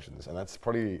Apex Legends, and that's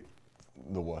probably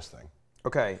the worst thing.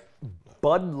 Okay,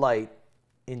 Bud Light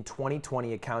in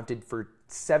 2020 accounted for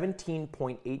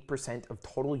 17.8% of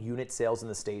total unit sales in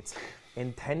the States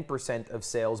and 10% of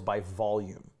sales by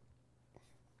volume.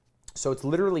 So it's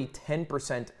literally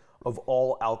 10% of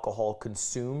all alcohol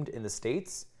consumed in the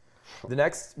States. The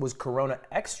next was Corona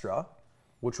Extra,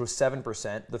 which was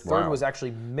 7%. The third was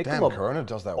actually Michelob Corona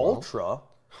does that Ultra,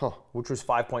 which was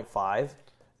 5.5.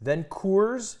 Then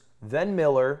Coors, then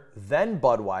Miller, then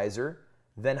Budweiser,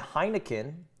 then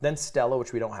Heineken, then Stella,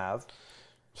 which we don't have.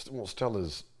 Well,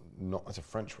 Stella's not, that's a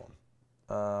French one.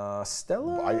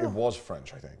 Stella? It was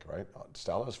French, I think, right?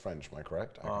 Stella is French, am I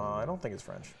correct? I don't think it's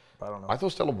French, but I don't know. I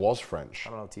thought Stella was French.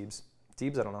 I don't know, Teebs.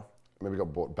 Teebs, I don't know. Maybe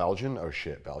got bought Belgian? Oh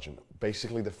shit, Belgian.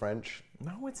 Basically the French.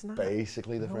 No, it's not.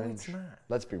 Basically the French. No, it's not.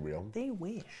 Let's be real. They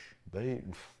wish. They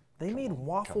made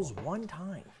waffles one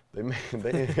time. They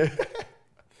made...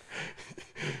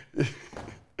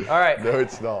 All right. No,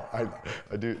 it's not.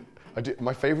 I do.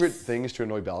 My favorite thing is to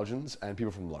annoy Belgians and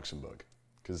people from Luxembourg,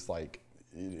 because like,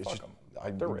 it's Fuck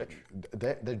just, They're rich.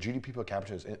 Their GDP per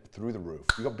capita is through the roof.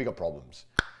 You got bigger problems,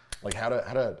 like how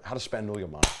to spend all your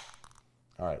money.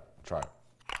 All right, try it.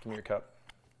 Give me your cup.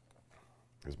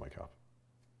 Here's my cup.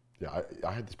 Yeah,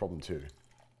 I had this problem too.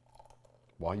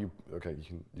 Why you? Okay,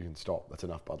 you can stop. That's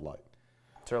enough Bud Light.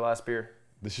 It's our last beer.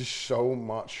 This is so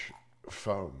much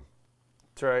foam.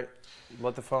 It's all right.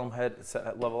 Let the foam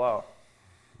level out.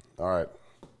 All right.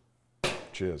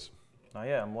 Cheers. Oh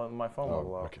yeah, I'm letting my foam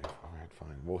level out. Okay. All right,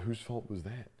 fine. Well, whose fault was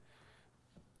that?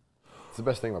 It's the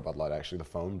best thing about Bud Light, actually. The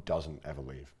foam doesn't ever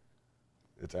leave.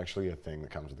 It's actually a thing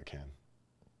that comes with the can.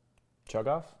 Chug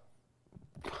off?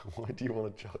 Why do you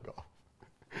want to chug off?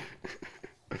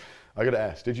 I gotta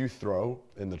ask, did you throw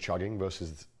in the chugging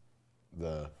versus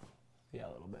the... Yeah,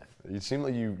 a little bit. It seemed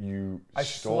like you I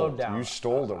stalled. slowed down. You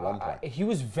stalled at one point. He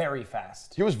was very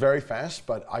fast. He was very fast,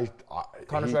 but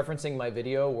Connor's referencing my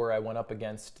video where I went up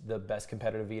against the best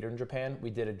competitive eater in Japan. We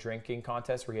did a drinking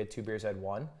contest where he had 2 beers, I had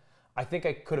 1. I think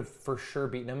I could have for sure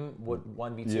beaten him with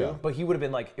 1v2, Yeah. but he would have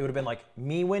been like, it would have been like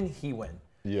me win, he win.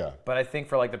 Yeah. But I think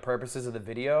for like the purposes of the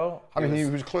video, I mean, he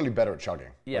was clearly better at chugging.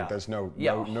 yeah, Like, there's no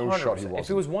 100%. shot he wasn't. If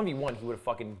it was 1v1, he would have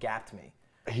fucking gapped me.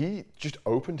 He just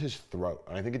opened his throat,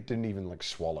 and I think it didn't even like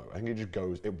swallow. I think it just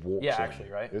goes, it walks Yeah, in. actually,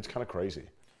 right? It's kind of crazy.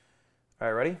 All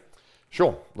right, ready?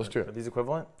 Sure, let's do Are it. these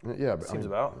equivalent? Yeah, but Seems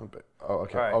about. Oh,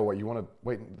 okay. All right. Oh, wait, you want to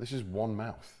wait? This is one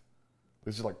mouth.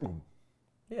 This is like.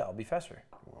 Yeah, I'll be faster.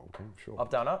 Well, okay, sure. Up,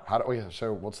 down, up. How do? Oh yeah.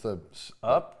 So what's the?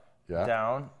 Up, Yeah.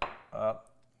 down, up.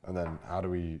 And then how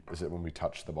do we? Is it when we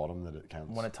touch the bottom that it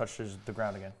counts? When it touches the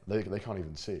ground again. They can't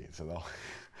even see, so they'll.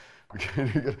 we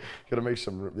gotta make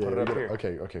some. Yeah, Put it up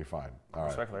here. Okay, fine. All right.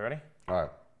 Respectfully, ready? All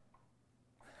right.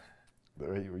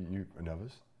 You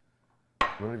nervous?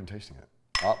 We're not even tasting it.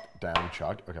 Up, down,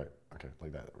 chug. Okay,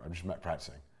 like that. I'm just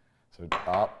practicing. So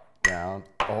up, down,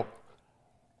 up.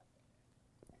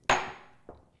 I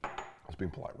was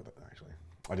being polite with it, actually.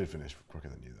 I did finish quicker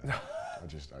than you, though.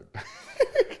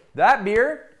 That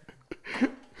beer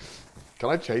Can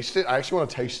I taste it? I actually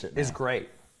want to taste it. is now. great.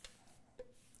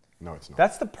 No, it's not.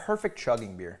 That's the perfect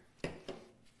chugging beer. All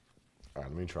right,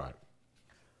 let me try it.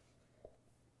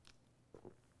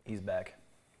 He's back.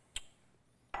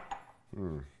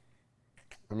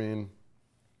 I mean,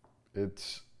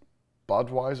 it's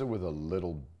Budweiser with a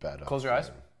little better. Close your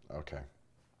eyes. Okay.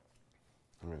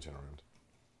 I'm going to turn around.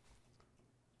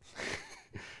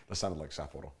 That sounded like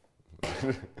Sapporo.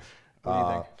 What do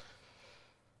you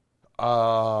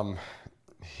think?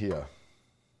 Here.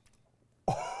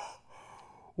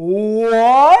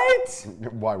 What?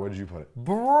 Why? Where did you put it?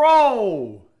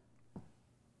 Bro!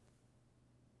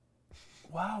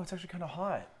 Wow, it's actually kind of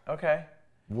hot. Okay.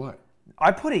 What?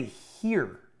 I put it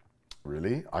here.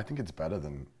 Really? I think it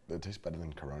tastes better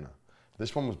than Corona.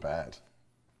 This one was bad.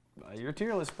 You're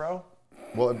tier list, bro.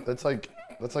 Well, that's like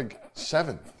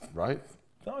 7th, right?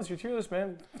 No, it's your tier list,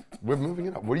 man. We're moving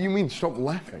it up. What do you mean? Stop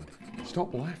laughing.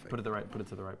 Stop laughing. Put it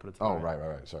to the right. Oh,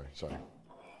 right. Sorry. Gotta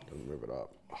move it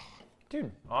up.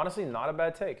 Dude, honestly, not a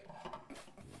bad take.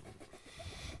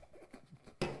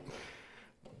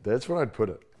 That's what I'd put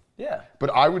it. Yeah. But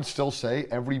I would still say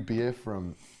every beer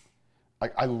from,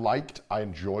 I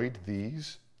enjoyed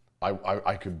these.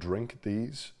 I could drink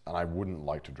these, and I wouldn't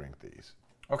like to drink these.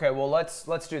 Okay, well,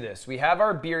 let's do this. We have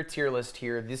our beer tier list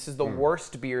here. This is the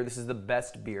worst beer. This is the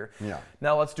best beer. Yeah.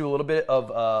 Now let's do a little bit of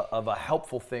a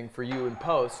helpful thing for you in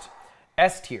post.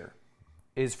 S tier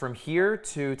is from here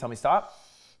to, tell me stop.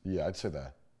 Yeah, I'd say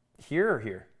that. Here or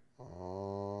here?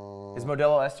 Is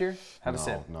Modelo S tier? Have a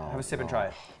sip. No, Have a sip and try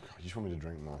it. God, you just want me to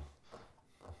drink more.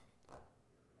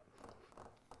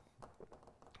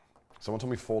 Someone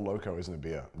told me Four Loko isn't a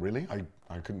beer. Really?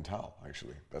 I couldn't tell,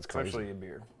 actually. That's crazy. It's actually a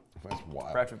beer. That's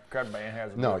wild. Grabbed by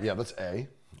hand. No, yeah, that's A.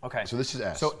 Okay. So this is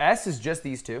S. So S is just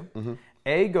these two.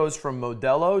 A goes from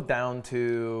Modelo down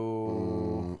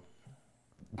to...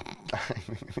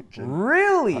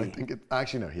 Really? I think it,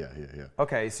 actually, no, yeah.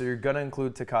 Okay, so you're going to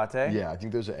include Tecate. Yeah, I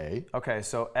think those are A. Okay,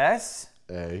 so S,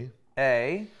 A.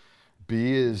 A.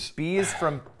 B is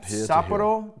from here to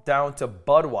Sapporo down to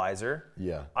Budweiser.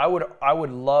 Yeah. I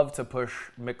would love to push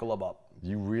Michelob up.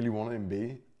 You really want it in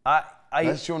B?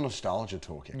 That's your nostalgia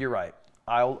talking. You're right.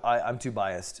 I'm too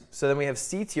biased. So then we have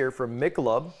C tier from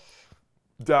Michelob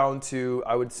down to,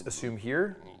 I would assume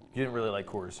here. You didn't really like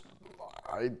Coors.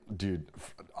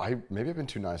 Maybe I've been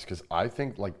too nice because I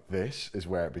think like this is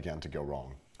where it began to go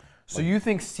wrong. So you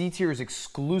think C tier is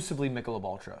exclusively Michelob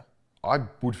Ultra? I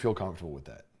would feel comfortable with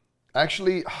that.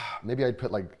 Actually, maybe I'd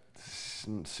put like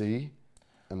C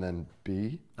and then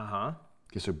B.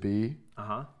 Okay, so B.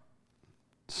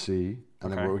 C,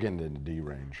 and then we're getting into D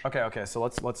range. Okay. So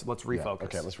let's refocus. Yeah,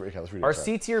 okay, let's read it. Our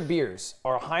C tier beers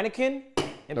are Heineken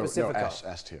and Pacifico. No,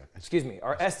 S tier. Excuse me.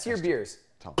 Our S tier beers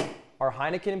Tell me. are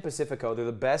Heineken and Pacifico. They're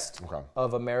the best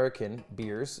of American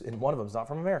beers, and one of them's not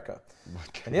from America,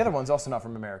 and the other one's also not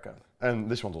from America. And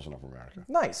this one's also not from America.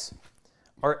 Nice.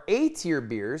 Our A tier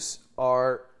beers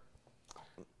are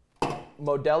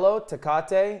Modelo,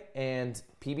 Tecate, and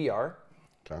PBR.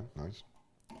 Okay, nice.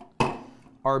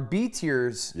 Our B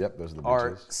tiers those are the B are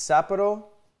tiers. Sapporo,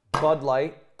 Bud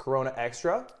Light, Corona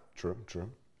Extra. True.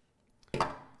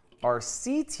 Our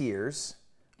C tiers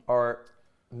are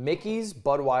Mickey's,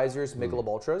 Budweiser's, Michelob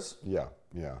Ultras. Yeah.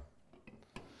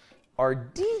 Our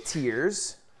D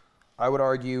tiers, I would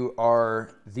argue,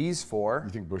 are these four.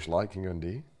 You think Busch Light can go in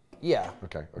D? Yeah.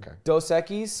 Okay. Dos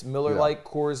Equis, Miller Lite,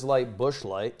 Coors Light, Busch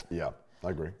Light. Yeah, I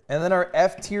agree. And then our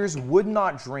F tiers would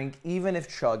not drink, even if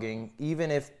chugging,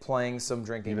 even if playing some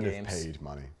drinking games. Even if paid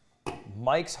money.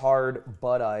 Mike's Hard,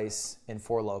 Bud Ice, and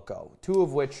Four Loko. Two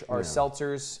of which are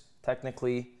seltzers,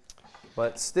 technically,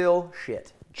 but still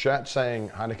shit. Chat saying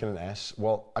Heineken and S.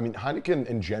 Well, I mean, Heineken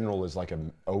in general is like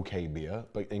an okay beer,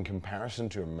 but in comparison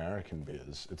to American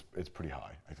beers, it's pretty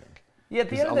high, I think. Yeah, at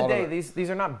the end of the day, these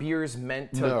are not beers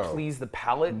meant to please the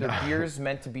palate. They're beers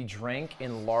meant to be drank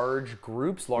in large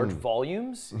groups, large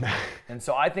volumes. And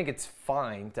so I think it's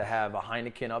fine to have a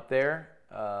Heineken up there.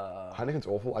 Heineken's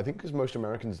awful. I think because most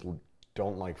Americans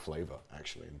don't like flavor,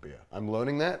 actually, in beer. I'm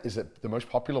learning that the most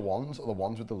popular ones are the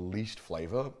ones with the least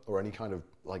flavor or any kind of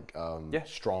like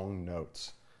strong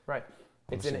notes. Right.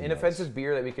 It's an inoffensive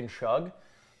beer that we can chug,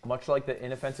 much like the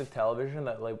inoffensive television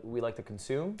that we like to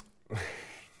consume.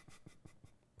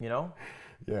 You know?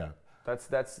 Yeah. That's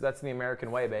the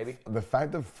American way, baby. The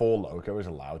fact that Four Loko is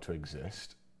allowed to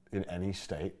exist in any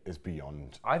state is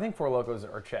beyond. I think Four Lokos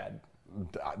are Chad.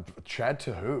 Chad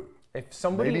to who? If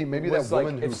somebody maybe was that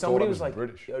woman like, who if somebody thought I was was like,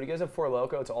 British. yo, do you guys have Four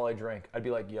Loko? It's all I drink. I'd be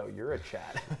like, yo, you're a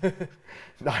Chad.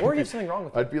 No, or you have something wrong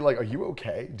with I'd be like, are you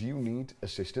okay? Do you need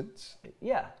assistance?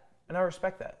 Yeah, and I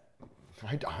respect that.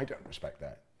 I don't respect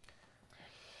that.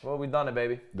 Well, we've done it,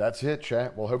 baby. That's it,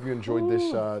 chat. Well, hope you enjoyed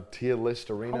this tier list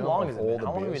arena. How long of has it all been? the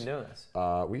How long have we beers. been doing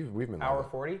this? We've been Hour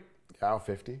 40? Hour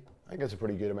 50. I think that's a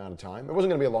pretty good amount of time. It wasn't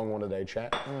going to be a long one today,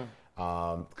 chat,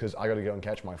 because I got to go and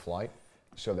catch my flight.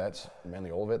 So that's mainly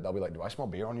all of it. They'll be like, do I smell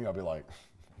beer on you? I'll be like,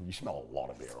 You smell a lot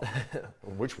of beer.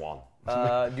 Which one?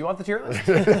 Do you want the tier list?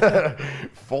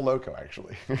 Full Loco,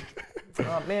 actually.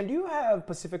 Man, do you have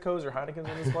Pacificos or Heinekens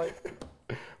on this flight?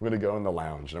 I'm gonna go in the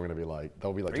lounge and I'm gonna be like,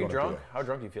 they'll be like, Are you drunk? How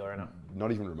drunk do you feel right now?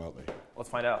 Not even remotely. Let's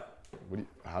find out. Do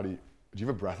you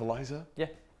have a breathalyzer? Yeah.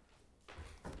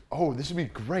 Oh, this would be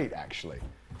great, actually.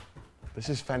 This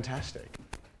is fantastic.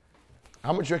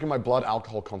 How much do you reckon my blood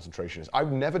alcohol concentration is?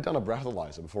 I've never done a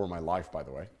breathalyzer before in my life, by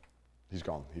the way. He's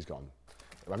gone.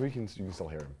 Maybe you can still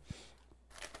hear him.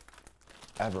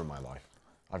 Ever in my life.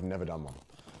 I've never done one.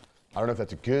 I don't know if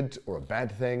that's a good or a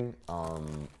bad thing.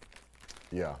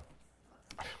 Yeah.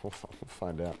 We'll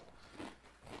find out.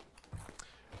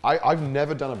 I've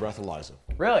never done a breathalyzer.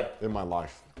 Really? In my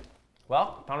life.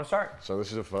 Well, time to start. So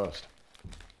this is a first.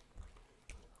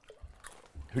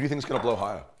 Who do you think is going to blow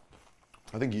higher?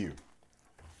 I think you.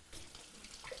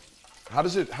 How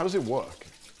does it work?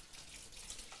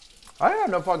 I have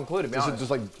no fucking clue, to be honest.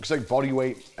 Just like body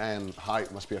weight and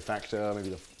height must be a factor.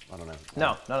 Maybe I don't know.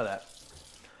 No, none of that.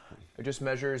 It just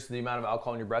measures the amount of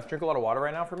alcohol in your breath. Drink a lot of water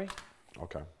right now for me.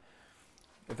 Okay.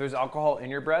 If there's alcohol in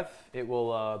your breath, it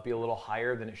will be a little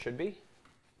higher than it should be.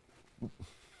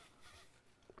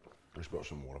 I spilled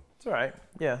some water. It's all right.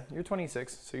 Yeah, you're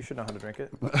 26, so you should know how to drink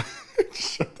it.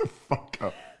 Shut the fuck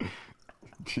up.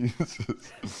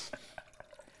 Jesus.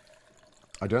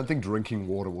 I don't think drinking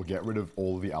water will get rid of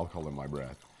all of the alcohol in my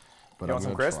breath. But You want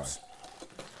some crisps?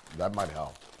 Try. That might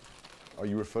help. Oh,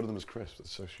 you refer to them as crisps.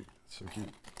 That's so cute. So cute.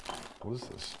 What is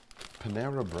this?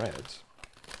 Panera breads.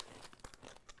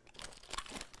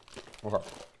 Okay.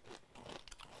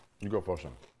 You go first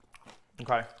then.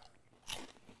 Okay.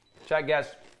 Chat,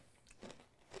 guess.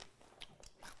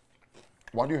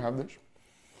 Why do you have this?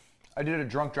 I did a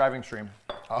drunk driving stream.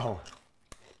 Oh.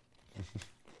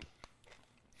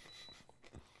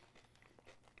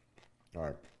 All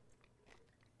right.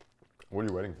 What are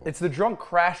you waiting for? It's the drunk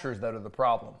crashers that are the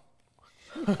problem.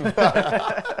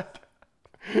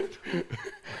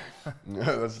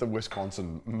 That's the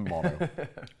Wisconsin motto.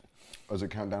 Does it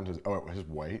count down to his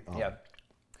weight? Oh. Yeah.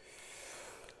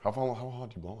 How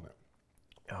hard do you blow on it?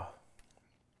 Oh.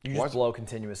 You just blow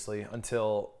continuously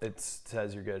until it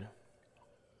says you're good.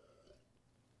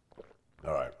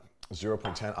 All right.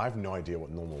 0.10. I have no idea what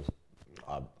normal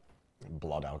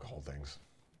blood alcohol things.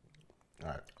 All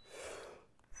right.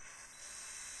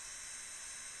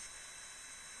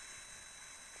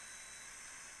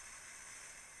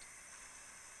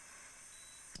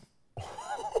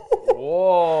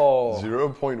 Whoa.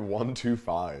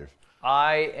 0.125.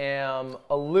 I am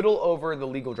a little over the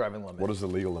legal driving limit. What is the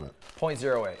legal limit?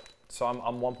 0.08. So I'm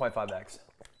 1.5x.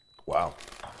 Wow.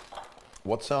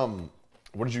 What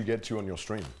did you get to on your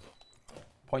stream?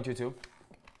 0.22.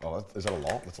 Oh, is that a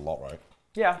lot? That's a lot, right?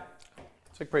 Yeah.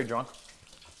 It's like pretty drunk.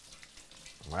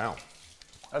 Wow.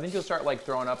 I think you'll start like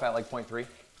throwing up at like 0.3.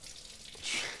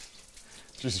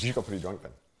 Jesus, you got pretty drunk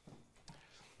then.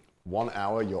 1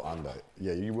 hour, you're under.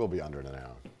 Yeah, you will be under in an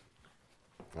hour.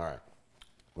 All right.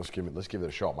 Let's give it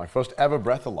a shot. My first ever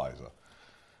breathalyzer.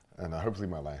 And hopefully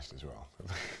my last as well.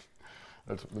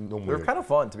 That's normally They're kind of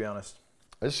fun, to be honest.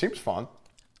 It seems fun.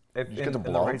 In the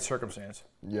right circumstance.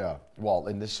 Yeah. Well,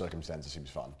 in this circumstance, it seems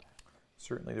fun.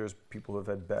 Certainly there's people who have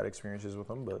had bad experiences with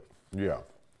them, but... Yeah.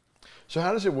 So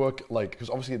how does it work? Like, because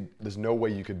obviously there's no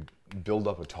way you could build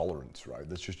up a tolerance, right?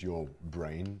 That's just your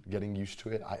brain getting used to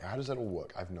it. How does that all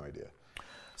work? I have no idea.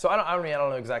 So I don't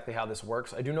know exactly how this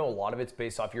works. I do know a lot of it's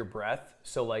based off your breath.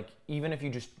 So like, even if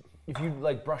you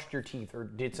like brushed your teeth or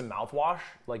did some mouthwash,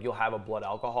 like you'll have a blood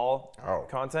alcohol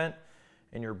content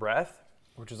in your breath,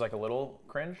 which is like a little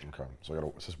cringe. Okay,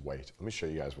 so it's just weight. Let me show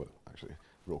you guys what, actually,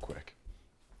 real quick.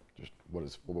 Just what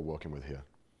we're working with here.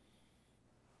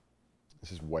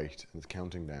 This is weight, and it's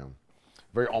counting down.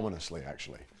 Very ominously,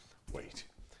 actually. Weight.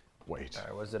 All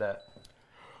right, where's it at?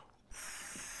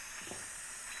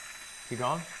 Keep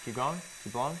going, keep going,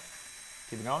 keep blowing,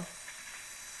 keep it going.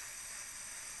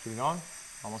 Keep it going,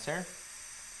 almost there.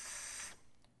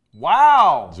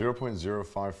 Wow!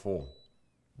 0.054.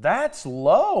 That's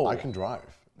low. I can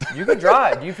drive. You could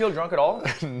drive. Do you feel drunk at all?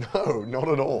 No, not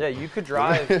at all. Yeah, you could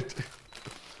drive.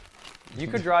 You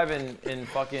could drive in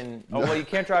fucking... Oh, well, you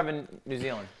can't drive in New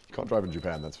Zealand. You can't drive in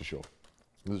Japan, that's for sure.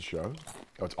 Does it show?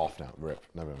 Oh, it's off now. Rip.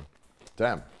 Never.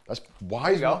 Damn.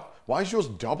 Why is yours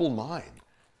double mine?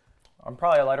 I'm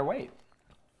probably a lighter weight.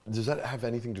 Does that have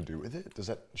anything to do with it? Does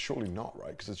that surely not,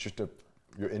 right? Because it's just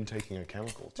you're intaking a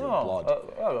chemical to your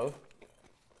blood.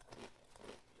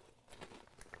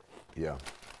 Yeah.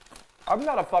 I'm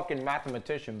not a fucking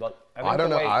mathematician, but I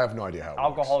don't know. I have no idea how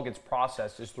alcohol gets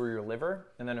processed is through your liver,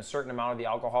 and then a certain amount of the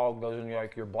alcohol goes into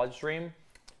like your bloodstream,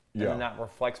 and then that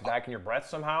reflects back in your breath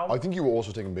somehow. I think you were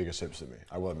also taking bigger sips than me.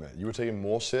 I will admit, you were taking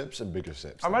more sips and bigger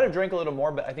sips. I might have drank a little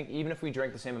more, but I think even if we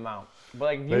drank the same amount, but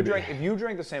like if you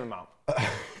drink the same amount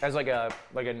as like a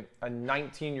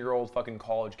 19-year-old fucking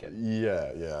college kid.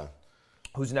 Yeah.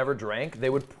 Who's never drank, they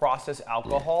would process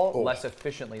alcohol less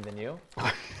efficiently than you.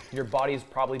 Your body's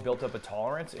probably built up a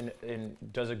tolerance and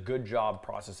does a good job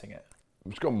processing it.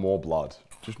 I've just got more blood.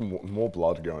 Just more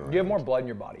blood going around. You have more blood in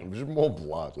your body. Just more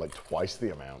blood, like twice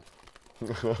the amount.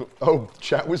 Oh,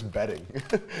 chat was betting.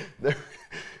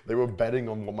 They were betting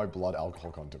on what my blood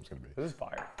alcohol content was going to be. This is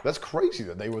fire. That's crazy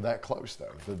that they were that close,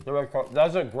 though.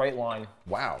 That's a great line.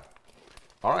 Wow.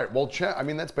 All right, well, chat, I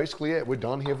mean, that's basically it. We're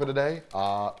done here for today.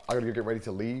 I gotta go get ready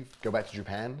to leave, go back to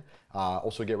Japan.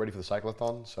 Also get ready for the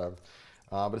cyclothon, so.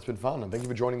 But it's been fun, and thank you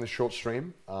for joining this short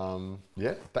stream.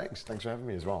 Yeah, thanks for having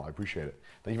me as well, I appreciate it.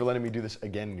 Thank you for letting me do this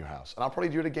again in your house, and I'll probably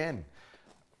do it again.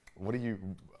 What do you,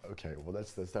 okay, well,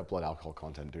 that's that blood alcohol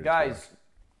content, dude. Guys,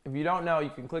 if you don't know, you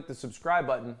can click the subscribe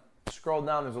button, scroll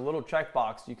down, there's a little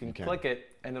checkbox, you can click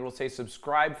it, and it'll say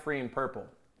subscribe free in purple.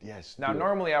 Yes. Now,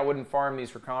 normally I wouldn't farm these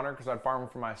for Connor because I'd farm them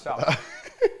for myself.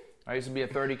 I used to be a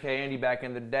 30K Andy back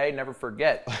in the day, never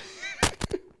forget.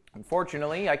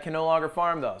 Unfortunately, I can no longer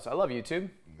farm those. I love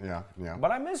YouTube. Yeah. But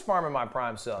I miss farming my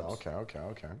Prime subs.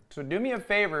 Okay. So do me a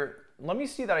favor, let me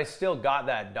see that I still got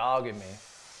that dog in me.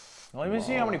 Let me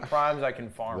see how many Primes I can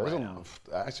farm right now.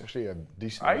 That's actually a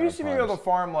decent I amount used to be able to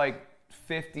farm like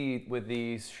 50 with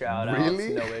these shout-outs,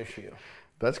 really? No issue.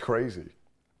 That's crazy.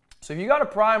 So if you got a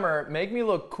primer, make me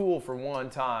look cool for one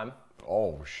time.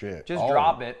 Oh, shit. Just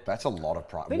drop it. That's a lot of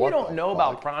Prime. The thing you don't know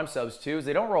about Prime subs, too, is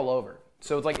they don't roll over.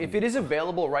 So it's like, if it is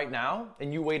available right now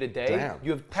and you wait a day,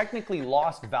 you have technically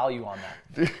lost value on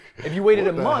that. If you waited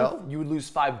a month, you would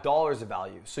lose $5 of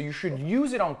value. So you should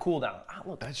use it on cooldown.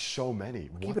 Look, that's so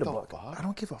many. What the fuck? I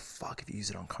don't give a fuck if you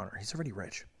use it on Connor. He's already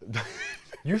rich.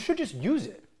 You should just use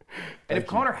it. And if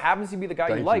Connor happens to be the guy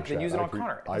you like, then use it on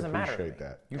Connor. It doesn't matter. I appreciate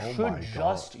that. You should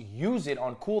just use it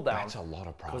on cooldown. That's a lot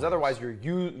of Primes. Because otherwise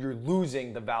you're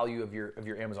losing the value of your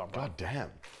Amazon Prime. God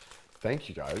damn. Thank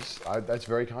you, guys. That's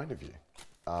very kind of you.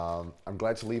 I'm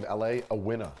glad to leave LA a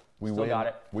winner. We win. Got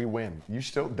it. We win. You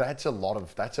still, that's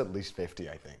at least 50,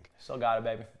 I think. Still got it,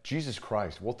 baby. Jesus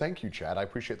Christ. Well, thank you, Chad. I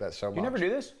appreciate that so much. You never do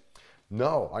this?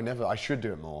 No, I never. I should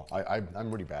do it more. I'm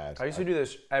really bad. I used to do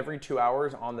this every 2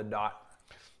 hours on the dot.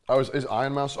 Is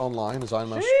Iron Mouse online? Is Iron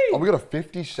Mouse? Oh, we got a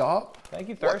 50 sub? Thank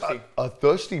you, Thirsty. A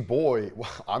thirsty boy.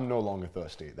 Well, I'm no longer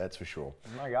thirsty, that's for sure.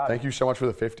 Oh my God. Thank you so much for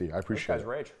the 50. I appreciate This guy's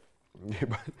rage.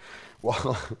 Well,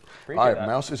 all right, that.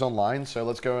 Mouse is online, so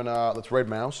let's go and let's raid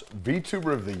Mouse.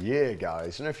 VTuber of the year,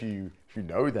 guys. I don't know if you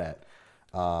know that.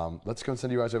 Let's go and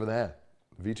send you guys over there.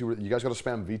 VTuber, you guys got to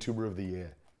spam VTuber of the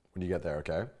year when you get there,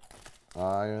 okay?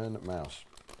 Iron Mouse.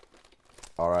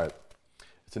 All right.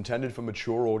 It's intended for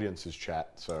mature audiences,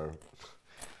 chat, so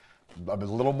I'm a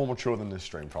little more mature than this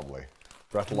stream, probably.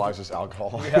 Breathalyzers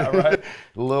alcohol. Yeah, right.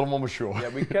 A little more mature. Yeah,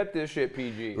 we kept this shit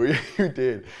PG. We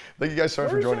did. Thank you guys so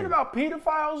much for joining. What are you saying about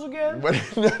pedophiles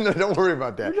again? No, don't worry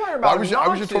about that. You're talking about I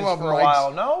was just talking about for a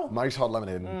while, no? Mike's Hot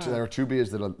Lemonade. There are two beers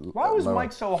that are Why was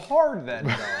Mike so hard then,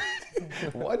 though?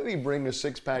 Why did he bring a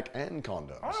six-pack and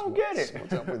condoms? I don't get it.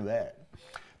 What's up with that?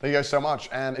 Thank you guys so much.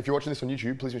 And if you're watching this on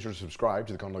YouTube, please make sure to subscribe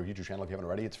to the Condog YouTube channel if you haven't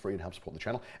already. It's free and helps support the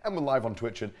channel. And we're live on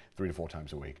Twitch 3 to 4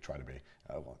 times a week. Try to be.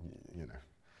 Well, you know.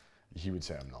 He would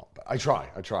say I'm not, but I try.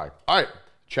 All right,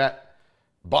 chat.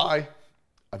 Bye.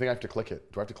 I think I have to click it.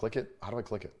 Do I have to click it? How do I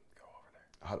click it? Go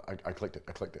over there. I clicked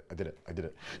it. I did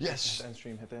it. Yes. Hit the end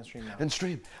stream now. End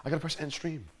stream. I gotta press end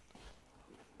stream.